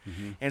 right?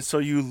 Mm-hmm. And so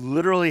you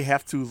literally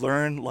have to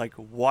learn like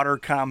water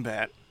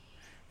combat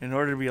in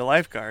order to be a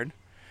lifeguard,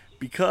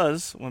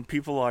 because when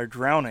people are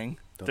drowning,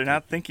 they're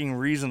not thinking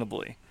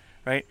reasonably,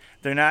 right?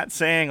 They're not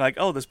saying like,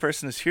 oh, this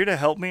person is here to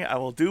help me. I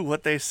will do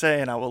what they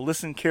say and I will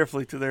listen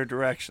carefully to their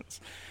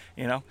directions.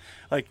 You know,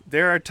 like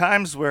there are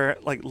times where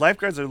like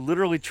lifeguards are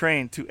literally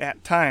trained to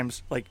at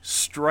times like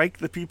strike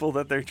the people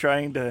that they're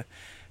trying to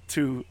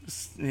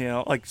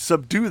like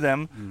subdue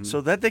them so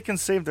that they can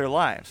save their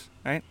lives,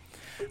 right?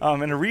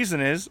 And the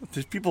reason is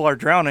these people are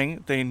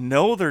drowning. They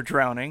know they're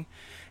drowning,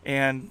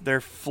 and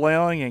they're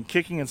flailing and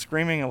kicking and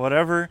screaming and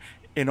whatever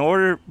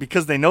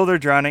because they know they're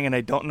drowning and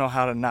they don't know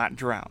how to not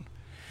drown.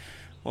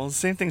 Well, the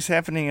same thing's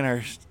happening in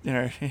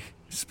our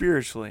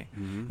spiritually.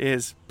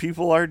 Is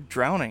people are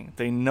drowning.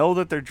 They know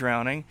that they're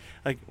drowning.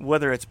 Like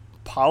whether it's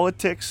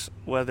politics,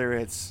 whether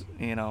it's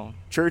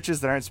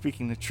churches that aren't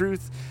speaking the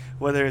truth,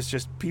 whether it's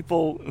just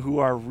people who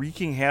are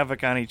wreaking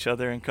havoc on each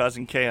other and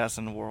causing chaos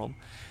in the world,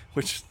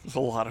 which is a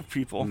lot of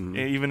people,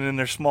 even in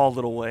their small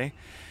little way.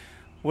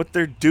 What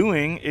they're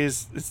doing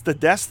is it's the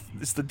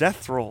death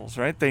throes,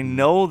 right? They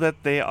know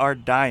that they are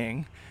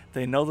dying.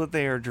 They know that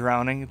they are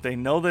drowning. They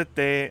know that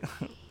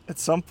at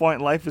some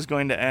point life is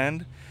going to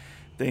end.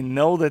 They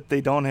know that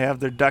they don't have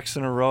their ducks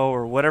in a row,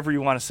 or whatever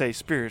you want to say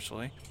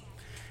spiritually,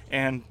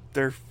 and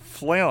they're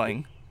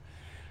flailing.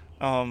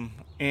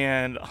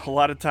 And a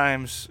lot of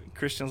times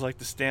Christians like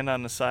to stand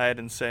on the side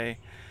and say,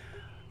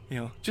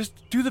 just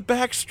do the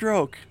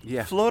backstroke,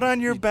 float on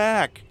your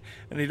back,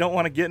 and they don't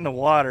want to get in the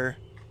water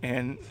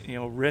and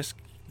risk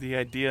the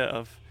idea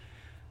of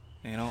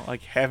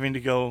like having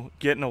to go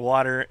get in the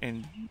water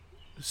and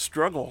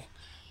struggle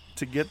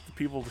to get the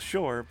people to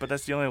shore. But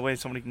that's the only way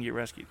somebody can get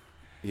rescued.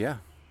 Yeah,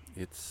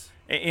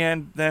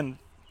 and then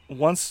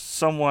once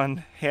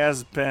someone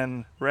has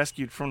been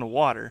rescued from the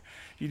water,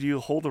 do you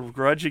hold a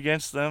grudge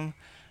against them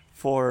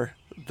for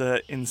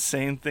the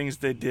insane things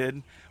they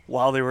did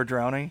while they were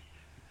drowning?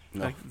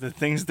 No. Like the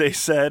things they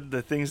said,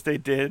 the things they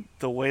did,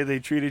 the way they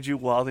treated you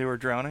while they were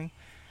drowning?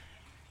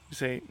 You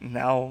say,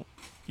 now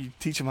you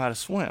teach them how to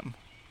swim.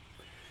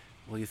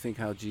 Well, you think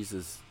how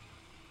Jesus,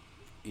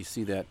 you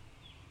see that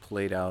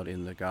played out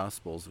in the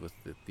Gospels with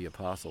the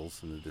apostles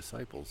and the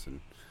disciples, and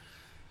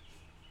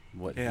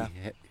what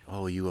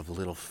you have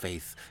little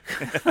faith.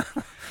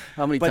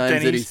 How many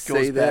times did he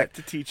say that? Back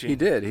to teaching. He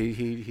did.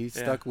 He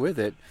stuck with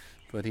it,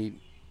 but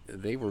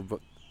they were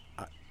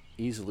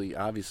easily,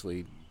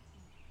 obviously,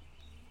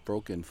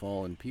 broken,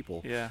 fallen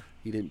people. Yeah.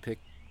 He didn't pick.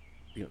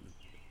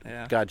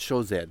 God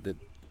shows that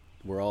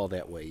we're all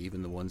that way,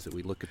 even the ones that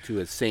we look at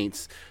as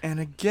saints. And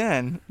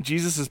again,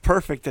 Jesus is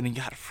perfect, and he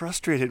got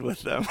frustrated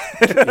with them.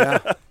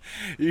 Yeah.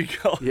 You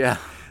go. Yeah.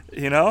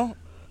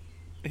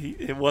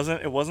 It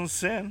wasn't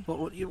sin.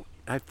 Well,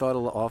 I've thought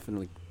often,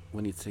 like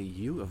when you'd say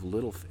you have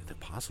little, the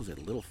apostles had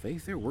little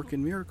faith. They're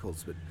working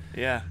miracles, but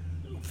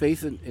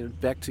faith.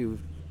 And back to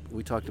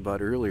we talked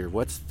about earlier.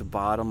 What's the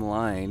bottom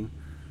line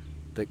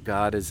that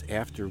God is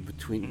after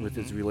with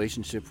his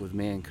relationship with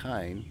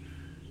mankind?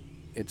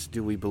 It's,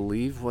 do we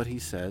believe what he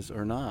says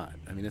or not?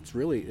 I mean,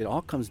 it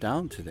all comes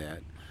down to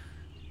that.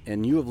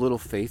 And you have little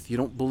faith. You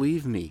don't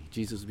believe me.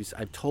 Jesus would be,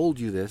 I've told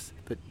you this,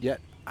 but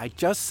yet I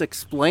just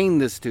explained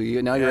this to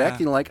you. Now you're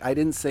acting like I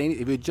didn't say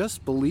anything. If you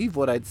just believe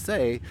what I'd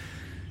say,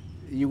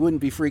 you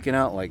wouldn't be freaking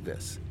out like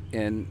this.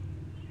 And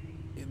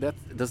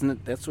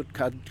that's what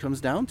God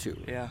comes down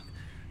to. Yeah.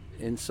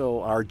 And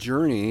so our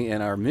journey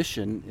and our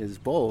mission is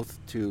both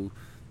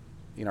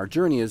our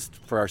journey is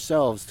for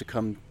ourselves to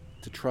come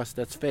to trust.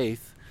 That's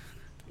faith.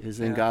 Is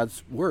in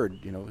God's word.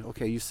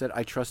 Okay, you said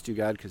I trust you,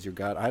 God, because you're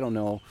God. I don't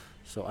know,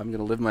 so I'm going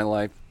to live my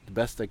life the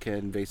best I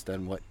can based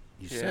on what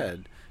you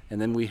said. And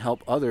then we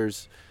help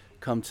others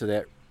come to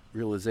that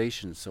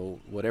realization. So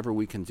whatever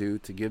we can do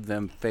to give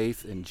them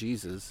faith in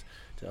Jesus,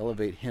 to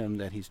elevate him,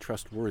 that he's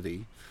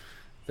trustworthy,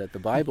 that the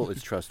Bible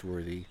is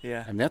trustworthy.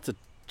 Yeah. And that's a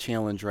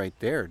challenge right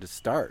there to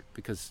start,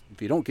 because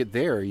if you don't get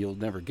there, you'll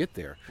never get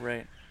there.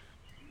 Right.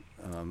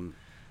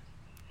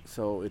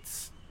 So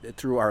it's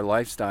through our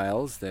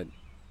lifestyles that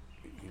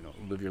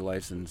live your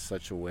lives in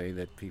such a way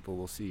that people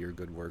will see your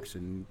good works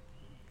and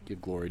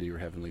give glory to your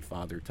Heavenly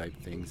Father type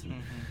things.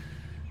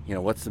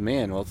 And what's the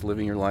man? Well, it's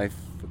living your life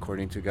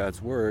according to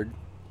God's word,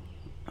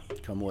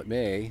 come what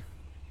may.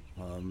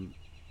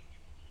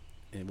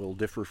 it will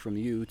differ from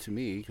you to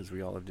me because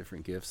we all have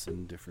different gifts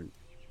and different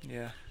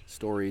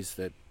stories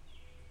that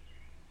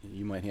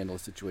you might handle a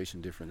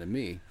situation different than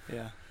me.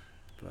 Yeah.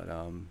 But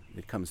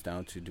it comes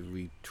down to, do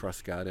we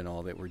trust God in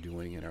all that we're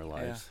doing in our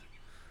lives?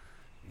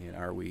 And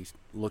are we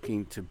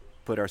looking to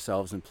put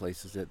ourselves in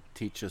places that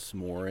teach us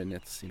more? And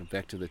it's,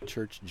 back to the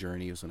church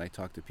journey is when I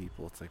talk to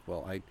people, it's like,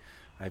 well,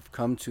 I've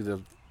come to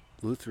the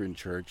Lutheran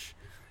Church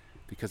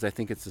because I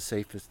think it's the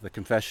safest, the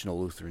confessional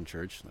Lutheran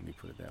Church, let me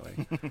put it that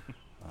way,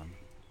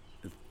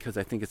 because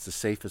I think it's the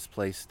safest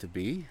place to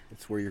be.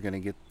 It's where you're going to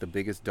get the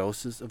biggest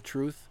doses of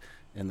truth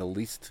and the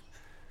least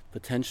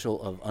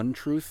potential of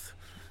untruth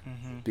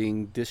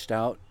being dished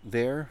out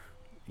there.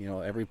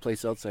 Every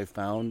place else I've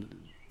found,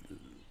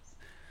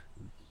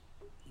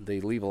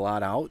 they leave a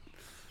lot out.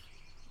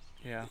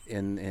 Yeah.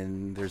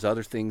 And there's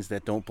other things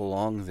that don't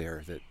belong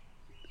there.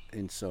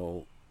 And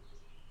so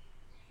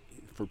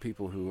for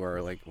people who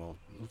are like, well,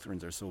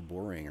 Lutherans are so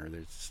boring, or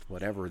there's just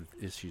whatever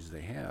issues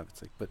they have,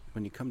 it's like, but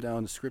when you come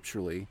down to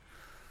scripturally,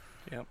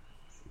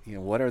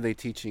 what are they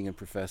teaching and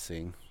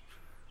professing?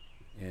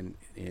 And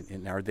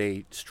are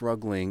they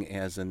struggling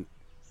as an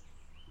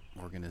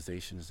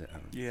organization,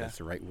 that's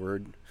the right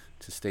word,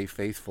 to stay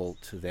faithful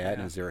to that?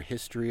 And is there a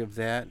history of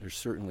that? There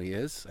certainly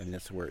is. I mean,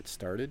 that's where it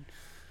started.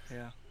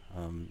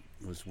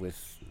 Was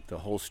with the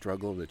whole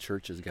struggle. The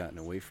church has gotten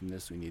away from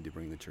this. We need to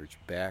bring the church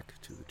back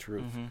to the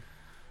truth.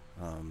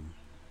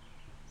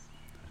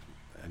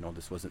 I know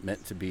this wasn't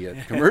meant to be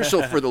a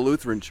commercial for the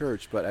Lutheran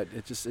Church, but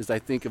it just, as I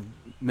think of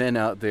men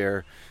out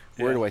there,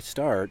 where do I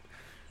start?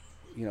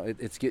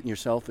 It's getting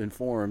yourself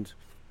informed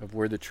of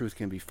where the truth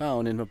can be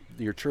found, and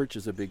your church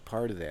is a big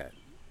part of that.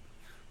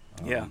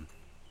 And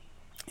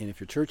if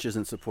your church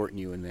isn't supporting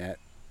you in that,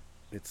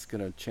 it's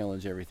going to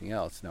challenge everything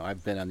else. Now,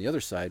 I've been on the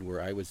other side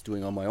where I was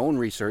doing all my own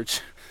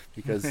research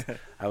because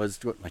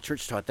my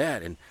church taught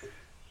that, and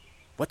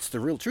what's the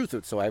real truth?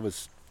 So I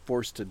was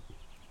forced to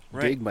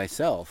dig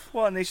myself.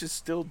 Well, and they should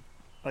still,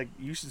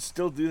 you should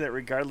still do that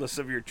regardless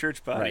of your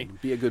church body.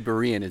 Right. Be a good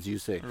Berean, as you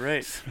say.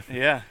 Right.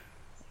 Yeah.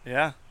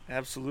 Yeah.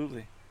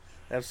 Absolutely.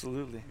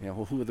 Absolutely. Yeah.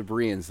 Well, who were the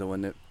Bereans? The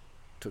one that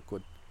took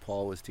what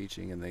Paul was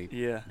teaching, and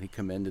he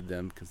commended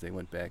them because they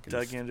went back and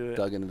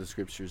dug into the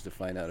scriptures to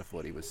find out if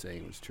what he was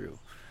saying was true.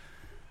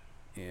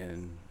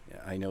 And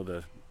I know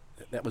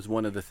that was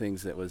one of the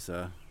things that was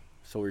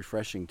so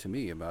refreshing to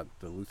me about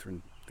the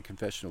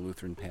confessional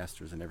Lutheran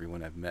pastors and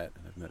everyone I've met,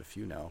 and I've met a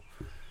few now.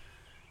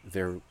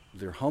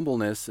 Their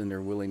humbleness and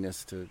their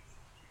willingness to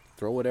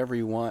throw whatever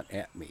you want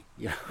at me.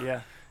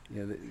 Yeah.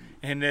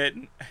 And it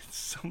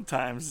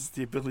sometimes it's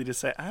the ability to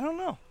say, I don't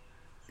know.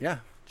 Yeah.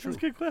 True.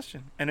 That's a good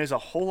question. And there's a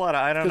whole lot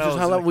of I don't know.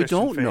 There's a lot we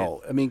don't faith.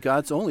 know. I mean,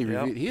 God's only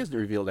He hasn't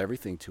revealed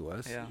everything to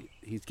us. Yeah.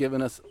 He's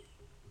given us,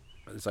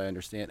 as I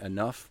understand,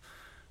 enough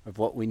of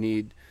what we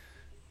need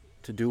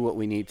to do what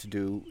we need to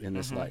do in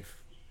this life.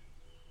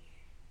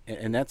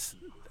 And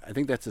I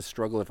think that's a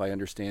struggle, if I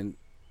understand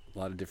a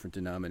lot of different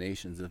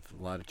denominations, if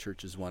a lot of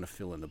churches want to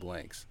fill in the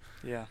blanks.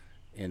 Yeah.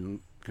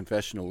 And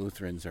confessional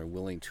Lutherans are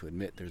willing to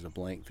admit there's a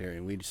blank there,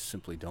 and we just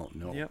simply don't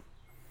know. Yep.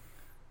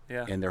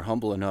 Yeah. And they're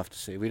humble enough to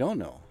say, we don't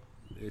know.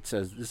 It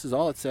says, this is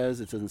all it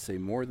says. It doesn't say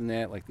more than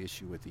that, like the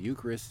issue with the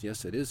Eucharist.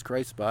 Yes, it is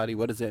Christ's body.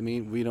 What does that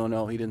mean? We don't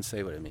know. He didn't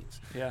say what it means.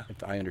 Yeah.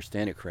 If I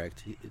understand it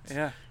correct.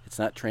 It's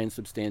not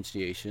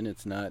transubstantiation.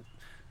 It's not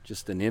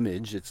just an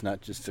image. It's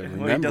not just a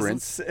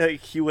remembrance.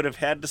 He would have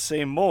had to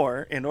say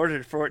more in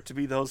order for it to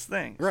be those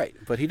things. Right,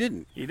 but he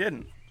didn't.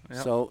 Yep.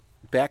 So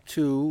back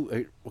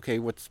to,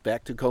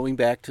 going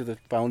back to the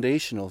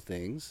foundational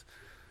things.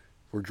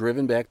 We're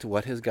driven back to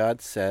what has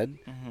God said,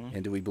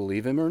 and do we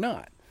believe him or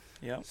not?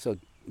 Yeah. So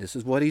this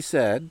is what he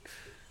said.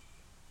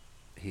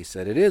 He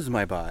said, it is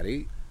my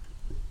body.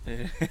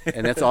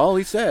 And that's all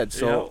he said.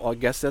 So I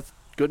guess that's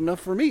good enough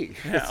for me.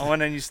 Yeah.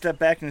 And then you step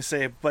back and you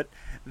say, but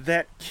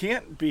that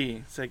can't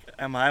be. It's like,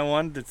 am I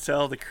one to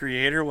tell the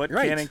Creator what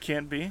can and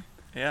can't be?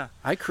 Yeah.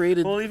 I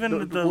created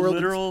even the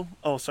literal...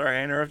 Oh, sorry,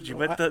 I interrupted you.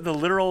 But the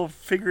literal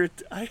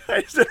figurative... I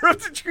just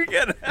interrupted you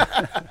again.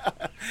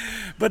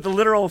 But the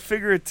literal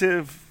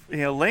figurative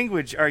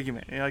language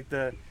argument. Like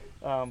the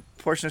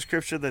portion of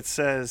Scripture that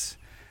says...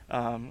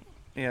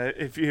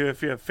 if you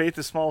have faith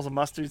as small as a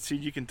mustard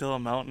seed, you can tell a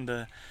mountain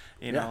to,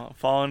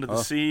 fall into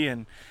the sea,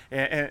 and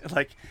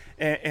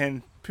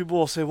people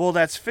will say, well,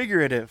 that's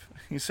figurative.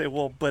 You say,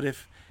 well, but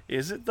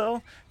is it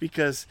though?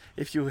 Because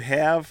if you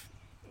have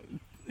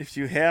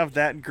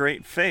that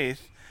great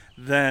faith,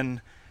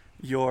 then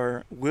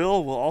your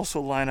will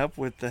also line up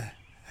with the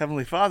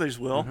Heavenly Father's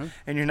will,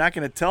 and you're not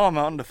going to tell a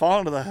mountain to fall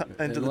into the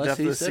depth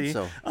of the sea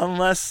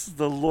unless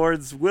the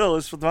Lord's will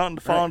is for the mountain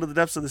to fall into the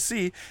depths of the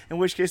sea. In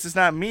which case, it's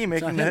not me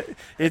making it;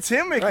 it's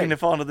Him making it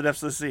fall into the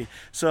depths of the sea.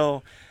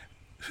 So,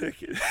 you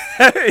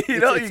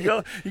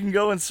can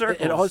go in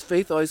circles.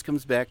 Faith always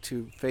comes back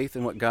to faith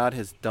in what God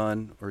has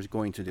done or is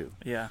going to do.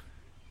 Yeah,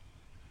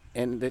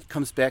 and that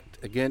comes back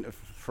again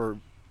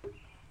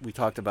we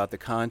talked about the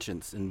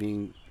conscience and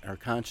being our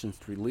conscience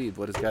relieved.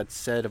 What has God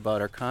said about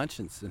our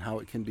conscience and how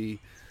it can be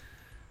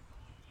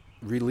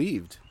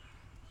relieved?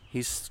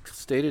 He's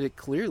stated it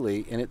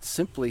clearly, and it's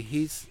simply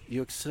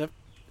you accept,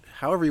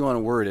 however you want to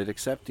word it,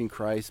 accepting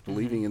Christ,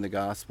 believing in the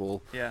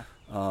gospel. Yeah.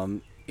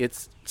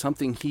 It's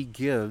something he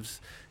gives,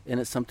 and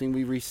it's something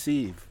we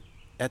receive.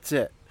 That's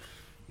it.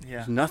 Yeah.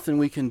 There's nothing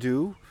we can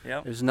do.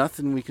 Yep. There's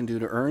nothing we can do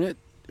to earn it.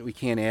 We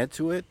can't add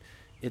to it.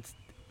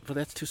 But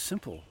that's too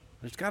simple.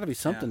 There's got to be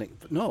something. Yeah.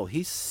 But no,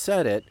 he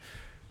said it.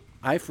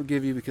 I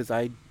forgive you because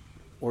I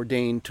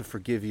ordained to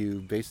forgive you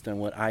based on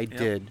what I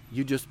did.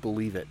 You just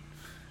believe it.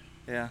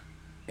 Yeah.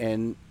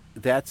 And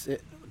that's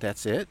it.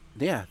 That's it.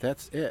 Yeah,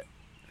 that's it.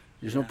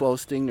 There's no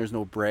boasting. There's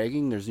no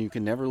bragging. You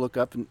can never look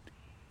up and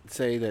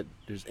say that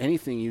there's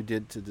anything you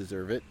did to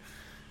deserve it.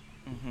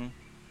 Mm-hmm.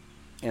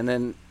 And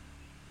then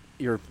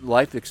your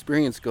life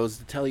experience goes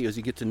to tell you, as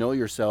you get to know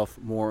yourself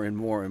more and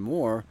more and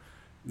more,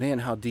 man,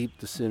 how deep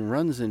the sin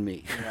runs in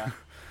me.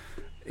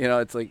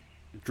 Yeah. It's like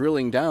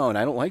drilling down.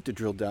 I don't like to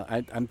drill down.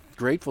 I'm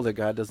grateful that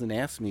God doesn't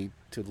ask me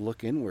to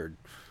look inward.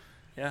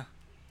 Yeah.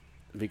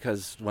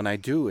 Because when I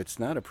do, it's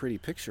not a pretty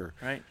picture.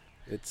 Right.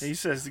 It's He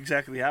says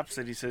exactly the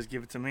opposite. He says,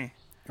 give it to me.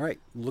 right.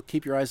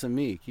 Keep your eyes on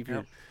me.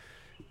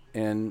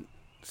 And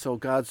so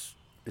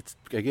it's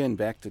again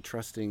back to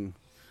trusting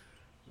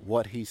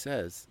what he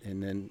says.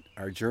 And then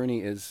our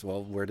journey is,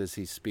 well, where does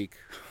he speak?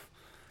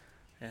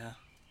 Yeah.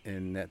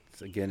 And that,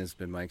 again, has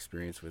been my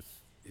experience with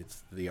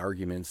the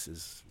arguments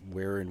is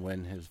where and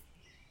when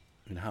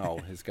and how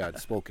has God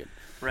spoken.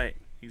 Right.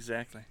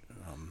 Exactly.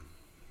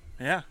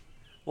 Yeah.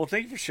 Well,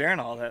 thank you for sharing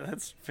all that.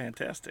 That's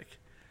fantastic.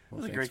 It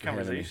was a great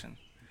conversation.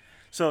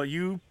 So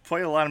you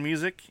play a lot of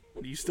music.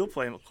 You still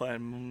play a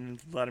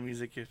lot of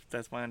music, if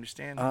that's my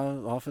understanding.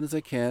 Often as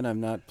I can.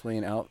 I'm not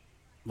playing out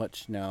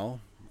much now.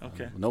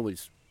 Okay.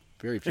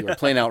 Very few are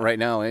playing out right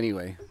now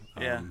anyway.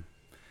 Yeah.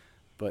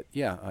 But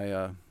yeah,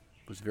 I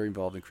was very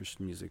involved in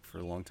Christian music for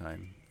a long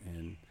time.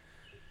 And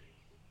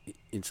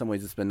in some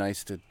ways it's been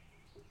nice to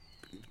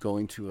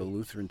going to a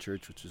Lutheran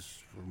church, which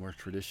is more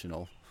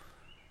traditional.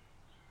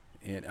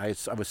 And I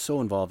was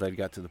so involved I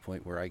got to the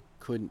point where I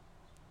couldn't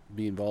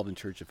be involved in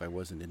church if I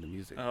wasn't into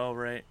music. Oh,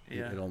 right.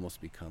 Yeah. It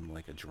almost become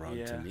like a drug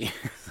Yeah. to me.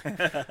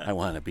 I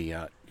want to be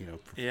out,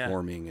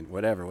 performing and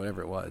whatever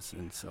it was.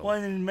 And so.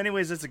 Well, in many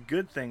ways that's a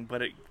good thing,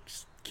 but it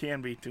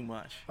can be too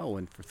much. Oh,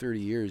 and for 30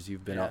 years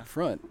you've been Yeah. out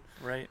front.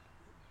 Right.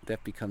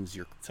 That becomes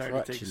your It's hard to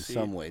crutch take in a seat.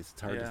 some ways.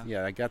 It's hard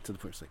Yeah. to. I got to the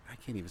point where it's like I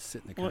can't even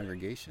sit in the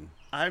congregation.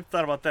 I've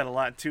thought about that a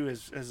lot too,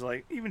 as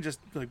like even just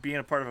like being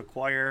a part of a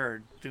choir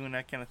or doing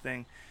that kind of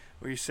thing,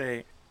 where you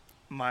say,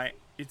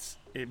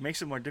 it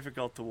makes it more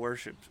difficult to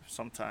worship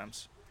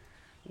sometimes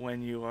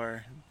when you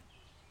are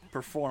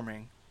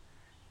performing.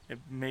 It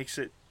makes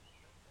it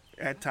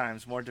at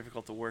times more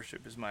difficult to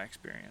worship, is my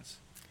experience.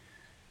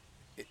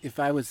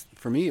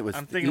 For me, it was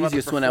I'm the thinking about the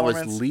easiest when I was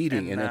performance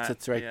leading, and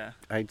that's right. yeah.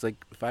 I'd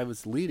like if I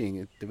was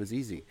leading, it was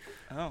easy.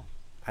 Oh,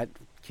 I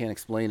can't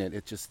explain it.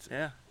 It just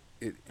yeah.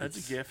 That's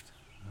it's a gift.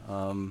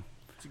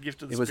 It's a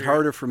gift of the It was Spirit.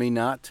 harder for me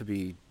not to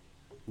be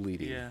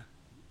leading. Yeah.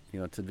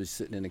 To be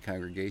sitting in a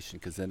congregation,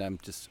 because then I'm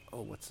just,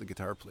 what's the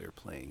guitar player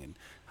playing, and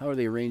how are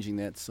they arranging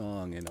that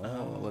song, and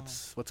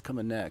what's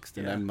coming next,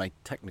 and Yeah. then my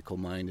technical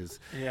mind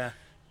is, Yeah.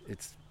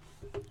 it's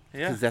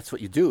Yeah. because that's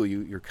what you do.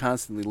 You're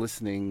constantly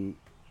listening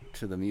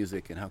to the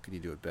music, and how can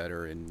you do it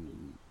better,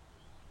 and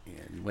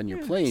when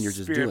you're playing, you're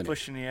just Spirit doing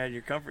pushing you out of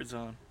your comfort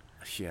zone.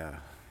 it. Yeah,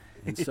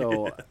 and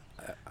so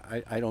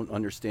I don't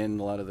understand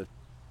a lot of the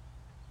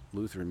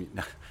Lutheran.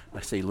 I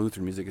say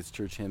Lutheran music, it's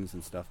church hymns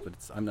and stuff, but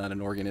I'm not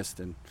an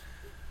organist, and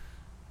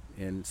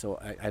so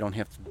I don't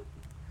have to.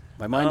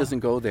 My mind doesn't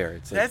go there.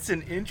 It's That's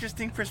an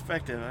interesting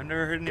perspective. I've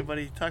never heard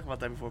anybody talk about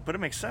that before, but it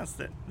makes sense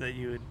that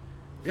you would.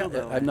 Feel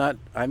that way.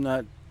 I'm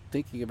not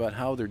thinking about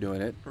how they're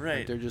doing it.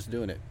 Right. They're just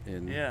doing it.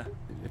 And Yeah.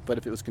 But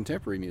if it was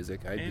contemporary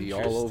music, I'd be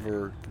all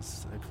over,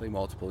 because I play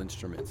multiple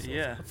instruments. So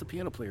Yeah. What's the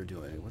piano player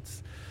doing?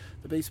 What's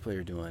the bass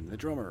player doing? The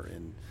drummer,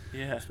 and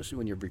Yeah. especially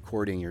when you're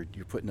recording,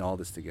 you're putting all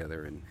this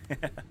together. And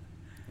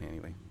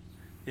anyway.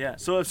 Yeah.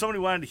 So if somebody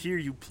wanted to hear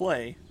you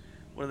play,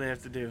 what do they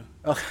have to do?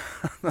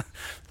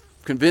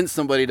 Convince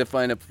somebody to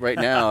find right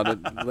now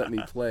to let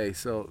me play.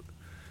 So.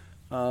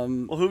 Well,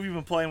 who have you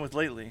been playing with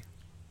lately?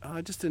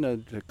 Just in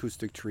an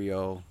acoustic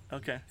trio.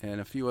 Okay. And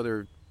a few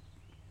other.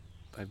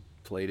 I've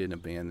played in a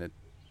band that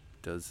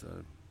does.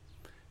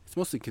 It's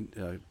mostly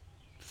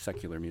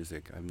secular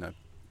music. I'm not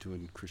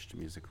doing Christian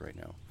music right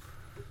now.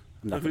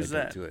 I'm not who's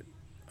gonna that? get into it.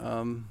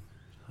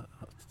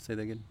 Say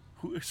that again.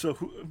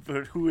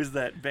 Who is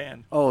that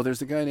band? Oh,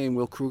 there's a guy named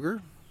Will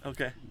Kruger,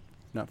 Okay.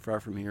 not far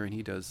from here, and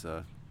he does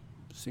a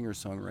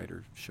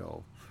singer-songwriter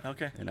show.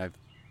 Okay. And I've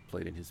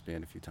played in his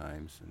band a few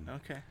times,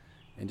 Okay.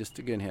 and just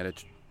again had a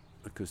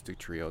acoustic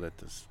trio that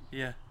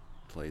Yeah.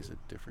 plays at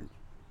different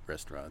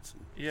restaurants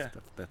and Yeah.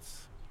 stuff.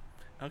 That's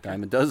Okay.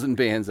 dime a dozen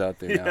bands out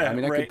there now. Yeah, I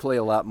mean, I right. could play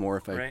a lot more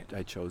if Right.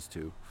 I chose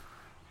to.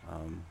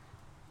 I'm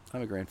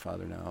a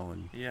grandfather now,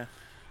 and Yeah.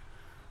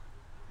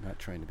 not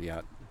trying to be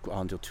out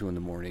until 2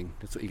 a.m.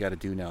 That's what you got to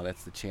do now.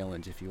 That's the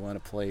challenge. If you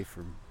want to play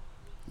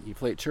you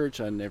play at church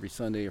on every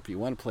Sunday. Or if you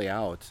want to play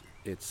out,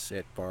 it's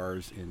at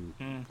bars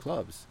and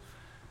clubs,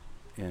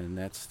 and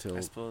that's I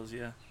till suppose.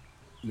 Yeah.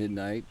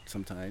 midnight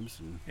sometimes.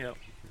 And, Yep.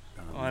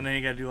 And then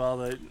you got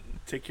to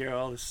take care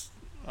of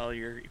all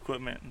your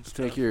equipment and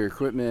stuff. Take your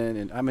equipment,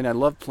 and I mean, I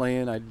love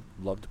playing. I'd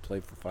love to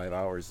play for 5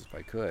 hours if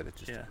I could.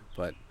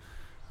 But,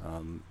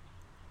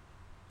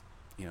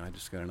 I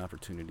just got an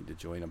opportunity to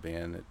join a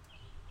band that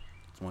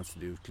wants to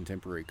do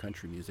contemporary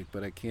country music,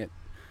 but I can't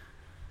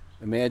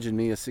imagine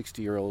me, a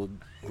 60-year-old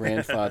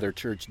grandfather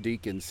church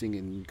deacon,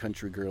 singing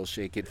 "Country Girl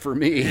Shake It for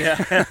Me."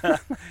 Yeah,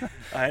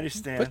 I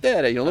understand.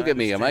 But look at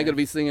me. Am I going to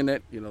be singing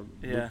that, Luke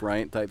Yeah.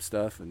 Bryant type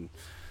stuff? And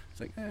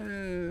it's like,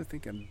 I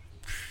think I'm.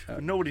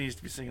 Nobody needs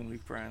to be singing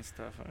Luke Bryan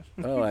stuff. Huh?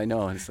 Oh, I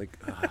know. And it's like,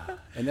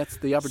 and that's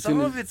the opportunity.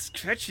 Some of it's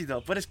catchy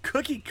though, but it's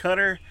cookie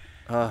cutter.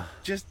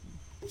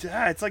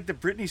 It's like the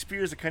Britney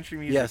Spears of country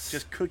music. Yes.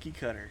 Just cookie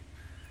cutter.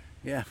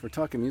 Yeah, if we're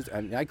talking music,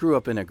 I grew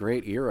up in a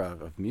great era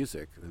of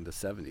music in the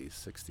 70s,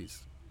 60s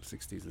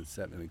and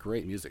 70s. I mean,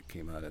 great music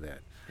came out of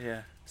that.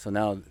 Yeah. So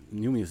now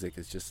new music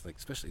is just like,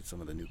 especially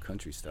some of the new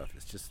country stuff,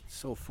 it's just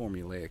so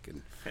formulaic.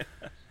 And,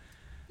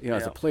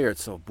 as a player,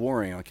 it's so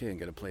boring. Okay, I'm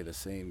going to play the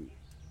same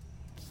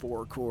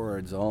 4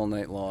 chords all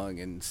night long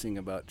and sing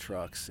about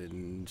trucks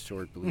and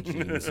short blue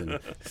jeans and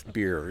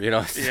beer,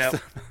 Yeah.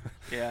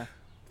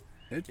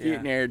 Let's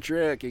get in our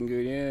truck and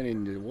go down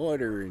in the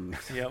water and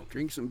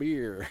drink some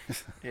beer.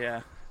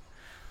 Yeah.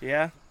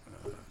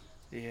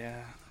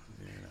 It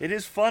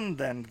is fun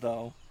then,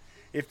 though.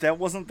 If that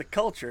wasn't the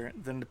culture,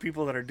 then the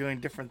people that are doing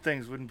different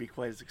things wouldn't be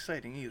quite as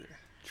exciting either.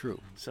 True.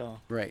 So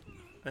right.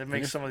 That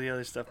makes some of the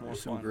other stuff more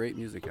There's fun. Some great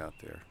music out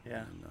there.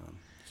 Yeah. And,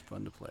 it's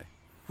fun to play.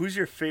 Who's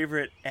your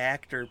favorite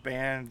act or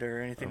band or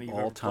anything that you've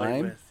ever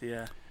played with?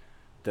 Yeah.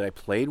 That I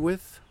played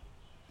with,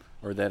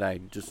 or that I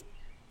just.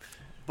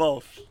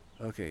 Both.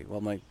 Okay.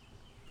 Well,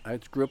 I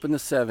grew up in the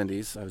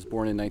 70s. I was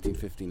born in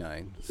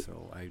 1959,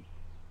 so I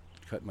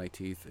cut my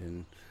teeth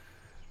in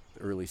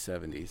the early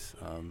 70s.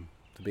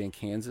 The band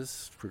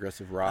Kansas,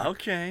 progressive rock.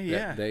 Okay,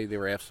 yeah. They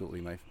were absolutely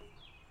my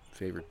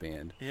favorite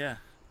band. Yeah.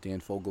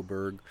 Dan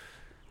Fogelberg.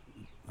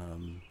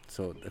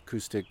 So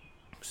acoustic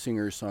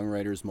singers,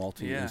 songwriters,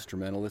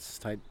 multi-instrumentalists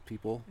type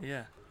people.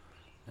 Yeah.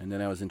 And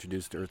then I was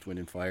introduced to Earth, Wind,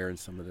 and Fire and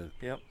some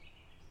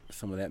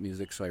of that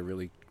music, so I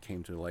really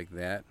came to like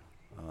that.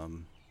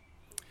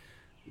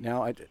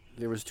 Now,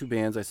 there was 2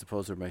 bands I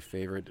suppose are my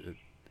favorite.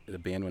 The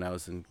band when I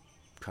was in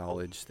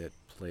college that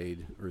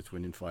played Earth,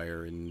 Wind, and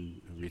Fire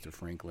and Aretha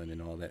Franklin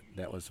and all that.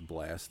 That was a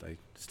blast. I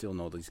still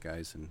know these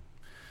guys, and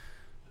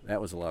that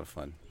was a lot of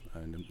fun.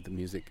 And the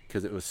music,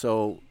 because it was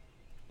so.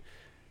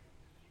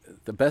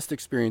 The best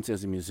experience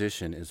as a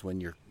musician is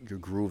when you're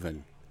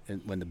grooving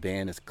and when the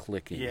band is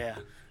clicking. Yeah.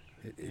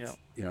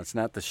 It's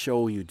not the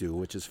show you do,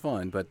 which is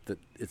fun, but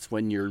it's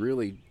when you're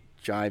really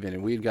jiving.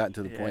 And we'd gotten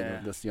to the point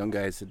where this young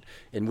guy said,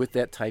 and with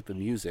that type of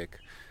music,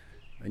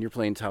 and you're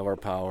playing Tower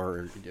Power,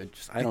 or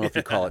I don't know if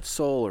you call it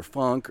soul or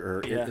funk,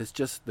 or it's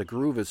just the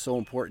groove is so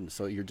important.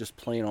 So you're just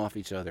playing off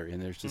each other,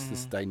 and there's just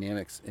this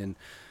dynamics. And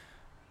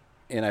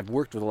I've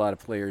worked with a lot of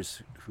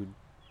players who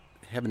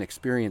haven't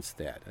experienced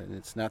that, and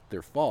it's not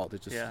their fault.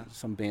 It's just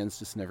some bands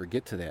just never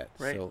get to that.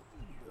 Right. So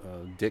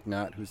Dick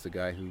Knott, who's the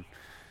guy who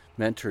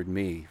mentored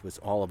me, was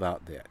all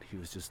about that. He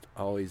was just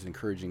always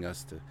encouraging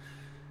us to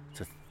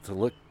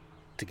look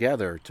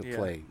together to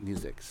play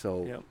music.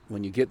 So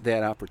when you get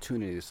that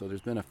opportunity, so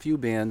there's been a few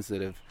bands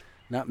that have,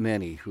 not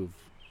many, who've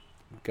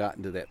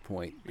gotten to that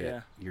point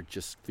that you're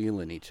just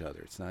feeling each other.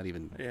 It's not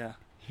even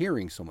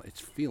hearing so much, it's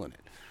feeling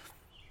it.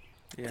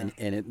 Yeah.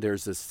 And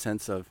there's this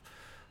sense of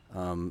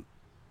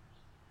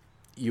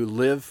you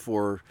live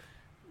for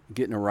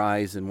getting a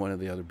rise in one of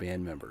the other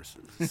band members.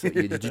 So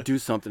you do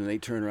something and they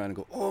turn around and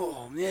go,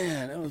 "Oh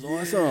man, that was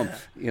awesome!"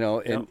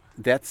 And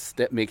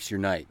that makes your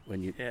night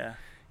when you. Yeah.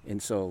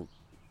 And so,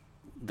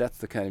 that's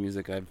the kind of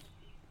music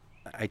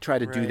I try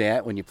to do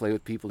that when you play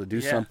with people, to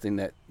do something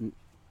that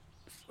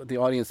the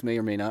audience may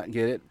or may not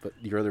get it, but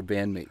your other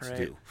bandmates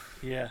do.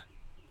 Yeah.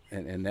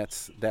 And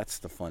that's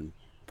the fun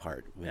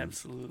part.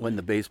 Absolutely. When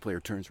the bass player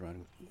turns around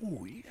and goes,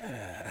 "Oh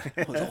yeah,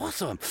 that was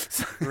awesome."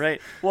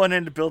 Right. Well, and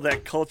then to build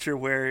that culture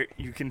where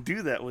you can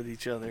do that with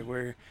each other,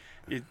 where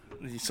you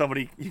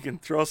can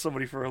throw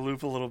somebody for a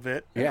loop a little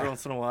bit every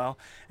once in a while,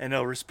 and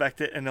they'll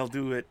respect it and they'll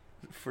do it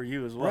for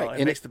you as well.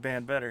 It makes the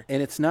band better.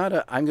 And it's not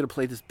I'm going to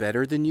play this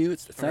better than you.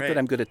 It's not that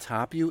I'm going to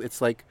top you.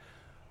 It's like,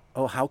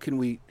 oh, how can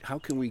we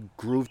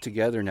groove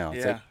together now?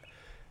 It's like,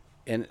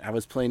 and I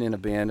was playing in a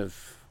band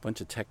of a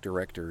bunch of tech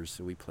directors,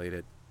 so we played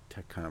at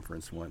tech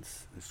conference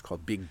once. It's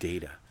called Big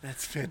Data.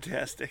 That's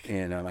fantastic.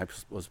 And I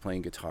was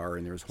playing guitar,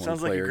 and there was horn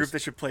Sounds players. like a group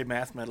that should play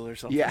math metal or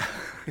something. Yeah.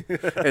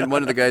 And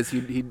one of the guys,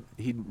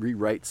 he'd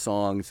rewrite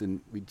songs,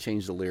 and we'd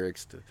change the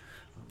lyrics to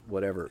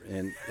whatever,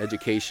 and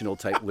educational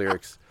type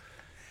lyrics.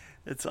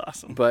 It's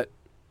awesome. But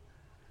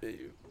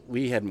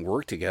we hadn't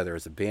worked together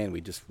as a band.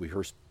 We just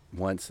rehearsed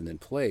once and then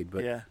played.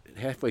 But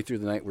halfway through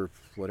the night,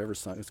 whatever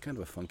song, it was kind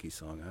of a funky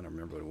song. I don't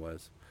remember what it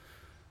was.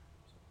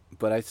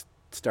 But I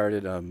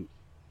started,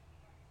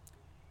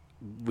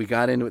 we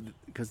got into it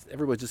because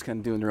everybody's just kind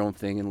of doing their own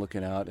thing and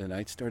looking out. And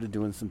I started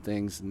doing some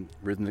things and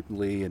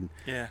rhythmically. And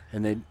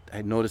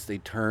I noticed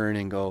they'd turn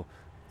and go,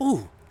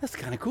 "Ooh, that's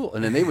kind of cool.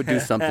 And then they would do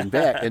something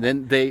back. And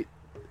then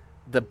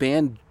the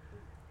band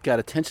got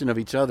attention of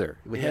each other.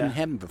 It hadn't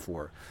happened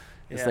before.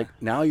 It's like,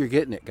 now you're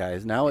getting it,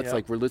 guys. Now it's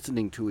like we're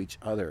listening to each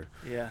other.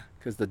 Yeah.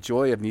 Because the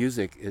joy of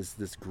music is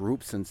this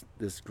group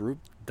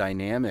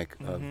dynamic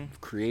of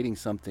creating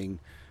something.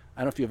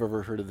 I don't know if you've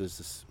ever heard of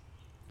this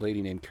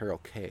lady named Carol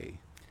Kay.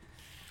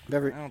 I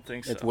don't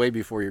think so. It's way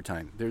before your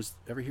time.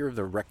 Ever hear of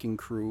the Wrecking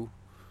Crew?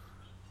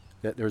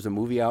 There's a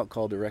movie out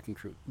called The Wrecking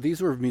Crew.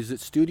 These were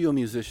studio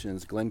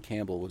musicians. Glenn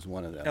Campbell was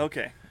one of them.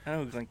 Okay, I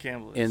know who Glenn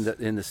Campbell is.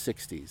 In the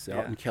 60s,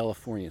 out in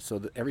California.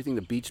 So everything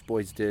the Beach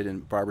Boys did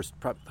and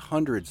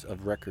hundreds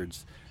of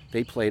records,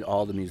 they played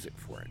all the music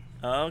for it.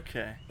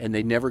 Okay. And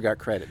they never got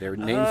credit. Their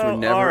names were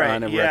never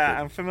on a record.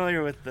 Yeah, I'm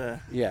familiar with the...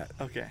 Yeah.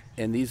 Okay.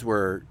 And these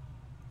were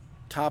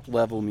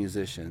top-level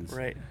musicians.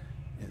 Right.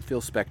 And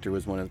Phil Spector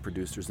was one of the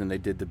producers, and they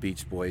did the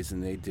Beach Boys,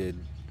 and they did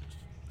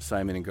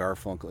Simon and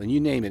Garfunkel, and you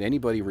name it.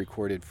 Anybody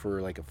recorded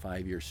for like a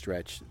 5-year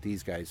stretch,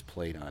 these guys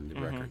played on the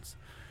records.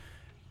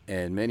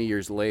 And many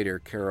years later,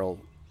 Carol,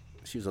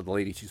 she was a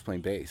lady, she was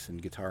playing bass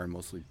and guitar, and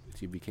mostly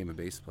she became a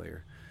bass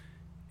player.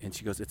 And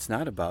she goes, it's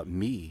not about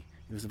me,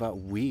 it was about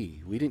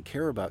we. We didn't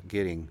care about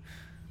getting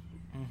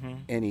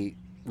we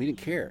didn't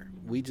care.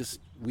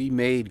 We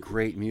made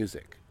great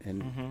music.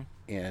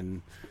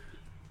 And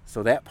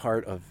so that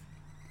part of,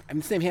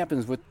 the same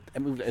happens with,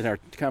 in our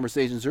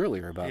conversations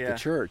earlier about the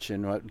church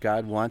and what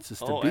God wants us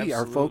to be. Absolutely.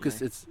 Our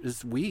focus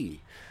is we,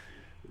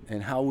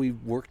 and how we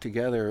work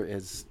together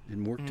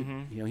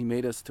He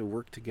made us to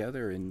work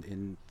together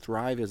and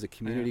thrive as a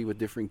community with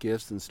different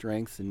gifts and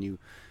strengths. And you're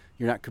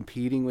not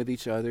competing with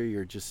each other.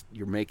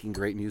 You're making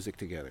great music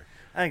together.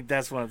 I think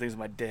that's one of the things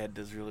my dad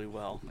does really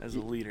well as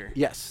a leader.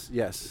 Yes.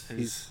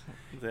 He's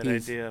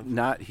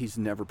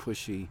never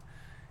pushy.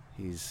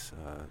 He's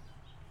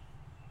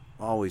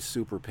always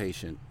super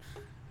patient.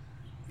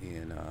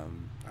 And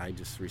I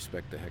just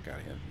respect the heck out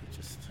of him.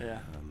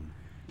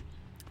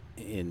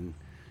 And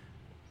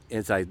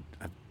as I've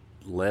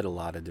led a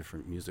lot of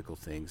different musical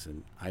things,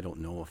 and I don't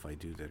know if I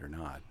do that or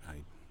not.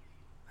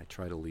 I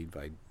try to lead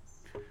by,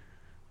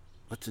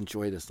 let's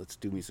enjoy this. Let's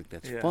do music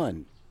that's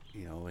fun,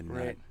 and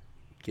not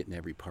getting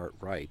every part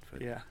right.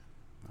 But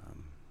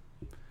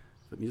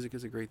but music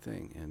is a great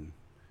thing, and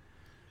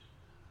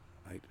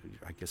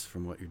I guess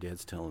from what your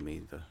dad's telling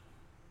me, the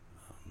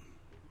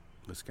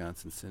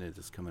Wisconsin Synod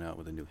is coming out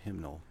with a new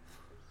hymnal,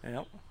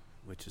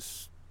 which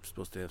is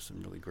supposed to have some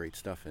really great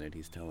stuff in it.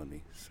 He's telling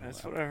me. So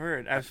that's what I've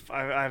heard.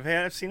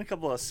 I've seen a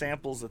couple of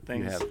samples of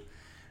things,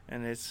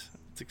 and it's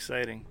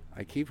exciting.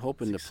 I keep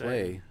hoping to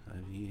play.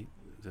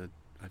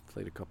 I've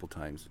played a couple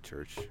times at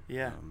church.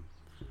 But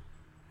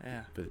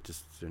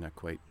they're not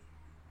quite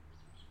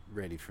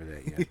ready for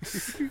that yet.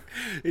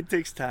 It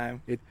takes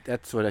time.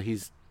 That's what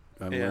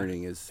I'm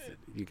learning is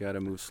you got to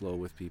move slow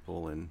with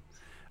people. And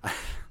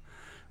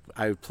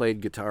I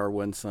played guitar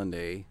one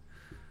Sunday,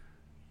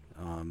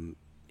 and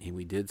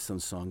we did some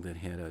song that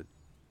had a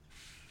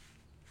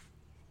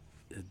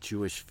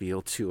Jewish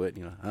feel to it,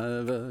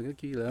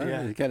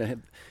 kind of.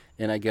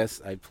 And I guess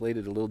I played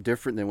it a little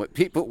different than what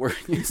people were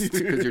used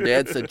to, because your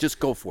dad said, just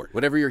go for it.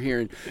 Whatever you're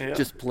hearing,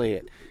 just play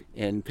it.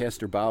 And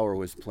Pastor Bauer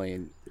was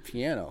playing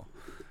piano,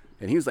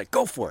 and he was like,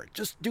 go for it,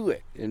 just do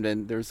it. And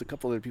then there's a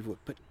couple other people,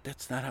 but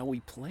that's not how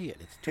we play it.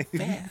 It's too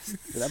fast.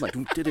 And I'm like,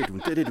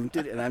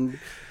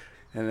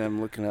 and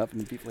I'm looking up,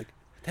 and people are like,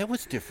 that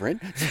was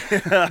different.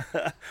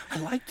 I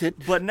liked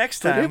it, but next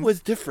time it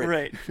was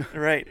different.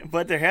 Right.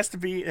 But there has to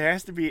be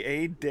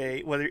a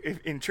day. Whether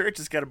in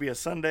church, it's got to be a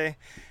Sunday.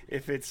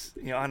 If it's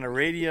on the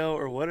radio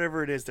or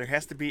whatever it is, there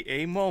has to be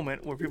a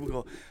moment where people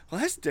go,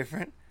 "Well, that's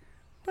different,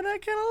 but I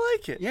kind of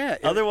like it." Yeah.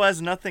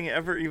 Otherwise, nothing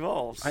ever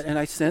evolves. And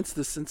I sense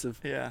the sense of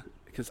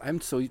because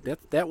I'm so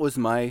that was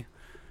my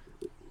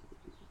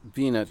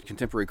being a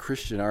contemporary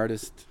Christian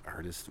artist,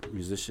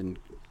 musician.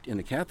 In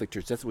the Catholic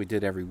Church, that's what we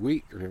did every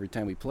week or every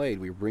time we played.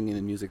 We were bringing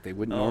in music they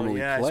wouldn't normally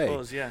play. I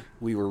suppose,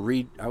 We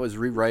were I was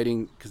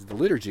rewriting, because the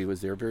liturgy was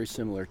there, very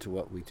similar to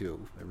what we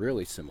do,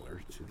 really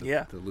similar to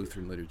the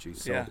Lutheran liturgy.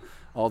 So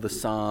all the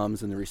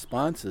psalms and the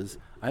responses,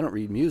 I don't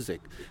read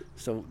music,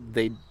 so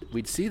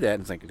we'd see that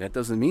and it's like, that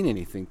doesn't mean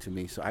anything to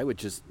me. So I would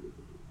just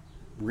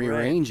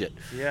rearrange it,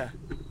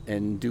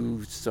 and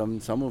do some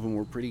of them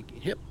were pretty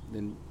hip,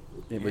 and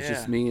it was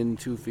just me and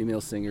two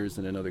female singers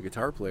and another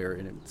guitar player,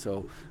 and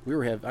so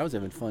I was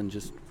having fun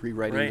just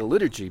rewriting the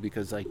liturgy,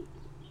 because I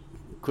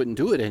couldn't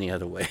do it any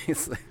other way.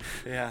 It's like,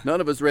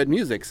 none of us read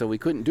music, so we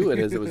couldn't do it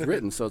as it was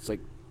written. So it's like,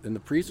 and the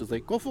priest was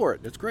like, "Go for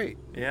it, that's great."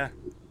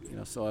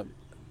 So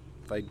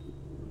I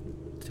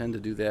tend to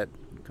do that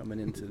coming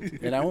into,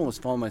 and I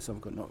almost found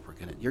myself going, "No,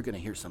 you're gonna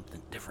hear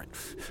something different."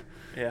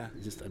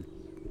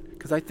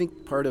 Because I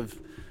think part of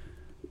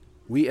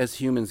we as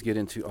humans get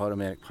into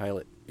automatic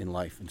pilot in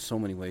life in so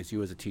many ways.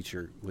 You as a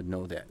teacher would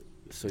know that.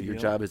 So your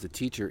job as a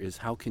teacher is,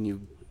 how can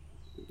you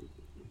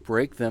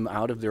break them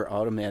out of their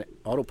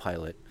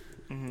autopilot?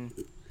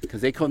 Because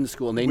they come to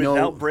school and they know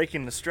without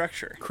breaking the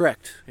structure.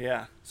 Correct.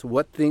 Yeah. So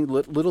what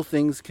little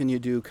things can you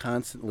do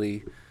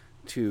constantly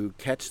to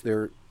catch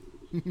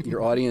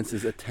your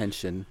audience's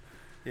attention?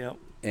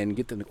 and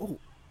get them to,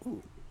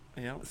 ooh.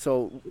 Yeah.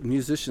 So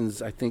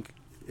musicians, I think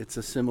it's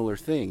a similar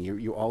thing.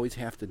 You always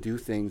have to do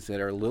things that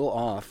are a little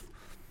off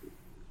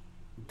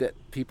that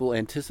people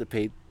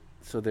anticipate,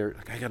 so they're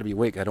like, I got to be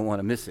awake. I don't want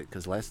to miss it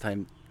because last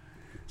time.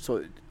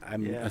 So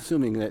I'm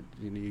assuming that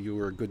you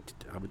were a good.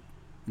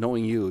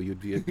 Knowing you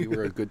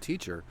were a good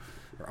teacher,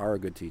 or are a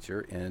good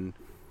teacher, and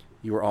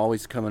you were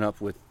always coming up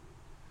with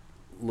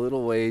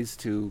little ways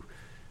to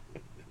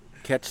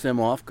catch them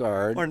off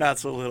guard, or not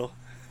so little.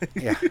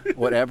 Yeah,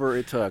 whatever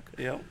it took.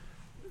 Yep.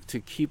 To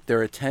keep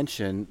their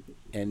attention,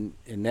 and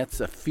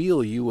that's a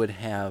feel you would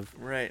have.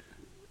 Right.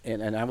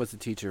 And I was a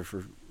teacher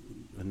for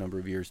a number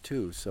of years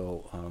too,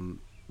 so.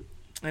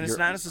 And it's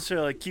not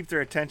necessarily like keep their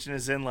attention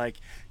as in like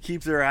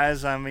keep their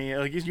eyes on me.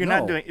 Like you're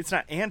not doing. It's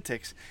not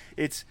antics.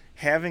 It's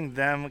having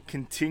them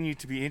continue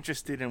to be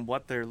interested in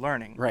what they're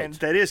learning. Right. And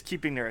that is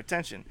keeping their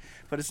attention.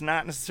 But it's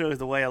not necessarily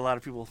the way a lot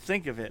of people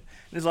think of it.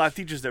 There's a lot of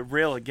teachers that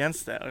rail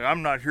against that. Like,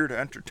 I'm not here to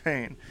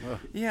entertain. Ugh.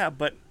 Yeah,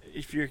 but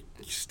if your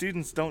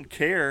students don't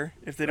care,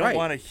 if they don't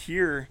want to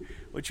hear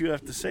what you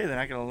have to say, they're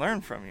not going to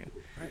learn from you.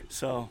 Right.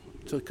 So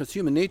because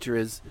human nature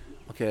is,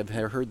 okay, I've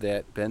heard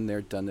that, been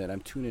there, done that.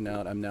 I'm tuning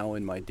out. I'm now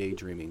in my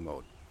daydreaming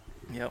mode.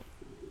 Yep.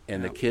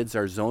 And the kids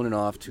are zoning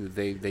off to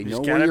they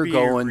know where you're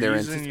going.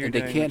 And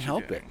they can't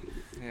help it.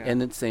 Yeah.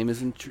 And the same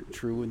is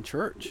true in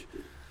church.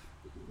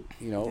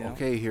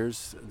 Okay,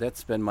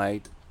 that's been my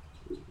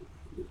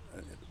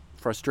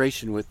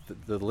frustration with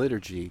the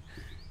liturgy,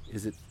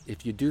 is that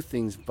if you do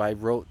things by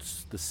rote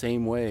the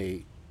same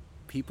way,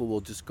 people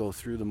will just go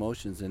through the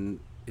motions. And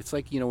it's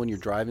like, when you're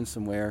driving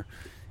somewhere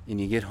and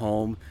you get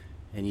home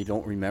and you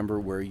don't remember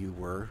where you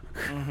were.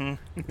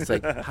 Mm-hmm. It's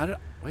like,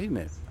 wait a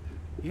minute.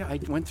 Yeah, I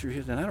went through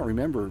here and I don't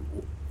remember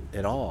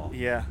at all.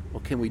 Yeah.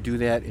 Well, can we do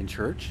that in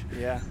church?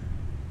 Yeah.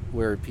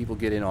 Where people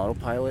get in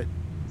autopilot?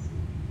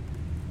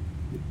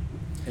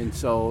 And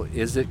so,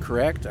 is it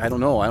correct? I don't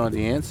know. I don't have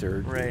the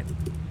answer. Right.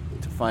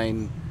 To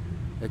find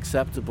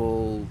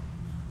acceptable,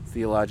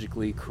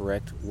 theologically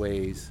correct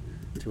ways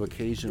to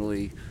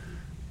occasionally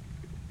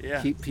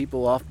keep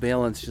people off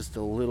balance just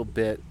a little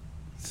bit,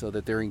 so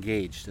that they're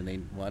engaged and they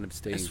want to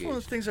stay engaged. One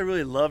of the things I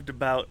really loved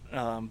about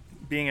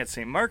being at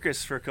St.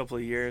 Marcus for a couple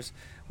of years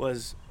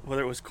was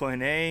whether it was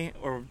Koine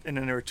and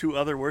then there were two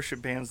other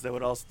worship bands that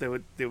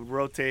would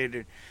rotate,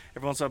 and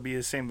every once in a while be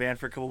the same band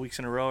for a couple of weeks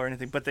in a row or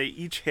anything, but they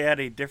each had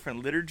a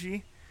different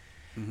liturgy.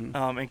 Mm-hmm.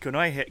 And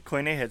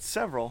Koine had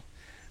several,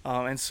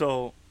 and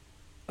so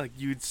like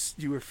you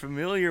were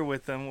familiar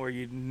with them, where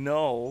you'd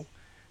know,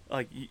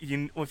 like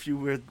if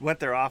you went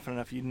there often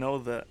enough, you know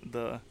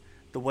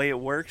the way it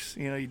works,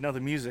 you know the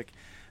music,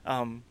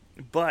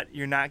 but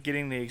you're not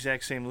getting the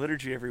exact same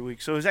liturgy every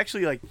week. So it was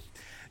actually like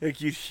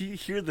you'd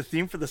hear the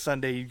theme for the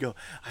Sunday, you'd go,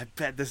 I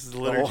bet this is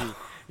the liturgy,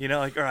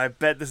 or I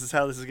bet this is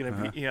how this is going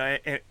to be.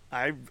 And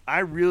I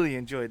really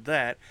enjoyed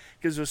that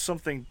because it was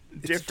something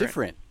different. It's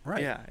different,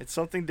 right? Yeah, it's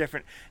something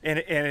different, and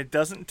it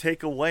doesn't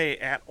take away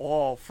at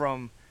all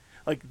from,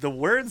 like, the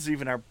words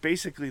even are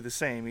basically the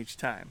same each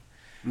time,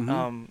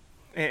 mm-hmm.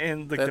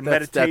 And like the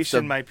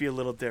meditation might be a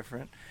little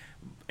different.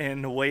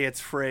 And the way it's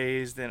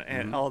phrased and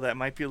mm-hmm. all that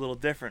might be a little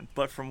different.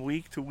 But from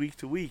week to week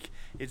to week,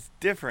 it's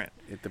different.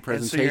 The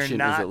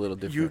presentation is a little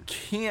different. You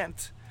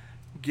can't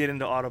get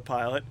into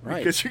autopilot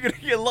because you're going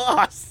to get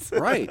lost.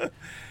 Right.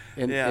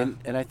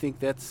 And I think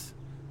that's,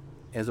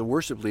 as a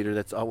worship leader,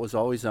 that's was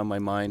always on my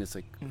mind. It's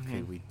like, mm-hmm.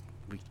 okay,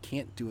 we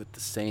can't do it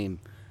the same.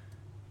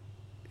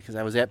 Because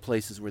I was at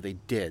places where they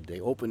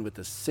opened with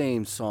the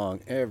same song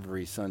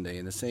every Sunday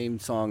and the same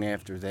song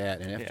after that,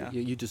 and after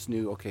you just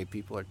knew, okay,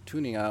 people are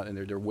tuning out and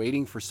they're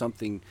waiting for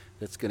something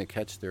that's going to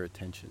catch their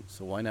attention.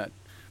 So why not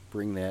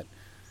bring that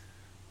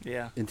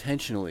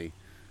intentionally?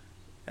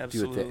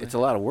 Absolutely. Do it. It's a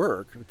lot of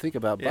work. Think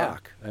about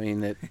Bach. I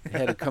mean, that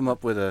had to come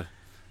up with a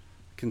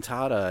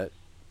cantata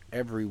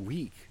every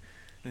week.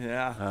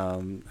 Yeah.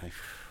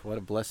 What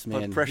a blessed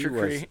man pressure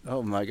he was.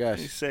 Oh my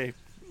gosh. You say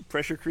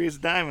pressure creates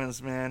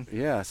diamonds, man.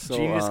 Yeah, so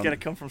genius got to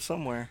come from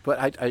somewhere. But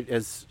I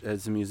as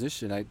a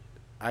musician,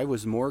 I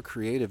was more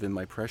creative in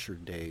my pressure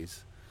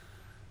days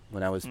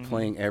when I was mm-hmm.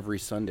 playing every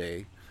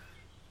Sunday,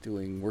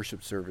 doing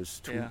worship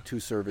service, two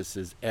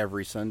services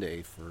every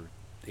Sunday for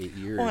 8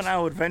 years. Well, and I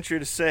would venture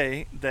to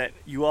say that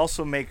you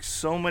also make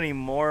so many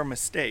more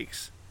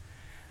mistakes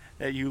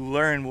that you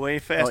learn way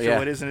faster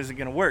what is and isn't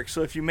going to work.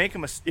 So if you make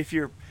if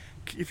you're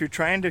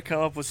trying to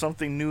come up with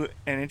something new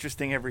and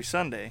interesting every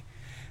Sunday,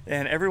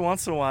 and every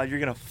once in a while you're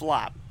going to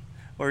flop,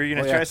 or you're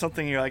going to try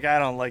something and you're like, I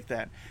don't like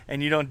that,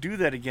 and you don't do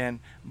that again,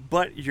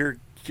 but you're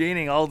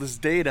gaining all this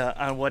data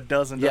on what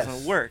does and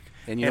doesn't work,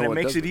 and it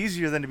makes it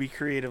easier than to be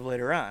creative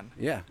later on.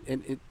 Yeah,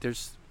 and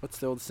there's, what's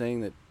the old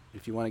saying, that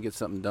if you want to get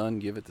something done,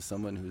 give it to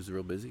someone who's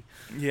real busy.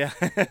 Yeah.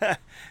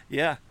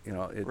 Yeah.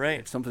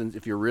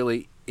 If you're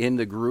really in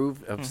the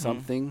groove of mm-hmm.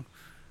 something,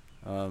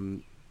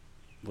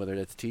 whether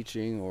that's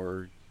teaching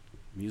or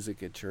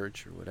music at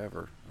church or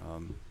whatever.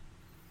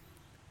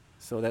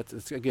 So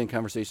that's again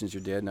conversations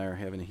your dad and I are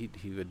having. He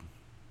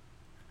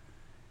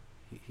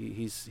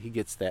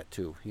gets that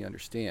too. He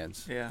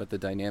understands. Yeah. But the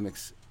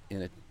dynamics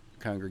in a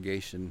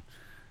congregation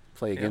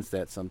play against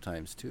that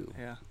sometimes too.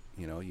 Yeah.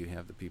 You know, you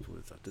have the people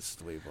that thought, this is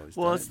the way we've always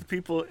Well, done it's it. the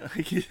people.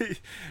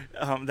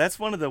 That's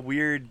one of the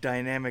weird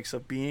dynamics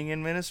of being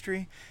in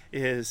ministry.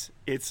 Is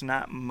it's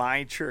not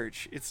my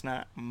church. It's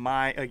not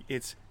my.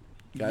 It's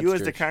God's you as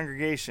the church.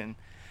 congregation.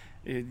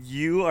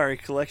 You are a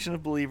collection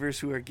of believers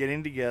who are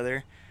getting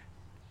together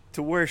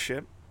to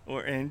worship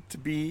and to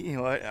be,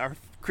 our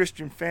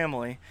Christian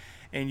family,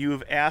 and you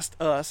have asked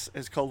us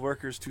as called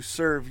workers to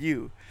serve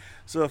you.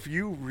 So if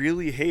you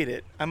really hate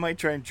it, I might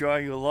try and draw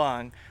you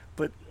along,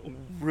 but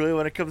really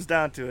when it comes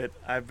down to it,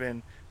 I've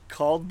been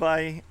called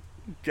by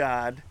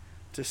God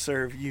to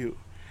serve you.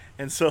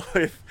 And so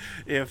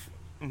if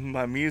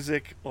my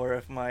music or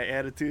if my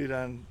attitude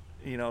on,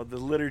 the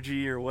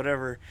liturgy or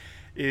whatever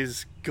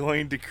is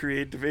going to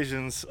create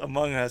divisions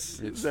among us,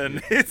 then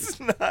it's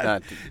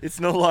not it's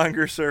no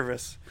longer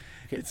service.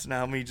 Okay. It's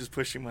now me just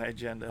pushing my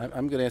agenda.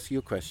 I'm going to ask you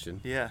a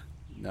question. Yeah.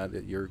 Now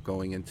that you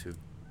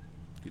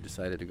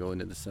decided to go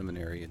into the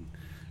seminary and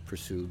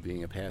pursue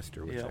being a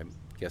pastor, which I'm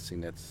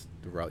guessing that's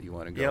the route you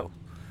want to go.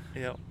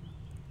 Yep.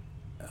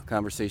 A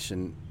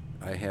conversation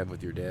I have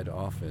with your dad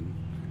often,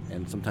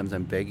 and sometimes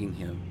I'm begging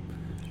him,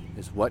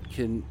 is what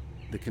can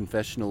the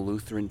Confessional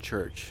Lutheran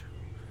Church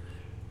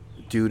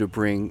do to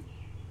bring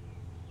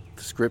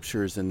the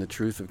scriptures and the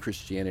truth of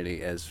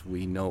Christianity as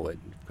we know it,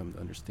 come to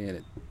understand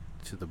it,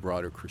 to the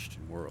broader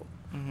Christian world?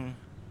 Mm-hmm.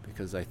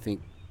 Because I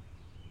think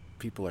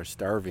people are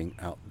starving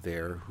out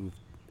there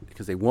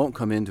because they won't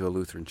come into a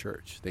Lutheran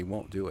church. They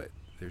won't do it.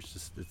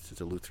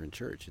 It's a Lutheran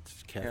church.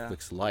 It's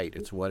Catholics light.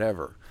 It's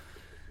whatever.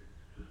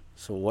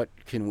 So what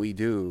can we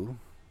do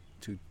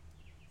to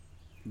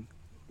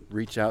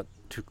reach out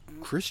to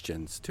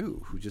Christians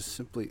too, who just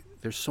simply,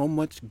 there's so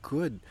much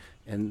good,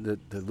 and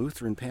the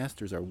Lutheran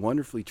pastors are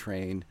wonderfully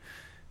trained,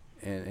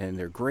 and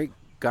they're great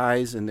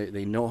guys, and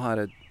they know how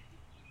to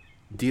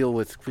deal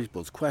with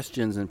people's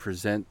questions and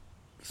present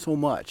so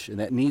much, and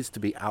that needs to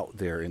be out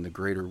there in the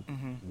greater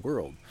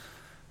world.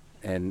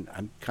 And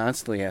I'm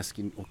constantly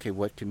asking, okay,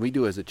 what can we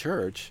do as a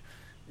church,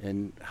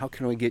 and how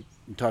can we get,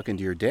 talking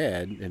to your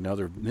dad and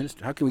other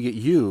ministers, how can we get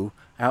you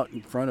out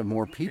in front of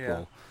more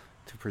people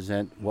to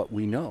present what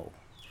we know?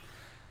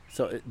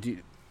 So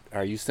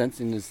are you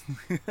sensing this?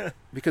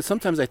 Because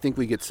sometimes I think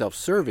we get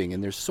self-serving,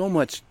 and there's so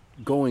much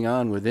going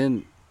on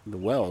within the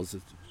Wells,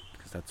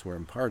 because that's where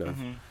I'm part of.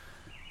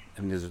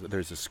 And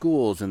there's the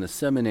schools and the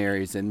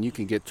seminaries, and you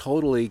can get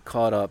totally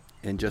caught up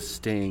in just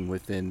staying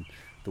within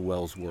the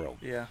Wells world.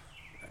 Yeah.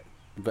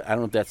 But I don't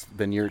know if that's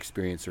been your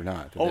experience or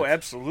not. Oh,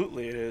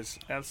 absolutely it is.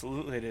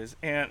 Absolutely it is.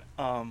 And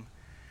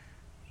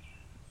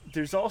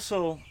there's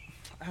also,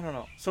 I don't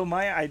know. So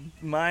my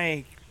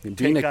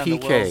being a take on the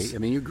PK, Wells, I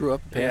mean, you grew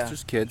up a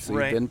pastor's kid, so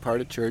you've been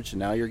part of church, and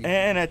now you're...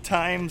 And at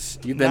times...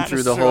 You've been not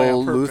through the necessarily whole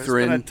on purpose,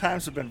 Lutheran... But at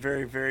times have been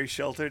very, very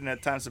sheltered, and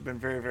at times have been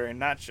very, very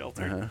not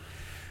sheltered.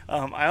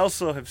 I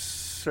also have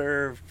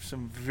served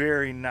some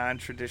very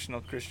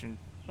non-traditional Christian,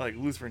 like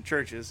Lutheran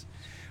churches,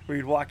 where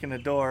you'd walk in the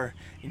door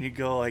and you'd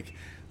go like,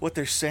 what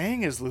they're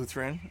saying is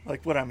Lutheran,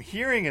 like what I'm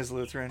hearing is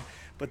Lutheran,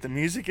 but the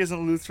music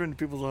isn't Lutheran,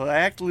 people don't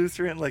act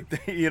Lutheran, like,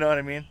 you know what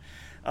I mean?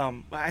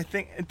 I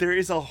think there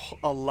is a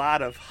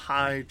lot of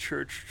high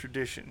church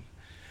tradition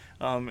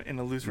in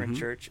the Lutheran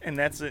church, and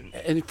that's it.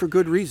 And for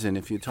good reason.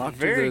 If you talk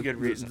good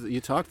reason.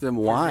 You talk to them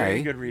why.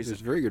 Very good reason.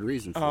 There's very good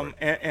reason for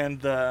it.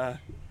 And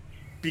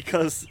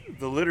because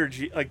the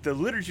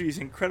liturgy is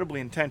incredibly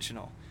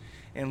intentional,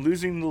 and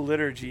losing the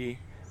liturgy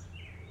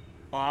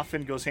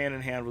often goes hand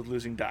in hand with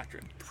losing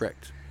doctrine.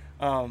 Correct.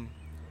 And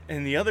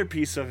the other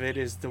piece of it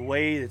is the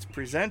way it's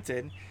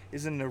presented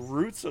is in the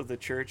roots of the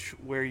church,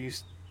 where you,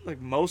 like,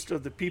 most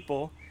of the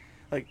people,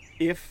 like,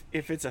 if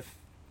it's the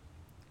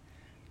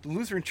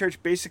Lutheran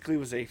church basically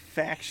was a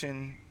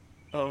faction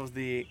of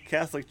the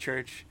Catholic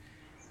Church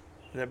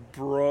that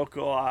broke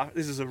off.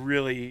 This is a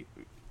really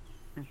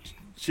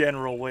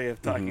general way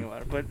of talking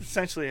about it, but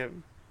essentially a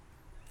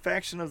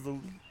faction of the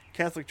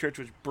Catholic Church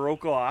which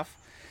broke off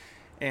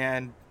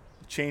and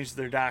changed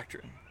their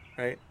doctrine,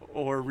 right?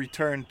 Or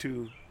returned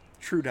to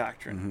true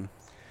doctrine.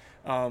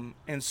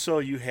 And so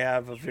you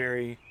have a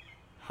very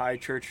high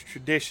church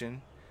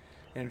tradition,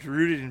 and it's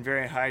rooted in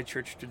very high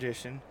church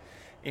tradition,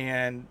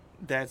 and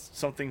that's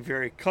something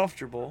very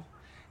comfortable,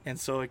 and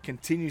so it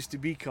continues to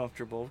be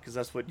comfortable, because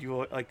that's what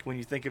you, like, when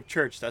you think of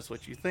church, that's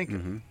what you think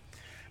of.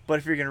 But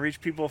if you're going to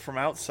reach people from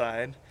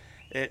outside,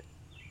 it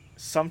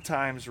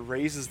sometimes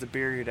raises the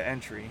barrier to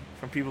entry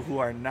from people who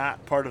are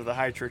not part of the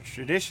high church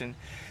tradition.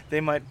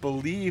 They might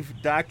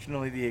believe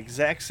doctrinally the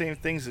exact same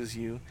things as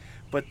you,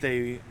 but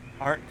they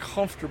aren't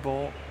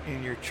comfortable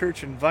in your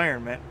church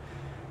environment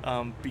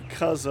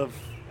because of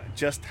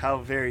just how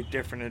very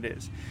different it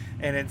is.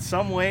 And in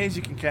some ways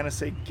you can kind of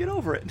say, get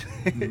over it.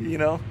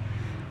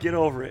 Get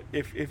over it.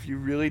 If you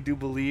really do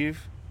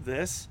believe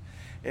this,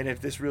 and if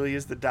this really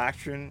is the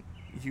doctrine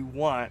you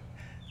want,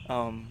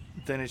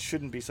 then it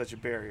shouldn't be such a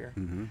barrier.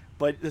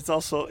 But it's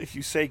also, if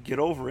you say get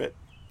over it,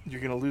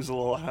 you're going to lose a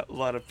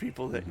lot of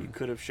people that you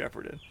could have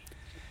shepherded.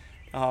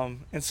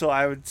 And so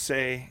I would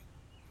say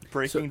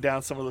breaking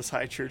down some of those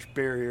high church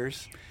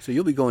barriers. So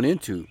you'll be going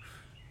into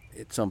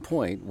at some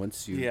point,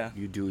 once you Yeah.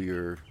 you do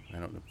your, I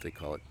don't know if they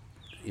call it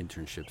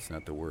internship's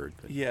not the word,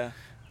 but Yeah.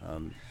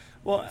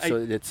 Well,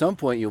 so at some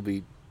point you'll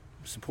be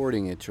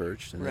supporting a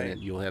church, and Right. then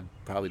you'll have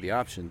probably the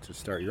option to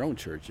start your own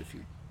church if you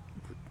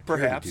care to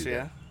perhaps, do yeah,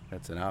 that.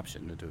 That's an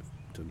option to do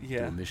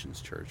Yeah. a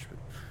missions church. But,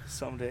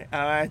 someday.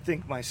 I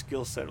think my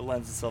skill set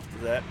lends itself to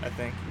that. I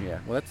think. yeah,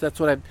 well, that's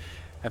what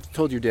I've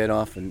told your dad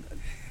often.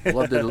 I'd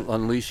love to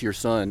unleash your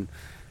son.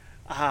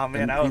 Ah,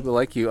 man, And I people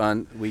like you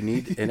on. We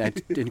need, and I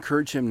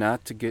encourage him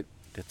not to get.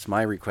 That's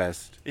my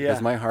request. Yeah.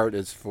 Because my heart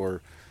is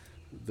for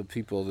the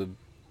people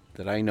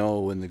that I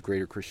know in the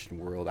greater Christian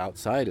world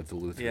outside of the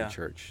Lutheran Yeah.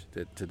 Church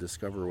to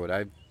discover what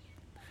I've.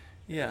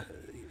 Yeah.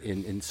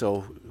 And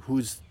so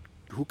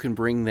who can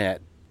bring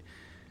that?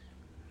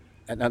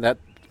 And now that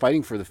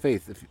fighting for the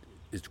faith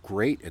is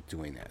great at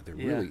doing that.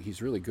 Yeah.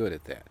 He's really good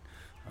at that.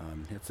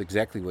 That's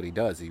exactly what he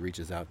does. He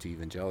reaches out to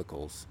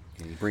evangelicals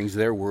and he brings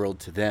their world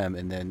to them,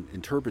 and then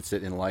interprets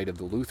it in light of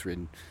the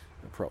Lutheran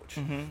approach.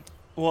 Mm-hmm.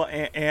 Well,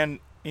 and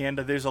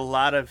there's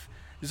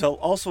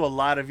also a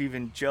lot of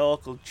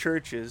evangelical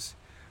churches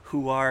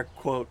who are,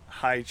 quote,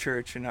 high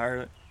church and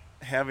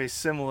have a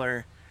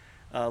similar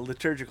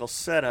liturgical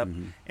setup.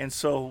 Mm-hmm. And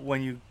so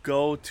when you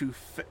go to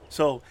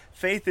so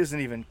faith isn't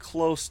even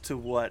close to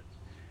what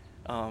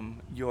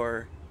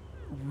your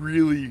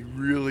really,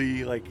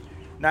 really, like,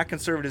 not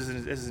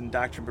conservative as in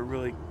doctrine, but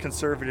really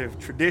conservative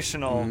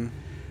traditional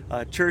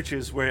Mm-hmm.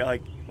 churches where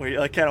like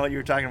kind of what you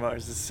were talking about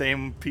is the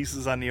same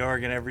pieces on the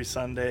organ every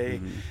Sunday,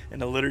 Mm-hmm.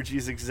 and the liturgy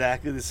is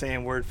exactly the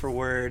same word for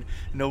word.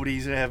 Nobody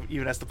even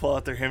has to pull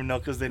out their hymnal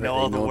because they know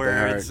all the it by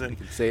heart. words, They and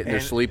can say it in their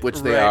and- sleep, which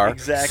they right, are.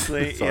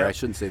 exactly. Sorry, yeah. I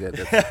shouldn't say that.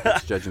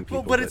 That's judging people.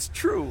 Well, but it's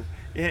true,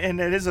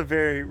 and it is a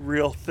very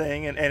real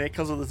thing, and it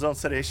comes with its own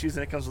set of issues,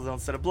 and it comes with its own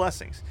set of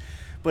blessings.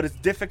 But it's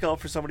difficult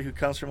for somebody who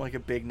comes from like a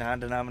big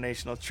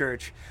non-denominational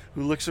church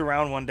who looks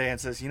around one day and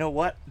says, you know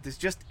what, this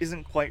just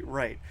isn't quite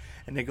right.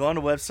 And they go on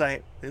the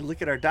website, they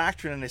look at our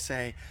doctrine, and they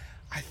say,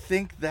 I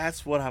think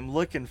that's what I'm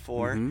looking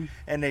for. Mm-hmm.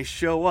 And they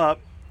show up,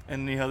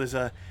 and there's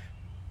a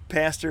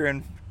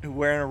pastor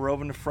wearing a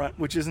robe in the front,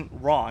 which isn't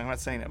wrong. I'm not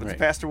saying that, but Right.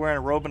 the pastor wearing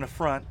a robe in the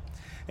front,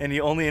 and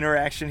the only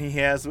interaction he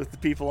has with the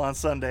people on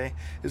Sunday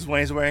is when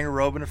he's wearing a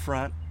robe in the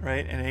front,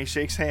 right? And he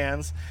shakes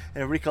hands,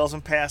 and everybody calls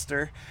him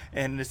pastor,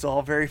 and it's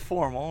all very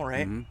formal,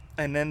 right? Mm-hmm.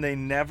 And then they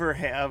never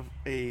have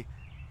a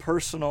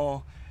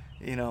personal,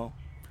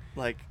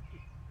 like,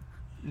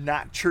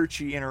 not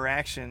churchy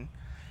interaction.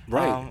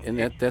 Right, and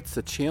that's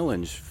a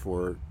challenge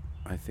for,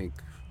 I think,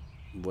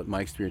 what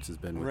my experience has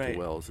been with Right. the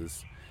Wells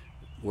is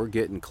we're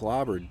getting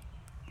clobbered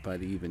by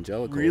the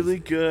evangelicals. Really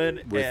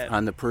good at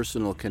on the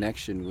personal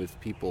connection with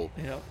people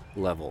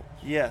level,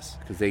 yes.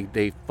 because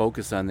they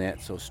focus on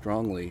that so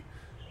strongly,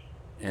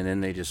 and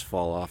then they just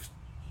fall off.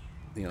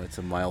 It's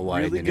a mile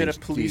wide. Really and good inch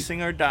at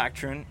policing our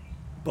doctrine,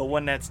 but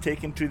when that's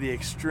taken to the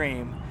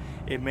extreme,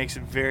 it makes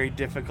it very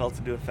difficult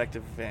to do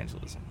effective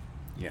evangelism.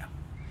 Deep. Yeah.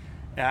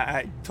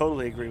 I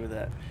totally agree with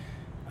that.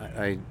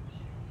 I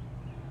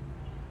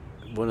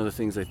one of the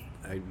things I'd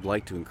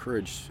like to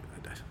encourage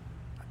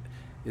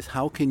is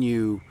how can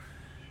you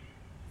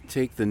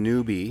take the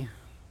newbie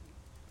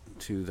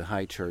to the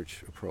high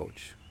church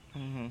approach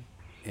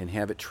and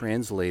have it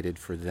translated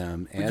for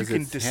them But as you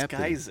can it's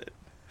disguise it.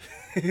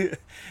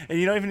 And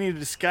you don't even need to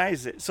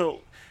disguise it.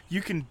 So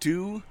you can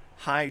do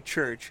high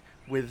church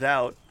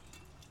without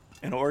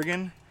an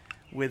organ,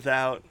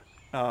 without...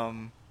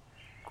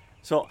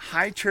 so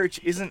high church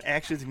isn't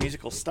actually the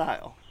musical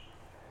style.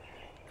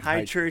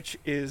 High church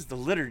is the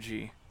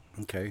liturgy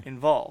Okay.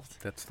 involved.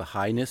 That's the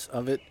highness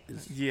of it.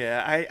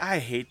 Yeah, I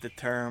hate the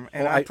term,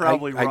 and Well, I'm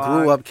probably I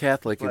wrong. grew up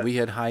Catholic, and but- we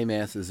had high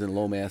masses and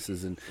low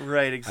masses, and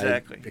Right,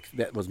 exactly.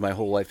 that was my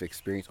whole life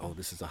experience. Oh,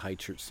 this is a high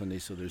church Sunday,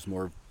 so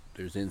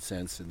there's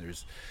incense and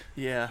there's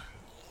Yeah,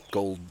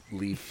 gold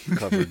leaf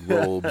covered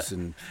robes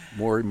and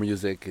more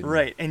music. And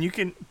right. And you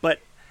can, but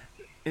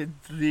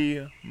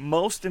the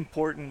most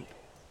important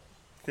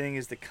thing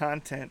is the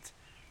content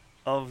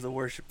of the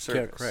worship Yeah,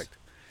 service. correct.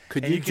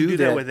 Could And you, you can do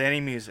that that with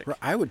any music.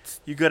 I would.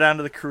 You go down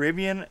to the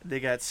Caribbean, they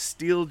got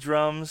steel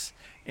drums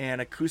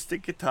and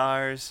acoustic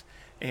guitars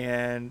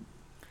and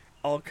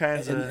all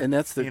kinds of. And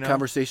that's the you know,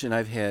 conversation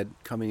I've had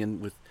coming in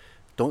with.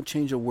 Don't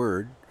change a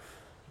word.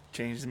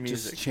 change the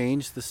music. Just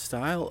change the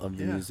style of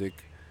the Yeah.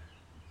 music,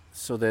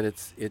 so that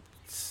it's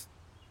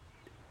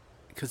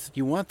because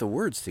you want the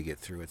words to get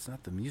through. It's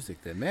not the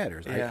music that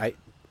matters. Yeah.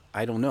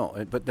 I don't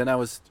know. But then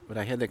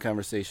I had that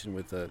conversation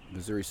with a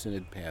Missouri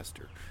Synod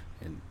pastor,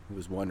 and it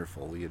was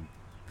wonderful.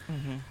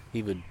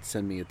 He would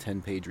send me a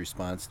 10-page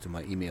response to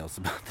my emails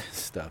about this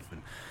stuff,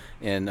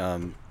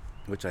 and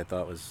which I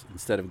thought was,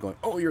 instead of going,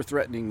 oh, you're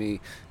threatening me,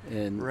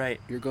 and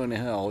Right. you're going to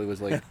hell, it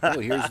was like, oh,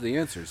 here's the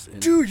answers.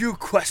 And, Do you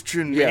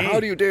question me? yeah, how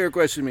do you dare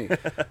question me?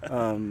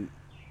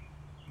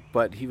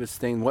 But he was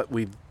saying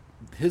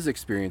his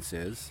experience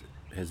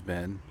has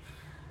been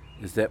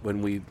that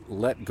when we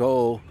let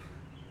go,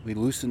 we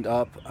loosened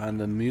up on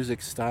the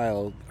music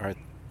style, our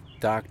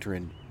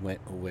doctrine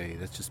went away.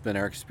 That's just been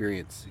our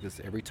experience, because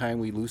every time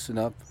we loosen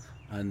up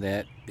on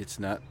that, it's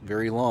not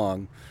very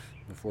long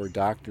before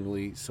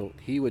doctrinally. So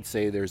he would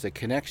say there's a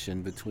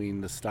connection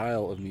between the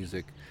style of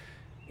music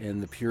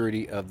and the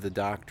purity of the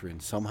doctrine.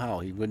 Somehow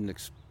he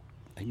wouldn't.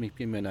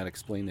 He may not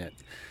explain that,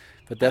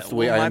 but that's the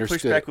way I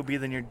understood. My pushback would be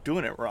then you're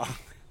doing it wrong.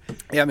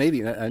 Yeah,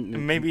 maybe.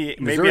 Maybe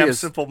I'm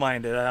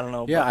simple-minded. I don't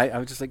know. Yeah, I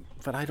was just like,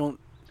 but I don't.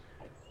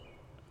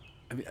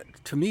 I mean,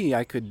 to me,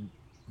 I could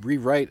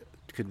write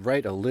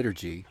a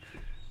liturgy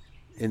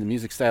in the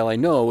music style I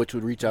know, which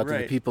would reach out to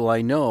the people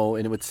I know,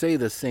 and it would say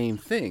the same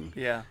thing.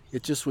 Yeah.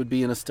 It just would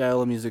be in a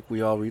style of music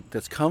we all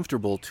that's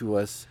comfortable to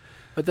us.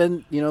 But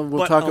then, we'll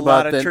But talk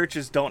about a lot of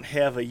churches don't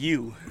have a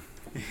you.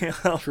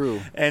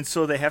 True. And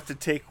so they have to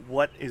take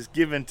what is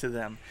given to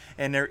them,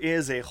 and there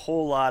is a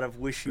whole lot of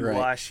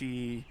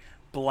wishy-washy,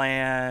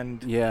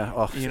 bland.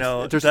 Yeah.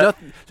 There's the,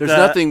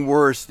 nothing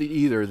worse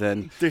either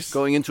than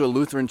going into a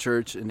Lutheran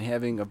church and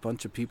having a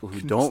bunch of people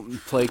who don't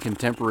play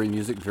contemporary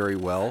music very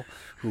well,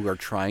 who are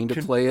trying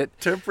to play it.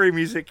 Contemporary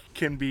music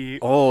can be.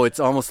 Oh, it's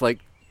almost like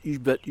you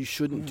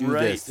shouldn't do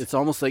this. It's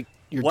almost like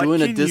you're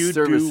doing a disservice.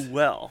 What can you do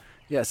well?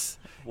 Yes.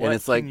 What and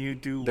it's like can you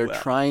do they're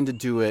well? trying to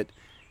do it,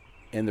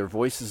 and their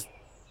voices,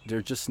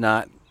 they're just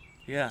not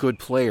good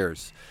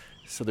players.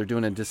 So they're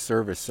doing a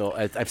disservice. So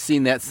I've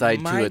seen that side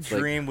too. My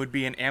dream would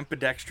be an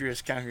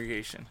ambidextrous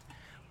congregation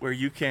where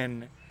you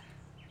can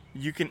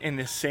in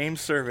the same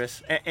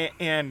service,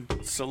 and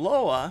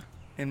Siloa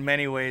in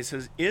many ways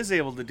is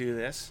able to do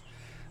this,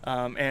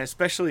 and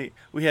especially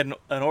we had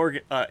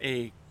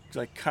a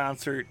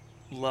concert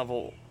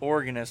level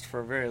organist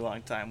for a very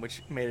long time,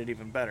 which made it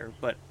even better,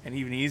 and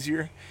even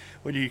easier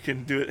when you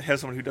can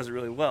have someone who does it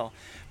really well.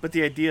 But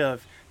the idea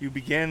of you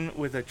begin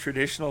with a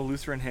traditional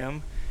Lutheran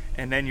hymn,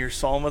 and then your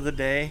psalm of the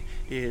day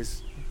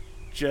is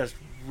just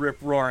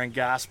rip-roaring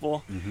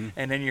gospel,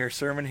 and then your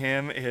sermon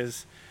hymn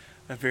is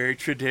a very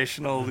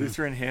traditional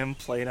Lutheran hymn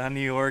played on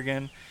the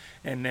organ,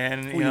 and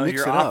then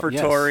your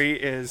offertory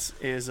is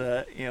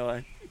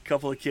a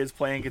couple of kids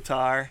playing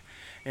guitar,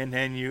 and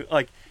then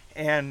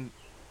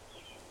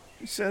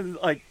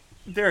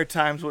there are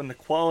times when the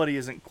quality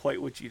isn't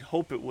quite what you'd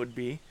hope it would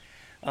be,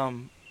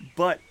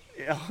 but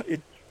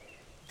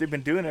they've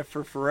been doing it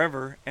for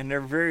forever, and they're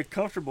very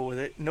comfortable with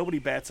it. Nobody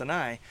bats an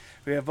eye.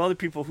 We have other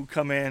people who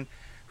come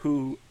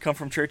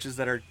from churches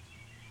that are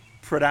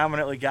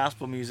predominantly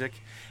gospel music,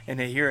 and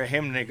they hear a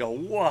hymn and they go,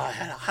 "What?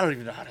 I don't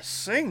even know how to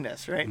sing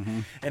this," right?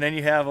 And then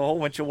you have a whole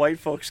bunch of white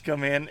folks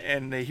come in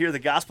and they hear the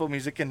gospel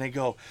music and they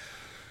go,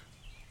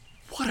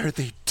 "What are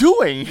they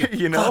doing?"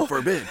 God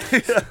forbid.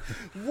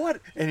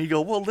 What? And you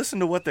go, "Well, listen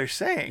to what they're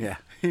saying."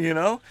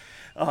 Yeah.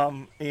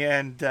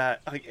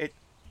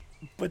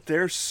 But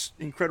they're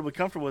incredibly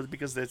comfortable with it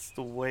because that's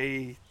the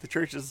way the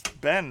church has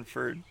been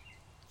for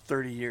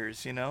 30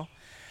 years,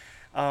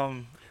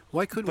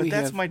 Why couldn't but we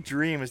that's have, my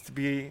dream, is to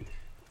be.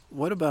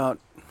 What about,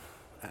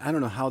 I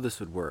don't know how this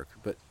would work,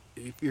 but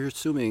if you're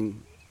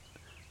assuming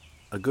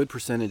a good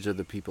percentage of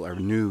the people are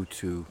new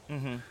to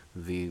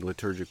the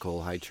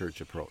liturgical high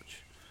church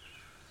approach,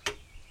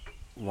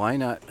 why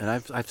not? And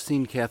I've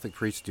seen Catholic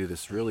priests do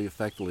this really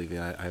effectively,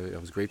 and I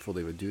was grateful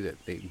they would do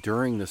that.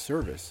 During the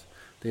service,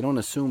 they don't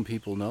assume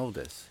people know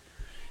this.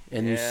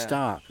 And you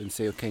stop and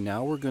say, okay,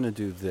 now we're going to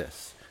do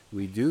this.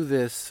 We do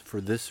this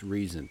for this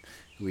reason.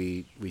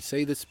 We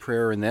say this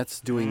prayer, and that's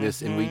doing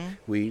this, and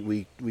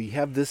we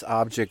have this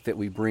object that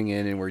we bring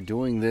in, and we're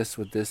doing this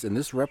with this, and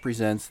this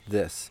represents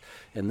this,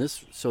 and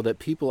this, so that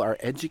people are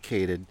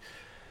educated.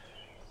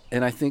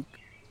 And I think,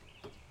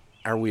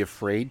 are we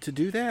afraid to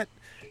do that?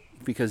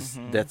 Because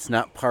that's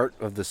not part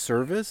of the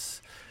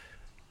service?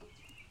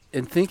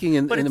 And thinking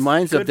in the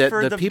minds of that,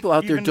 the people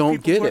out there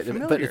don't get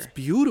it, but it's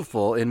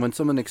beautiful. And when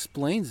someone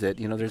explains it,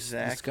 there's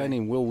this guy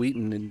named Will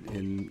Wheaton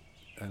in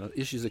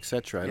Issues,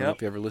 Etc. I don't know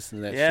if you ever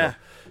listened to that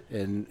show.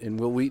 And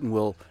Will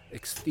Wheaton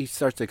he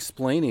starts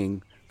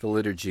explaining the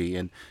liturgy,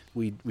 and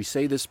we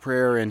say this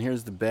prayer, and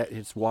here's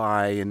it's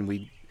why,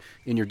 and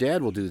your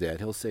dad will do that.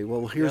 He'll say,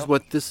 well, here's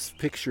what this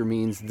picture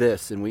means,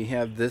 this, and we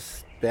have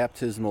this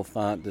baptismal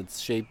font that's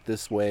shaped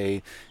this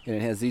way, and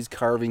it has these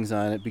carvings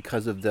on it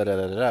because of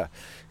da-da-da-da-da.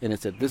 And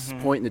it's at this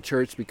point in the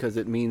church because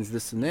it means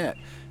this and that.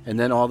 And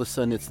then all of a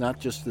sudden, it's not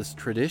just this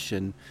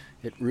tradition.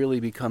 It really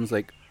becomes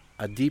like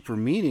a deeper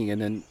meaning. And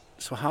then,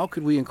 so how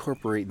could we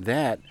incorporate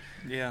that?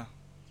 Yeah.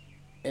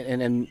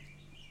 And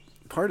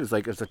part is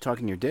like, as I was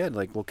talking to your dad,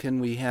 like, well, can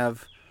we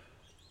have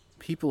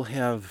people I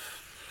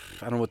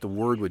don't know what the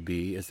word would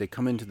be, as they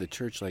come into the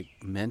church, like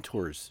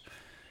mentors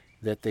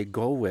that they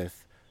go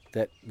with,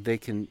 that they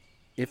can,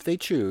 if they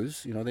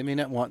choose, they may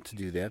not want to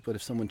do that, but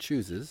if someone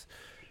chooses,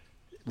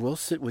 we'll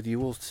sit with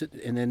you,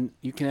 and then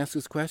you can ask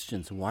us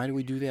questions. Why do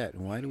we do that?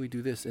 And why do we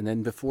do this? And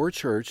then before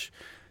church,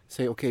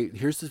 say, okay,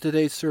 here's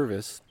today's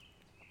service.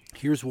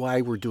 Here's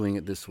why we're doing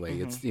it this way.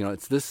 It's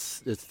it's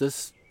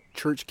this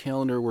church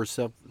calendar we're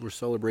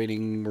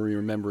celebrating, we're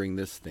remembering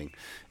this thing.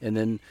 And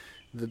then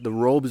the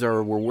robes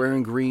we're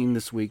wearing green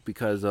this week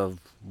because of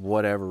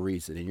whatever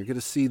reason. And you're going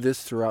to see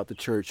this throughout the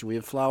church. We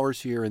have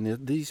flowers here,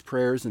 and these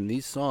prayers and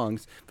these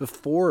songs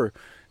before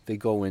they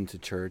go into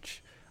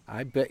church.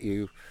 I bet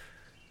you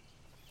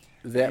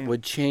that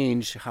would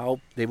change how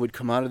they would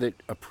come out of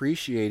it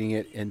appreciating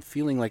it and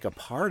feeling like a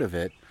part of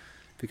it.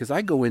 Because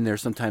I go in there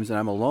sometimes and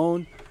I'm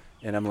alone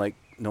and I'm like,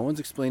 no one's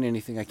explaining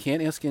anything. I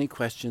can't ask any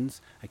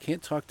questions. I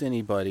can't talk to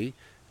anybody.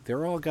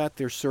 They're all got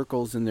their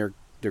circles and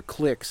their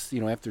cliques.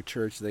 After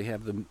church they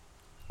have the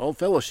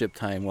fellowship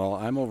time while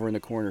I'm over in the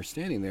corner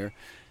standing there,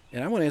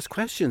 and I want to ask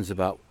questions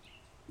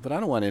but I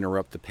don't want to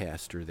interrupt the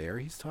pastor there.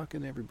 He's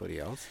talking to everybody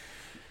else.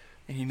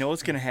 And you know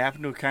what's going to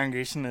happen to a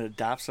congregation that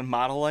adopts a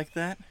model like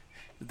that?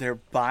 Their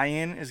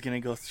buy-in is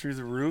going to go through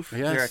the roof.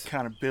 Yes. Their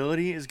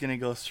accountability is going to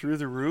go through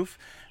the roof.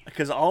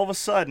 Because all of a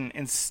sudden,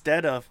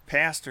 instead of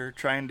pastor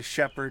trying to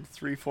shepherd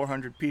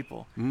 300-400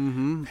 people,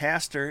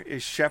 pastor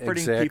is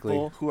shepherding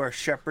people who are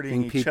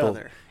shepherding each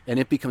other. And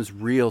it becomes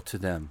real to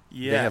them.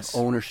 Yes. They have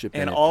ownership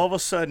in it. And all of a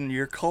sudden,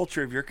 your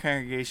culture of your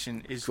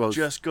congregation is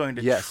just going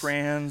to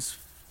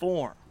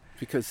transform.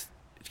 Because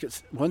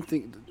one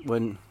thing,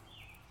 when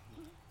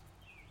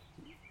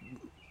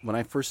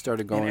I first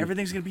started going, and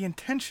everything's going to be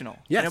intentional.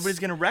 Yes. And everybody's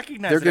going to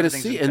recognize they're that going to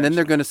everything's see, intentional. and then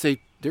they're going to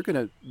say,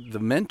 the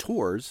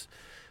mentors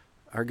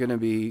are going to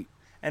be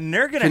and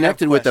they're going to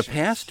connected have with the questions.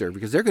 pastor,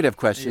 because they're going to have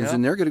questions, Yep.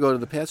 and they're going to go to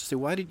the pastor and say,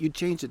 why did you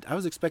change it? I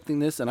was expecting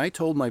this, and I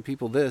told my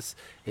people this,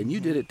 and you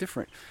did it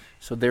different.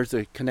 So there's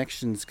a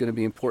connection that's going to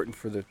be important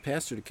for the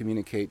pastor to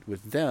communicate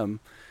with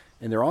them,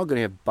 and they're all going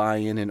to have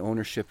buy-in and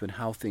ownership in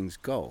how things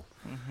go.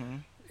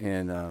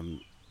 And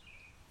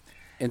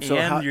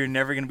so you're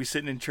never going to be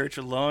sitting in church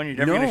alone. You're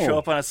never going to show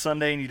up on a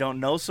Sunday and you don't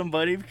know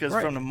somebody, because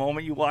from the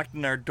moment you walked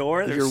in our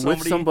door, there's you're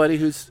with somebody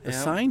who's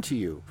assigned to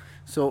you.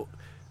 So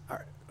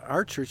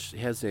our church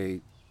has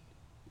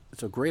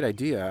it's a great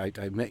idea.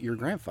 I met your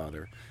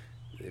grandfather.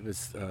 It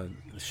was a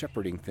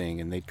shepherding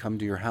thing, and they'd come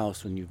to your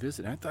house when you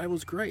visit. I thought it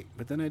was great,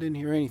 but then I didn't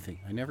hear anything.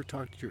 I never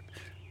talked to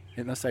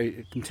unless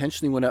I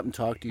intentionally went up and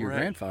talked to your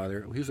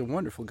grandfather. He was a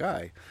wonderful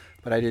guy,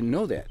 but I didn't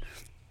know that.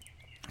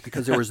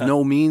 Because there was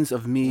no means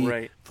of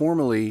me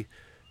formally,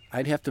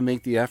 I'd have to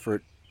make the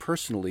effort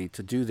personally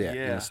to do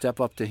that. Step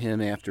up to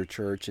him after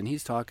church, and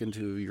he's talking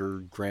to your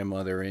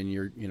grandmother and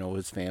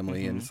his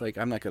family, and it's like,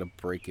 I'm not going to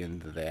break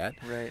into that.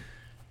 Right.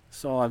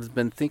 So I've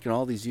been thinking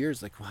all these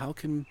years, like, well, how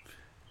can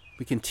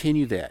we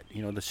continue that?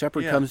 The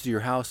shepherd comes to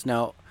your house.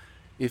 Now,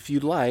 if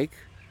you'd like,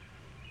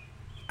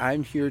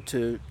 I'm here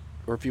to,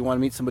 or if you want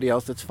to meet somebody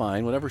else, that's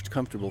fine, whatever's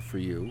comfortable for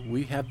you.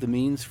 We have the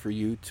means for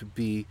you to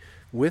be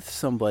with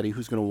somebody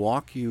who's going to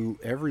walk you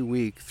every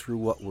week through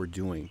what we're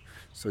doing,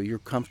 so you're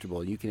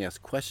comfortable. You can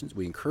ask questions.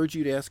 We encourage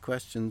you to ask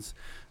questions.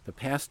 The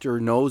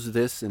pastor knows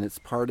this, and it's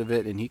part of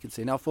it, and he can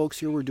say, now, folks,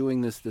 here we're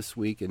doing this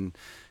week, and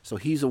so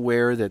he's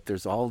aware that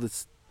there's all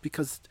this,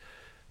 because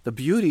the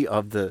beauty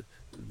of the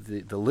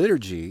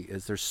liturgy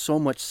is there's so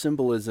much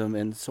symbolism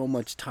and so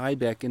much tie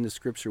back into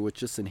Scripture, which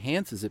just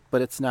enhances it,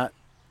 but it's not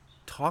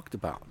talked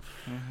about.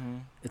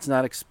 It's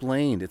not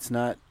explained.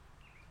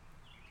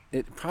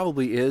 It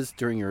probably is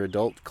during your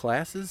adult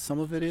classes. Some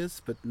of it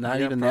is, but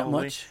not even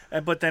probably. that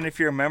much. But then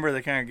if you're a member of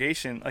the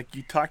congregation, like,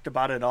 you talked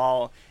about it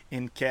all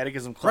in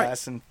catechism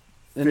class in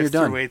 5th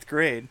through 8th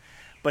grade,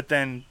 but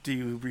then do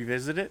you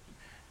revisit it?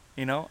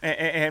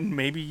 And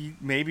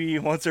maybe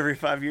once every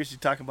 5 years you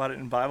talk about it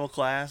in Bible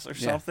class or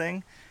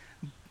something.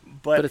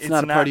 But it's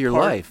not a part of your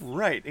life.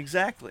 Right,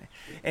 exactly.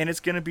 And it's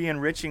going to be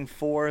enriching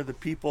for the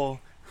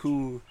people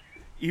who,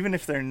 even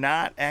if they're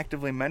not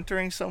actively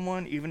mentoring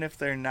someone, even if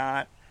they're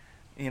not,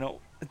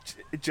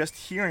 just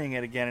hearing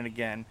it again and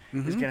again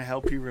is going to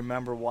help you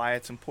remember why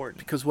it's important.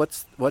 Because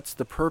what's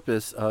the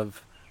purpose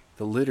of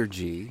the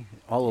liturgy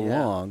all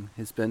along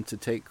has been to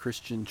take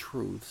Christian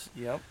truths.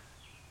 Yep.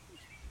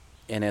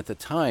 And at the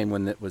time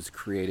when it was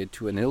created,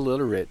 to an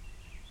illiterate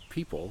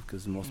people,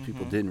 because most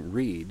people didn't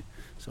read,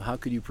 so how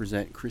could you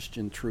present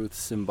Christian truth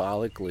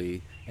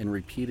symbolically and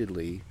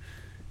repeatedly?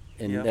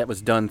 And that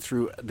was done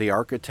through the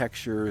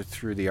architecture,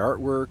 through the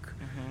artwork,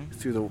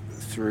 through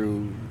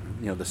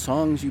the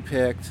songs you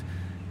picked,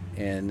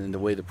 and the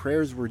way the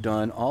prayers were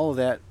done. All of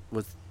that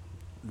was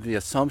the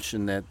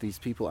assumption that these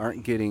people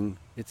aren't getting.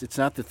 It's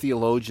not the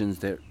theologians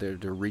that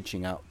they're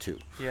reaching out to.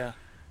 Yeah.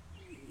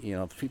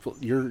 People,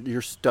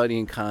 you're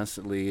studying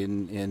constantly,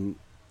 and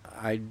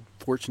I'm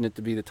fortunate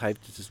to be the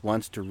type that just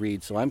wants to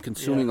read. So I'm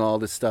consuming all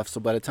this stuff. So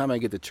by the time I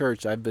get to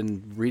church, I've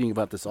been reading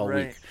about this all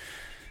week.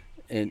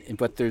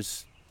 But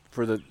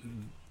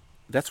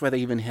that's why they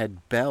even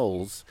had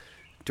bells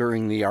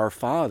during the Our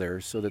Father,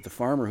 so that the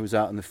farmer who's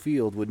out in the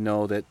field would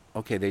know that,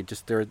 okay,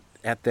 they're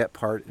at that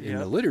part in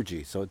the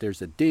liturgy. So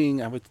there's a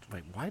ding. I was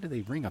like, why do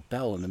they ring a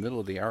bell in the middle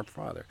of the Our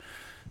Father?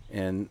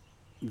 And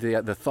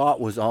the thought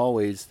was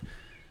always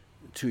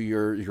to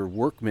your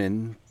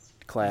workman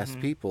class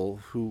people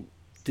who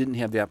didn't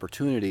have the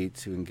opportunity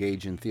to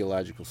engage in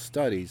theological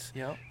studies.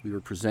 We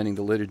were presenting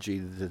the liturgy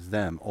to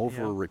them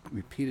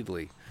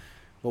repeatedly.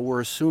 But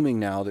we're assuming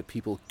now that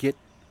people get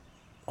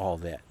all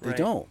that. They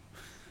don't.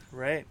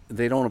 Right.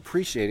 They don't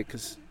appreciate it,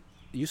 because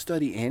you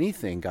study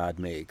anything God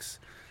makes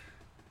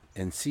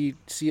and see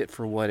it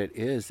for what it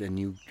is, and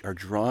you are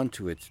drawn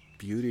to its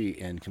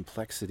beauty and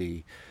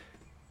complexity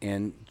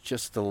and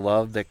just the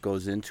love that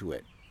goes into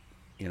it.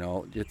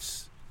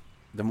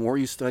 the more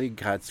you study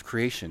God's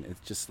creation,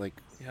 it's just like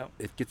Yep.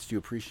 it gets you to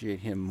appreciate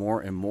Him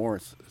more and more.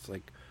 It's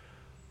like,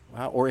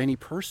 wow. Or any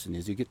person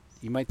is you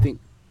might think,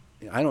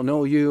 I don't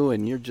know you,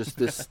 and you're just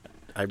this.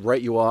 I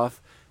write you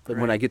off, but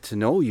when Right. I get to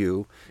know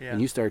you, Yeah.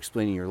 and you start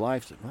explaining your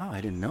life, it's like, wow,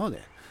 I didn't know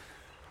that.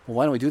 Well,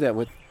 why don't we do that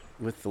with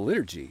the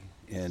liturgy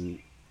and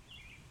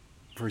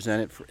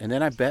present it? And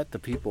then I bet the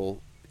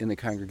people in the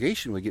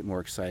congregation would get more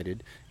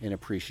excited and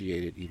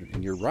appreciate it even.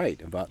 And you're right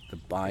about the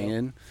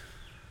buy-in.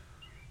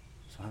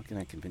 So how can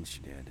I convince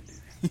your dad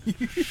to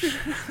do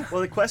that?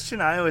 Well, the question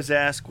I always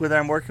ask, whether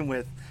I'm working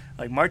with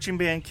like marching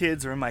band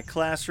kids or in my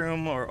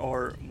classroom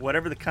or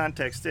whatever the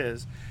context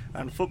is,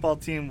 on a football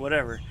team,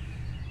 whatever,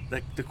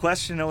 the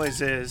question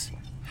always is,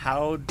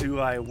 how do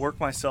I work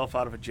myself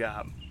out of a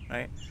job,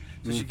 right?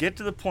 So you get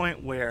to the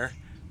point where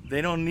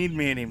they don't need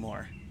me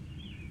anymore,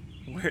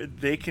 where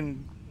they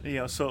can,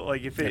 so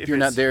like if If you're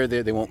not it's, there,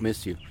 they won't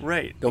miss you.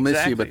 right, They'll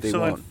miss you, but they so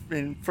won't.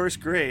 in first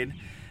grade,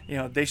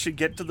 they should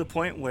get to the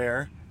point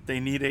where they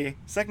need a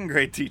second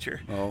grade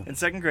teacher. Oh. In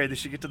second grade, they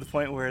should get to the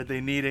point where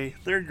they need a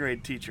third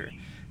grade teacher.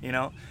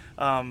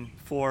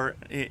 For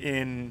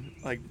in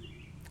like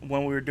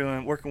when we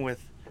were working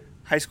with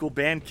high school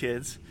band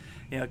kids,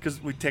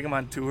 because we'd take them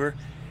on tour,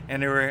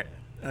 and they were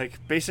like,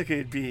 basically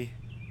it'd be,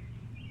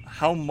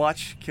 how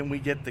much can we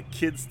get the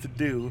kids to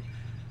do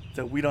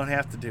that we don't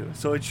have to do?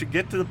 So it should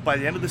get to by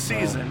the end of the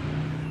season,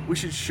 we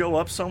should show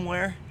up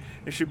somewhere.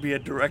 There should be a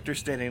director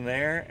standing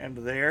there, and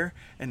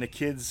the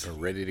kids Are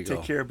ready to take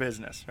go. care of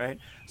business, right?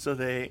 So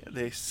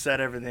they set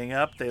everything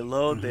up, they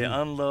load, they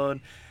unload,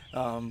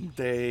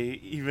 they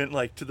even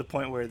like to the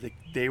point where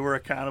they were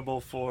accountable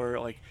for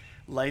like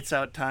lights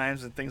out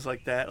times and things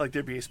like that. Like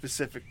there'd be a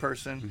specific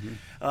person.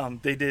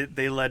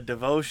 They led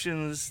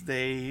devotions,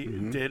 they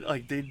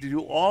do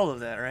all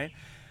of that, right?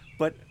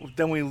 But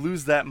then we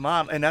lose that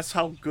model, and that's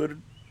how good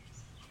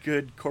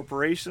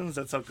corporations,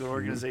 that's how good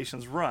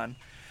organizations run.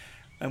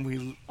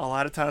 And a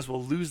lot of times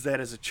we'll lose that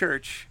as a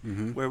church,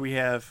 where we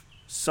have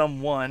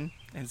someone,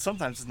 and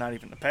sometimes it's not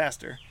even the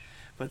pastor,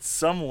 but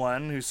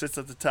someone who sits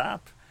at the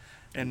top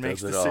and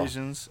makes Does it all.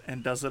 decisions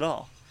and does it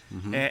all.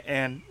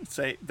 And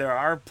say there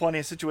are plenty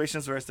of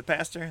situations where it's the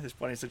pastor. There's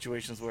plenty of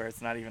situations where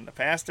it's not even the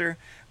pastor,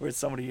 where it's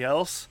somebody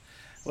else,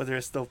 whether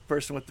it's the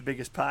person with the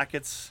biggest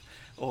pockets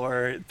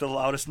or the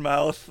loudest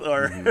mouth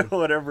or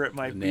whatever it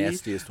might The be.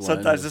 nastiest one.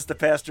 Sometimes it's the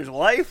pastor's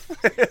wife.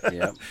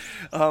 Yep.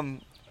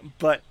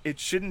 But it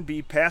shouldn't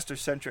be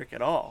pastor-centric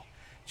at all.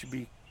 It should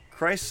be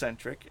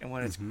Christ-centric. And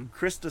when it's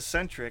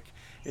Christocentric,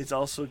 it's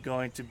also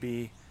going to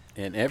be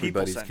And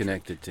everybody's people-centric.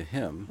 connected to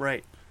Him.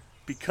 right.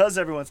 Because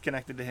everyone's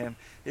connected to Him.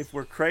 If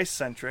we're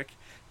Christ-centric,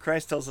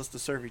 Christ tells us to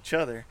serve each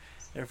other.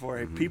 Therefore,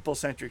 a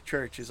people-centric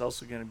church is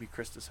also going to be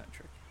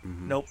Christocentric.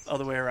 Nope,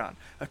 other way around.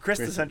 A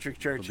Christocentric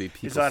church be is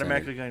people-centered.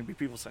 automatically going to be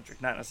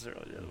people-centric, not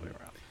necessarily the other way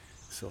around.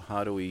 So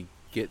how do we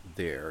get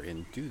there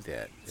and do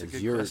that? It's a As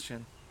good you're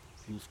question.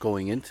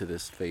 going into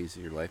this phase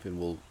of your life and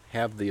will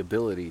have the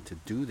ability to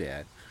do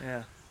that.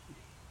 Yeah.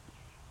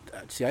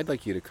 See, I'd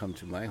like you to come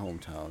to my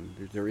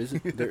hometown. There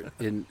isn't there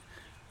and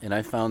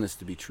I found this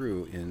to be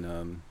true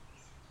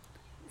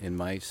in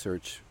my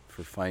search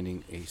for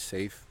finding a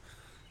safe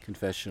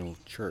confessional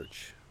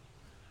church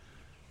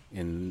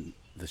in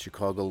the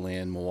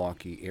Chicagoland,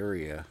 Milwaukee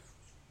area.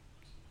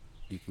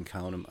 You can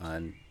count them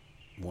on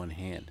one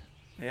hand,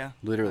 Yeah.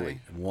 literally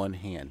Right. one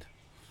hand.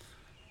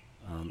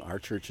 Our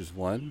church is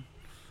one,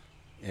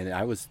 and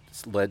I was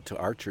led to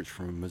our church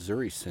from a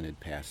Missouri Synod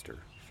pastor,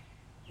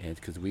 and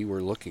because we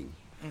were looking.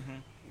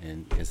 And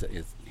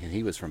and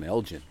he was from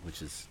Elgin,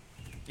 which is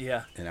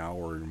Yeah. an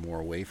hour or more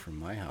away from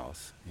my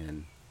house,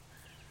 and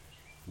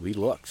we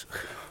looked.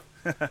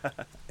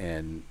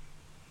 And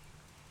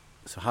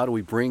so how do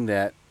we bring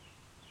that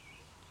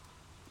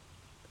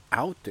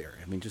out there?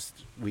 I mean,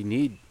 we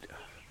need,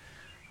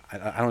 I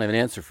don't have an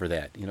answer for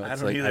that. I It's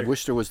don't like, I either.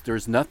 wish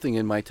there's nothing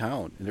in my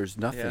town. There's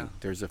nothing. Yeah.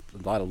 There's a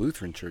lot of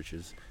Lutheran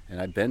churches,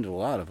 and I've been to a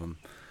lot of them.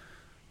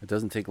 It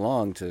doesn't take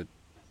long to,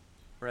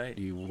 Right.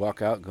 you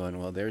walk out going,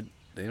 well, they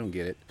don't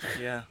get it.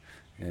 Yeah.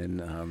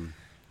 And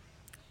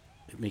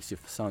it makes you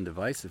sound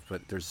divisive,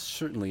 but there's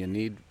certainly a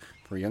need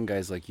for young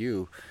guys like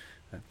you.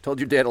 I told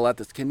your dad a lot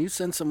this. Can you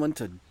send someone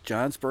to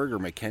Johnsburg or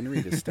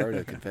McHenry to start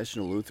a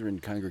confessional Lutheran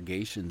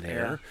congregation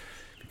there?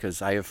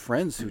 Because I have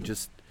friends who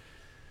just,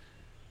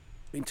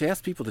 I mean, to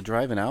ask people to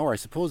drive an hour, I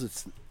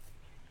suppose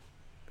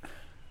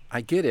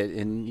I get it,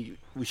 and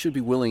we should be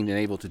willing and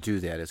able to do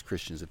that as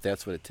Christians if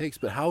that's what it takes.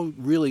 But how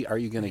really are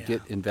you going to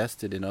get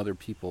invested in other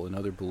people and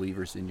other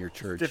believers in your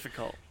church?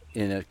 Difficult.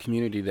 In a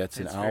community that's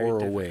It's an very hour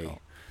away,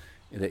 difficult.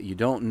 that you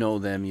don't know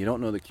them, you don't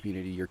know the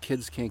community, your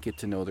kids can't get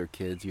to know their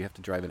kids, you have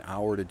to drive an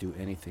hour to do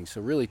anything. So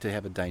really to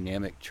have a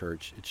dynamic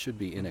church, it should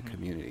be in a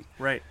community.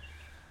 Right.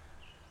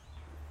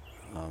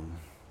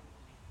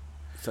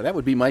 So that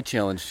would be my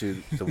challenge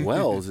to the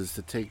Wells is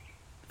to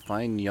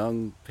find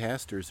young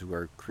pastors who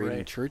are creating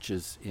Right.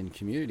 churches in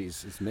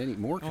communities,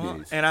 more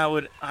communities. And I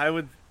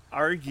would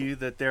argue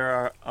that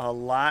there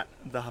are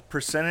the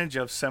percentage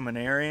of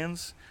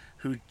seminarians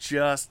who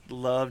just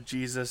love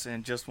Jesus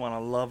and just want to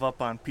love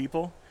up on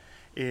people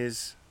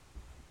is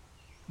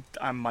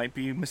I might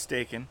be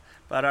mistaken,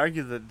 but I'd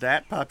argue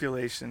that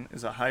population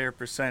is a higher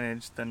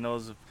percentage than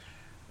those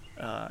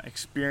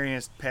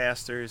experienced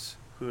pastors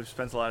who have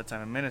spent a lot of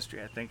time in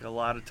ministry. I think a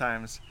lot of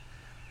times,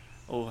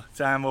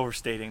 I'm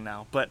overstating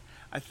now, but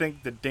I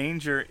think the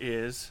danger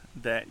is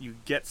that you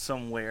get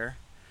somewhere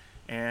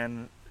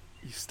and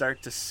you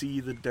start to see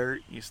the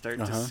dirt, you start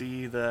to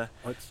see you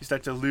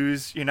start to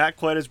lose, you're not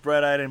quite as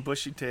bright-eyed and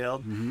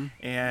bushy-tailed,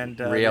 and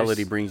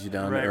reality brings you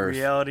down to earth.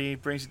 Reality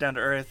brings you down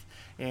to earth,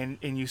 and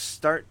you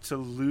start to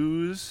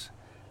lose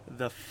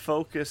the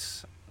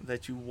focus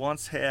that you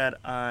once had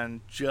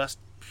on just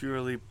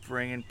purely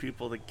bringing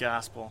people the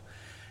gospel.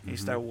 You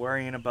start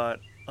worrying about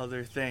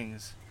other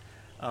things.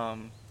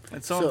 And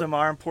some of them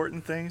are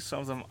important things, some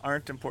of them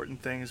aren't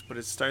important things, but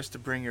it starts to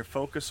bring your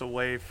focus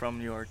away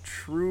from your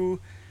true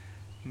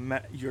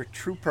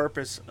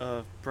purpose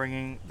of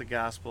bringing the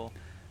gospel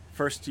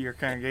first to your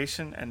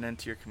congregation and then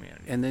to your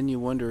community. And then you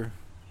wonder,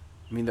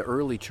 the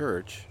early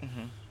church,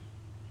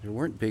 there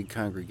weren't big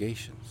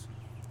congregations.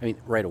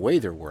 Right away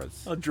there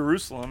was. Oh,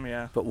 Jerusalem,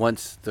 yeah. But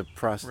once the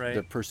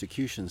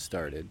persecution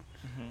started,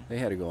 they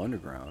had to go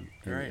underground.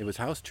 And it was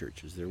house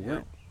churches. There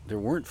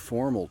weren't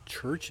formal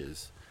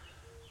churches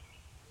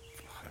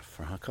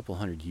for a couple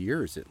hundred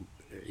years.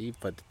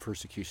 But the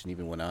persecution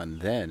even went on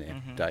then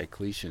at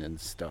Diocletian and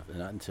stuff, and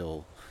not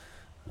until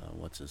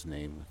what's his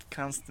name,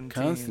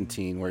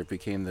 Constantine, where it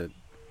became the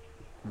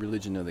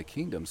religion of the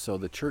kingdom. So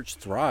the church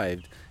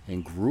thrived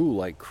and grew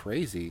like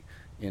crazy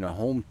in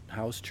a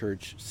house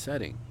church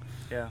setting.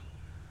 Yeah.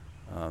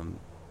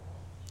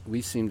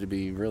 We seem to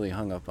be really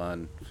hung up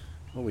on,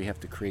 we have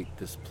to create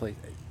this place.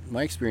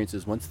 My experience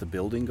is once the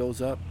building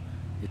goes up,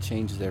 it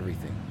changes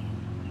everything.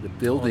 The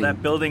building.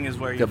 That building is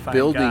where you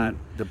find God.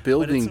 The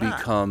building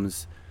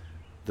becomes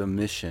the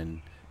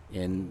mission,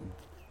 and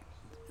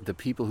the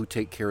people who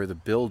take care of the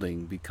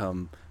building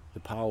become the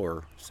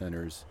power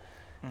centers,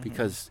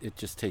 because it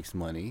just takes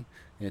money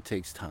and it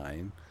takes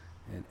time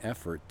and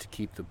effort to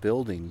keep the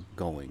building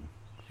going.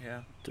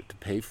 Yeah. To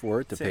pay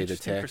for it, to pay the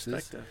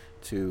taxes,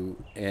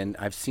 and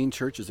I've seen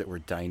churches that were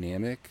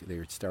dynamic.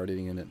 They're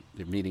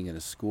meeting in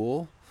a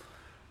school,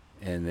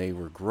 and they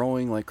were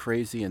growing like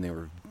crazy, and they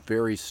were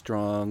very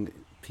strong,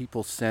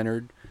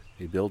 people-centered.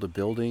 They build a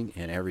building,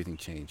 and everything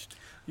changed.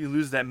 You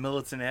lose that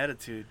militant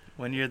attitude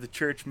when you're the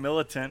church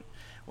militant.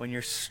 When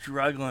you're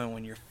struggling,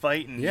 when you're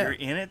fighting, you're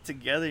in it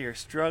together. You're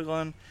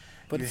struggling.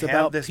 But it's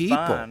about this people.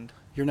 Bond.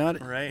 You're not.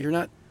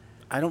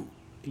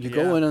 You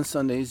go in on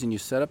Sundays and you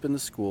set up in the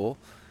school,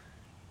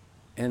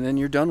 and then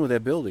you're done with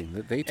that building.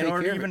 They take care of it.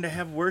 In order even to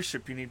have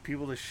worship, you need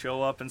people to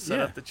show up and set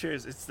up the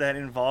chairs. It's that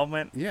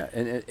involvement. Yeah,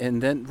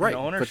 and then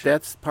but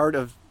that's part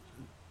of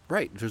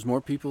There's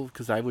more people,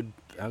 because I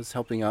was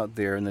helping out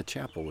there in the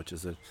chapel, which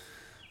is a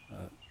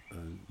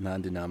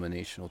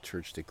non-denominational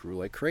church that grew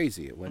like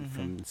crazy. It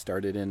went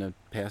started in a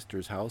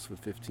pastor's house with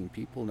 15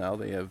 people. Now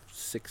they have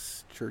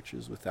 6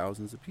 churches with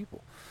thousands of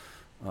people,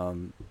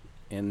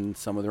 in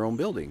some of their own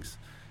buildings.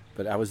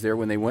 But I was there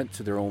when they went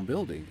to their own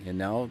building, and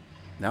now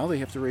they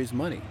have to raise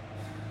money.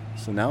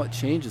 So now it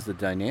changes the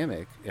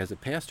dynamic. As a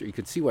pastor, you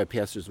could see why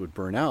pastors would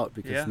burn out,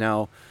 because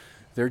now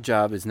their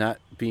job is not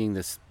being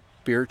the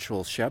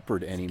spiritual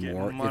shepherd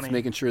anymore. It's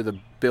making sure the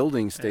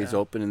building stays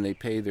open and they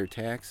pay their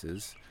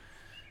taxes.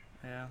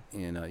 Yeah.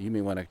 And you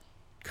may want to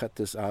cut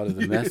this out of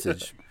the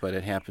message, but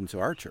it happened to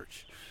our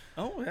church.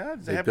 Oh yeah,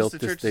 they built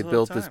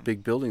this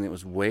big building that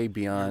was way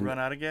beyond run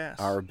out of gas.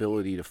 Our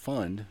ability to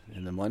fund,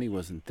 and the money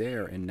wasn't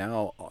there. And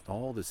now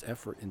all this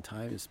effort and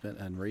time is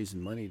spent on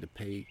raising money to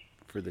pay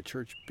for the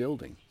church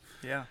building.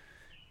 Yeah.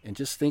 And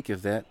just think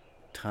if that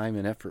time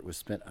and effort was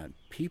spent on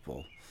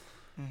people,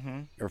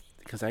 or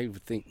because I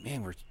would think,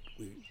 man, we're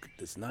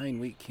this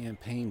 9-week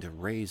campaign to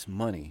raise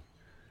money,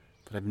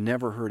 but I've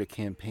never heard a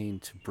campaign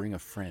to bring a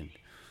friend.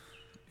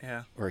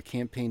 Yeah. Or a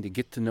campaign to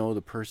get to know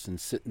the person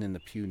sitting in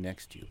the pew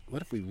next to you.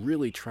 What if we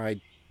really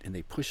tried, and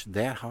they pushed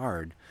that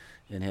hard,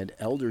 and had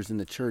elders in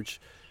the church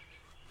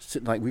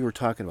sitting like we were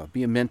talking about,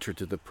 be a mentor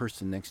to the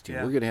person next to you.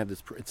 We're going to have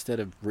this,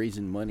 instead of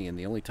raising money, and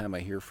the only time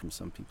I hear from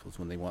some people is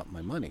when they want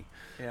my money.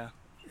 Yeah.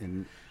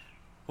 And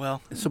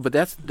well, but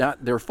that's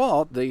not their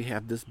fault. They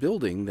have this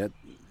building that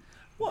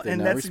they're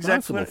not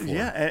responsible for.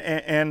 Yeah,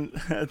 and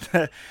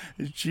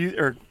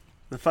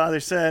the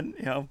Father said,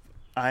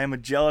 I am a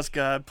jealous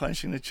God,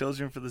 punishing the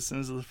children for the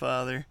sins of the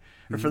father,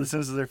 or for the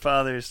sins of their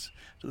fathers,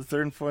 to the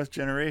 3rd and 4th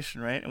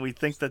generation, right? And we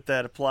think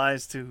that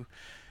applies to,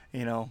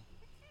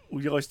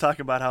 we always talk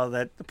about how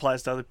that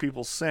applies to other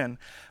people's sin,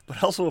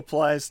 but also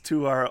applies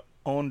to our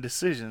own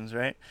decisions,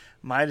 right?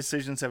 My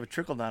decisions have a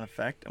trickle-down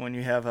effect, and when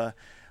you have a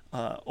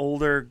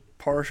older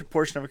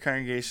portion of a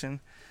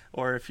congregation,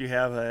 or if you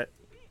have a,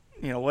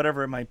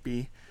 whatever it might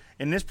be,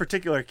 in this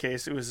particular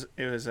case, it was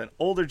an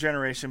older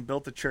generation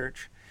built the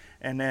church,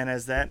 and then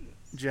as that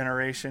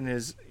generation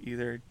is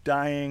either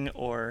dying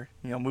or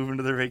moving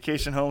to their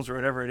vacation homes or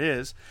whatever it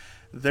is,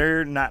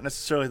 they're not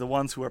necessarily the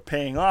ones who are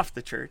paying off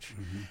the church,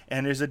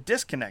 and there's a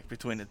disconnect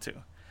between the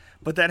two.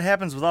 But that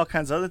happens with all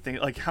kinds of other things.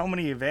 Like, how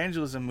many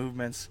evangelism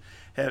movements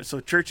have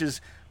churches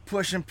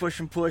push,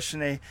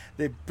 and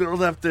they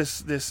build up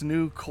this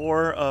new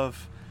core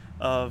of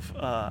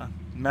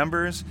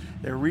members.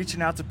 They're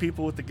reaching out to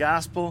people with the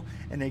gospel,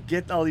 and they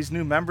get all these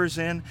new members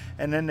in,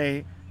 and then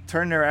they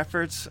turn their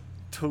efforts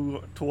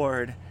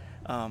toward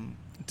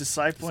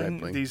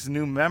discipling these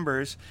new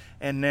members,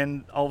 and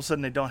then all of a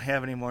sudden they don't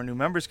have any more new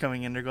members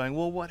coming in. They're going,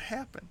 well, what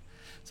happened?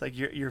 It's like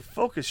your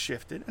focus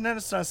shifted, and then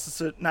it's not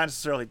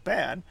necessarily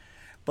bad,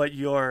 but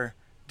your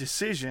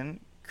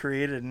decision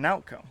created an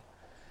outcome,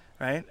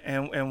 right?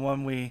 And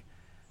when we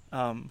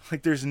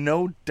there's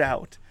no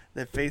doubt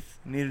that Faith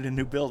needed a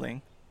new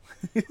building.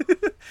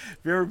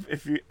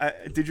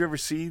 Did you ever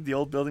see the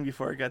old building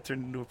before it got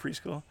turned into a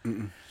preschool?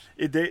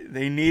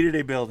 They needed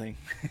a building.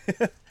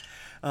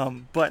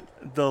 But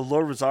the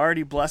Lord was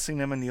already blessing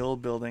them in the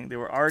old building. They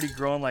were already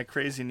growing like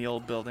crazy in the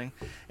old building.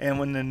 And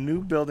when the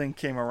new building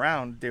came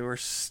around, they were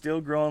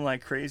still growing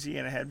like crazy,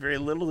 and it had very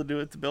little to do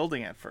with the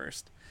building at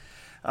first.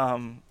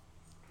 But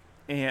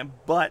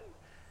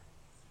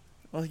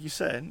like you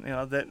said,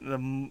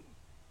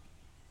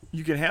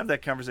 you can have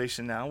that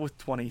conversation now with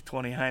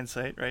 20/20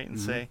 hindsight, right? And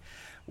say,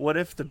 what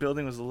if the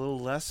building was a little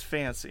less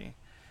fancy,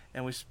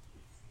 and we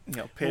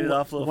paid it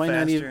off a little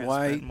faster and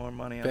spent more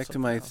money on back to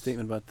my else.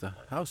 statement about the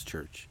house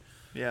church.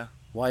 Yeah.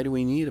 Why do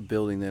we need a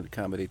building that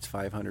accommodates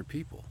 500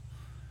 people?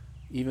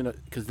 Even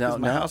because now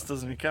my house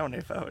doesn't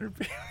accommodate 500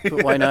 people.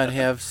 But why not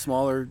have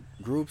smaller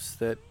groups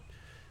that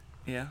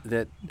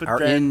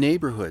are in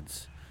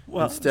neighborhoods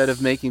instead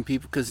of making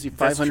people? Because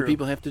 500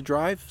 people have to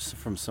drive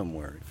from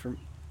somewhere.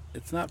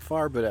 It's not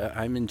far, but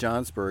I'm in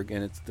Johnsburg,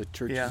 and it's the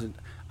church. Yeah.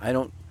 I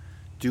don't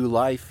do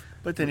life.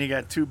 But then you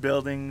got two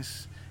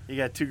buildings. You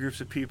got two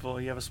groups of people.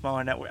 You have a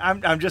smaller network.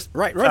 I'm just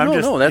right.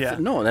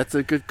 That's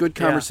a good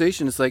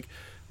conversation. It's like,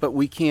 but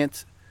we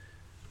can't.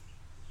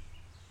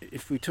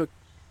 If we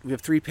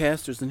have 3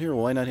 pastors in here,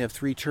 why not have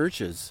 3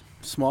 churches,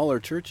 smaller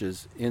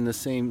churches, in the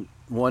same,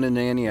 one in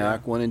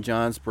Antioch, one in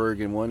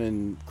Johnsburg, and one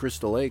in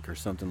Crystal Lake or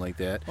something like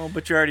that? Well,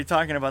 but you're already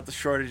talking about the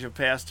shortage of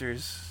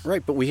pastors.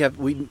 Right, but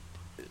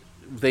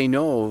they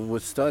know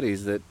with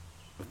studies that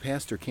a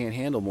pastor can't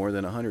handle more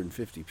than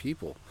 150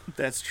 people.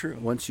 That's true.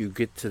 Once you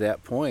get to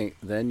that point,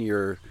 then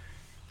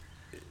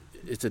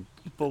it's an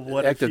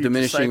what act of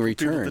diminishing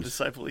returns. People to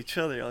disciple each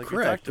other, like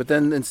correct. But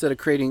then instead of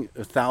creating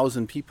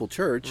 1,000 people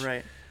church,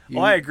 right?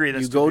 I agree.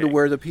 You go to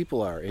where the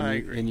people are, and I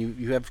agree. And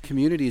you have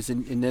communities,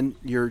 and then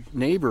your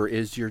neighbor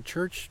is your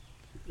church.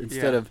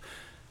 Instead of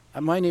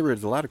my neighbor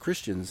has a lot of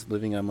Christians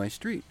living on my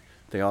street.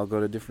 They all go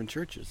to different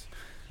churches.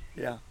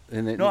 Yeah.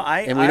 And we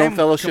don't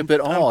fellowship at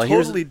all. I'm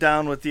totally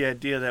down with the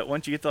idea that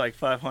once you get to like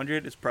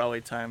 500, it's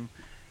probably time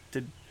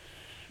to.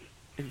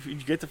 If you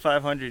get to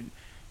 500,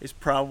 it's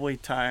probably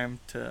time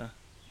to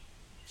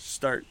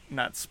start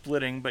not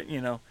splitting, but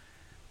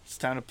it's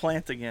time to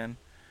plant again,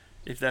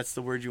 if that's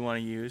the word you want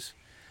to use.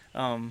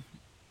 I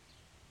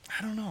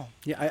don't know.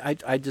 Yeah,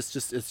 I just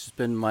it's just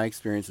been my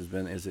experience has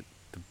been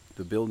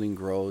the building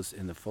grows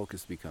and the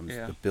focus becomes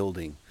the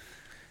building.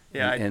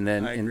 Yeah, and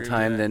then in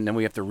time, then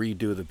we have to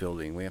redo the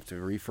building. We have to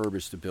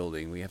refurbish the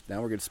building.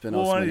 Now we're going to spend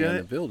all this money on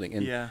the building,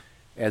 and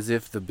as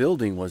if the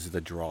building was the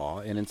draw.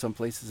 And in some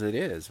places it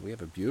is. We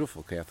have a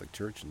beautiful Catholic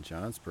church in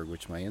Johnsburg,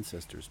 which my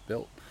ancestors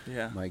built.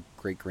 Yeah, my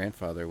great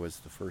grandfather was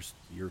the first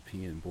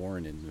European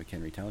born in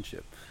McHenry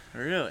Township.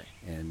 Really?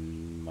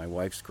 And my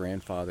wife's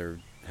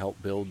grandfather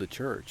helped build the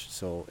church.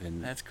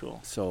 That's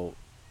cool. So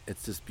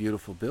it's this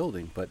beautiful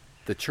building, but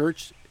the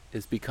church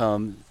has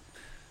become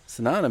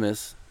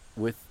synonymous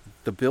with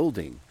the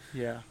building.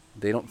 Yeah.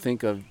 They don't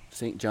think of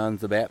St. John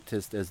the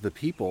Baptist as the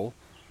people.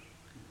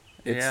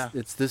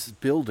 It's this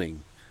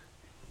building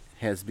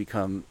has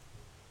become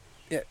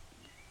it.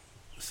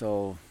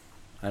 So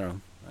I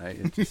don't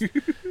know.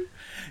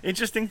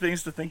 Interesting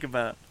things to think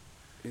about.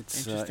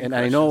 It's and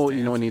I know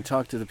when you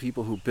talk to the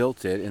people who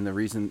built it, and the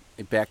reason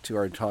back to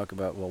our talk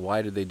about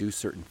why did they do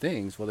certain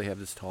things? Well, they have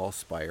this tall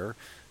spire,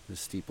 this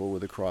steeple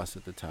with a cross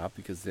at the top,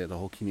 because the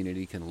whole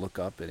community can look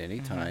up at any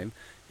time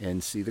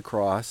and see the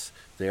cross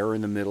there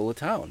in the middle of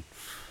town.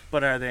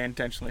 But are they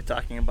intentionally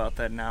talking about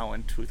that now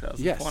in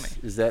 2020? Yes.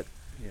 Is that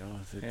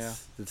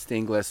the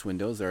stained glass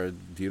windows are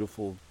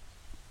beautiful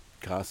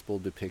gospel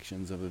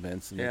depictions of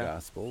events in the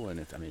gospel, and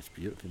it's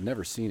beautiful. If you've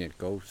never seen it,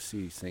 go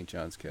see St.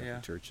 John's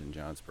Catholic Church in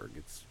Johnsburg.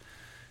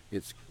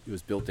 It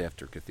was built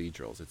after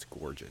cathedrals. It's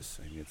gorgeous.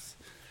 I mean, it's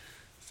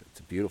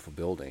a beautiful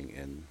building,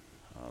 and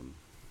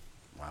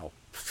wow.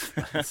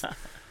 But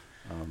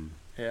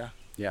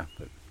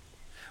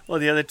well,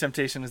 the other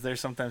temptation is there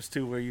sometimes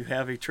too, where you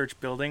have a church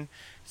building.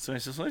 So it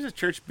says, "Well, there's a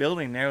church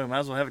building there. We might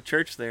as well have a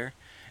church there,"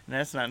 and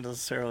that's not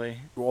necessarily.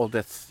 Well,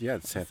 it's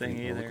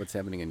happening. Well, look what's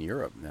happening in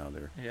Europe now.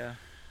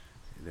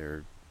 There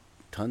are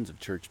tons of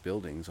church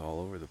buildings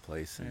all over the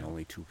place, and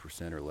only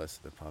 2% or less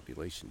of the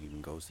population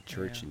even goes to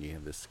church. And you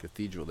have this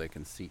cathedral that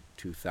can seat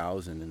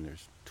 2,000, and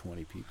there's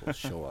 20 people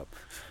show up.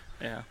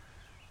 Yeah.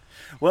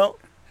 Well,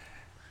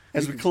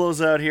 as we close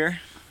out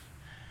here,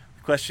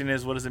 the question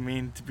is, what does it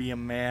mean to be a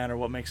man, or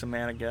what makes a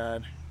man of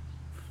God?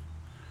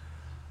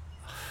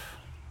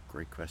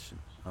 Great question.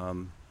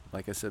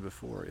 Like I said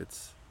before,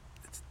 it's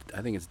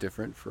I think it's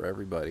different for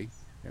everybody.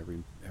 I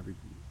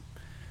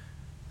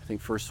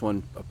think first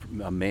one,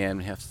 a man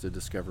has to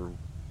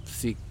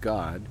seek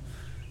God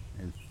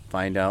and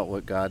find out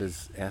what God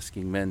is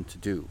asking men to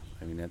do.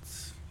 I mean,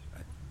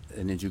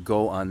 and as you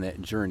go on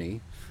that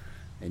journey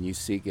and you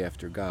seek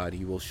after God,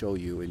 He will show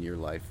you in your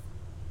life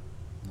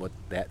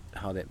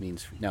how that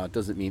means. Now, it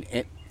doesn't mean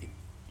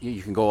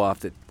you can go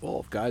off that,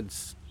 if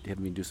God's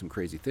having me do some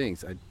crazy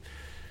things. I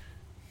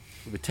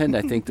tend,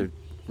 I think, to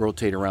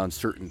rotate around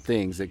certain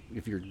things. That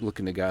if you're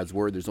looking to God's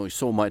Word, there's only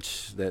so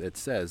much that it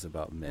says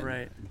about men.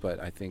 Right. But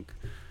I think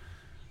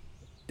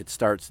it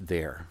starts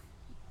there.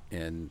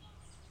 And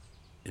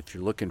if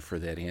you're looking for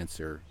that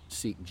answer,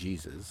 seek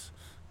Jesus,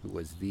 who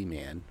was the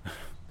man,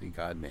 the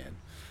God-man.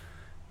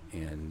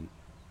 And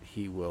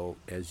He will,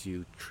 as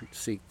you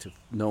seek to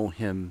know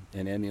Him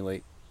and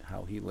emulate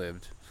how He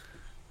lived,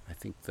 I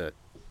think that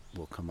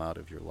will come out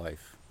of your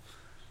life,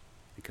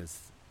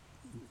 because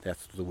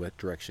that's the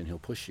direction He'll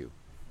push you.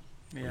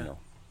 Yeah.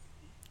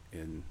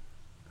 And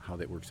how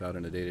that works out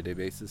on a day-to-day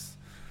basis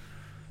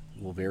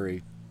will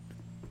vary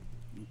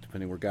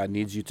depending where God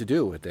needs you to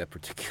do at that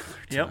particular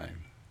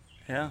time.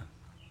 Yeah.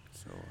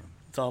 So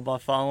it's all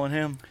about following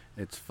Him.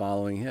 It's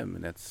following Him,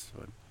 and that's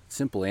a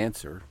simple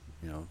answer,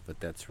 but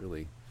that's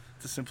really...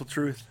 It's a simple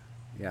truth.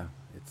 Yeah,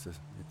 it's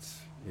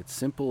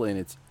simple and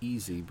it's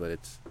easy, but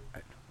it's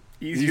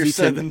easier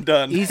said than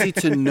done. Easy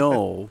to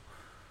know.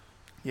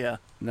 Yeah.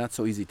 Not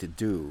so easy to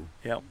do.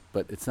 Yep.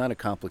 But it's not a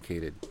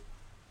complicated.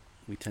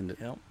 We tend to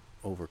Yep.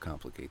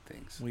 overcomplicate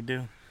things. We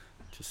do.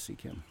 Just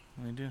seek Him.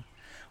 We do.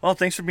 Well,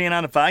 thanks for being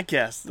on the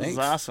podcast. This Thanks. is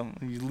awesome.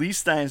 Lee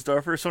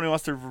Steinsdorfer, if somebody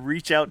wants to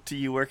reach out to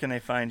you, where can they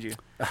find you?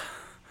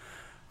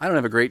 I don't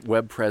have a great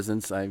web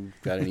presence. I've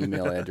got an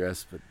email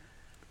address, but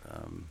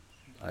I'm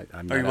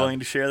not. Are you willing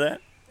to share that?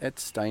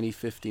 It's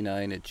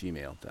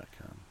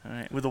steiny59@gmail.com. All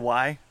right. With a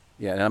Y?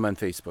 Yeah, and I'm on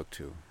Facebook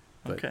too.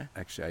 But Okay.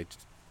 actually, I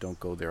don't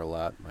go there a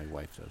lot. My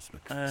wife does.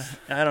 But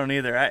I don't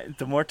either.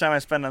 The more time I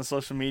spend on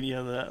social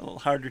media, the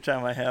harder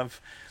time I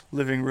have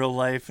living real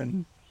life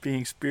and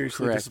being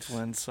spiritually Correct.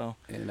 disciplined. So.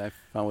 And I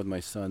found with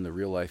my son, the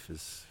real life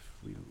is,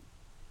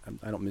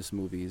 I don't miss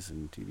movies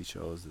and TV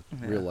shows. The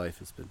real life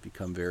has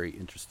become very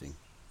interesting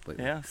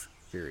lately. Yeah.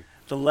 Very.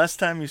 The less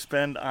time you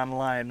spend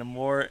online, the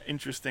more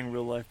interesting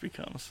real life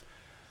becomes.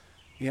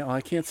 Yeah, well,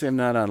 I can't say I'm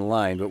not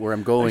online, but where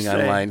I'm going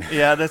online.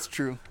 Yeah, that's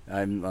true.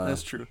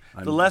 That's true.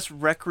 The less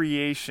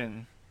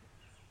recreation.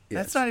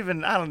 Yes. That's not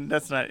even.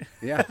 That's not.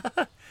 Yeah.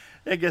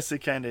 I guess it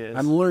kind of is.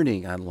 I'm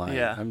learning online.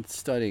 Yeah. I'm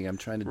studying. I'm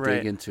trying to Right.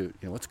 dig into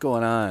what's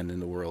going on in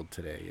the world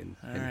today, and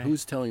right.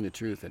 who's telling the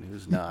truth and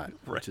who's not,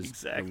 Right, which is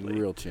exactly. a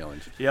real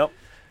challenge. Yep.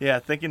 Yeah,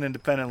 thinking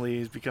independently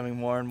is becoming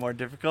more and more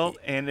difficult,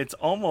 and it's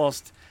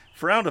almost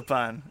frowned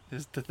upon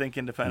is to think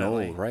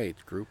independently. No, right.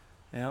 Group.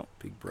 Yep.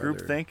 Big brother.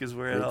 Group think is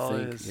where it all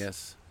Groupthink, is.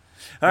 Yes.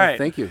 All right.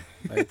 Thank you.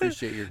 I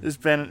appreciate your. It's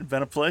been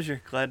a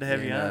pleasure. Glad to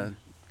have you and, on.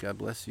 God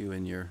bless you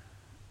in your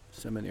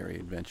seminary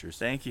adventures.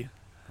 Thank you.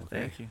 Okay.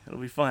 Thank you. It'll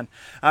be fun.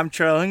 I'm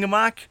Charlie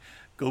Hingemach.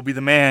 Go be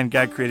the man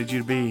God created you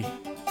to be. Oops, I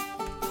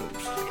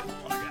gotta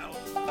log out.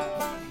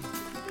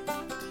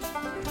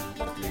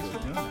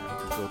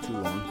 Don't go too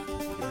long.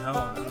 No.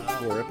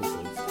 4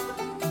 episodes.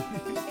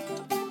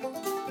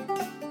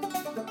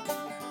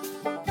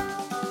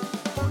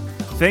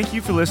 Thank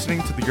you for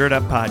listening to the Gird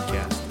Up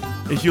Podcast.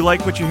 If you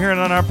like what you're hearing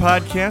on our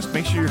podcast,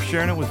 make sure you're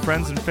sharing it with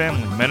friends and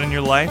family, men in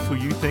your life who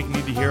you think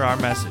need to hear our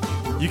message.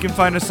 You can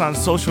find us on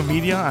social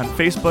media, on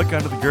Facebook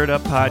under the Gird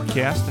Up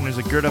Podcast, and there's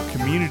a Gird Up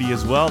community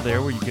as well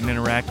there where you can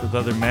interact with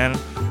other men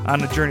on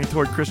the journey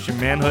toward Christian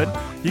manhood.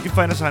 You can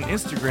find us on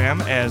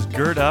Instagram as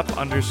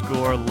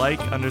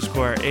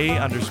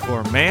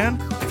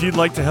girdup_like_a_man. If you'd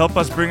like to help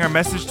us bring our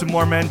message to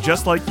more men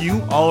just like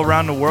you all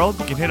around the world,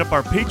 you can hit up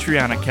our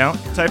Patreon account.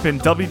 Type in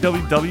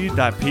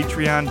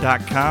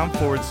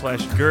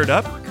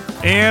www.patreon.com/girdup.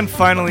 And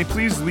finally,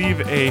 please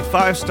leave a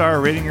 5-star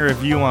rating or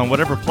review on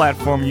whatever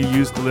platform you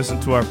use to listen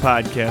to our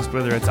podcast,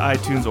 whether it's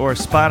iTunes or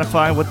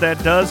Spotify. What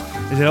that does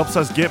is it helps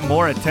us get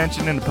more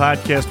attention in the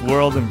podcast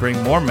world and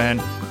bring more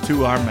men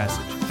to our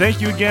message.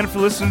 Thank you again for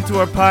listening to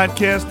our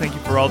podcast. Thank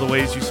you for all the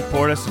ways you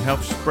support us and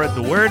help spread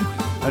the word.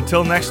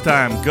 Until next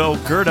time, go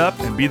gird up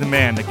and be the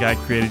man that God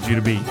created you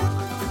to be.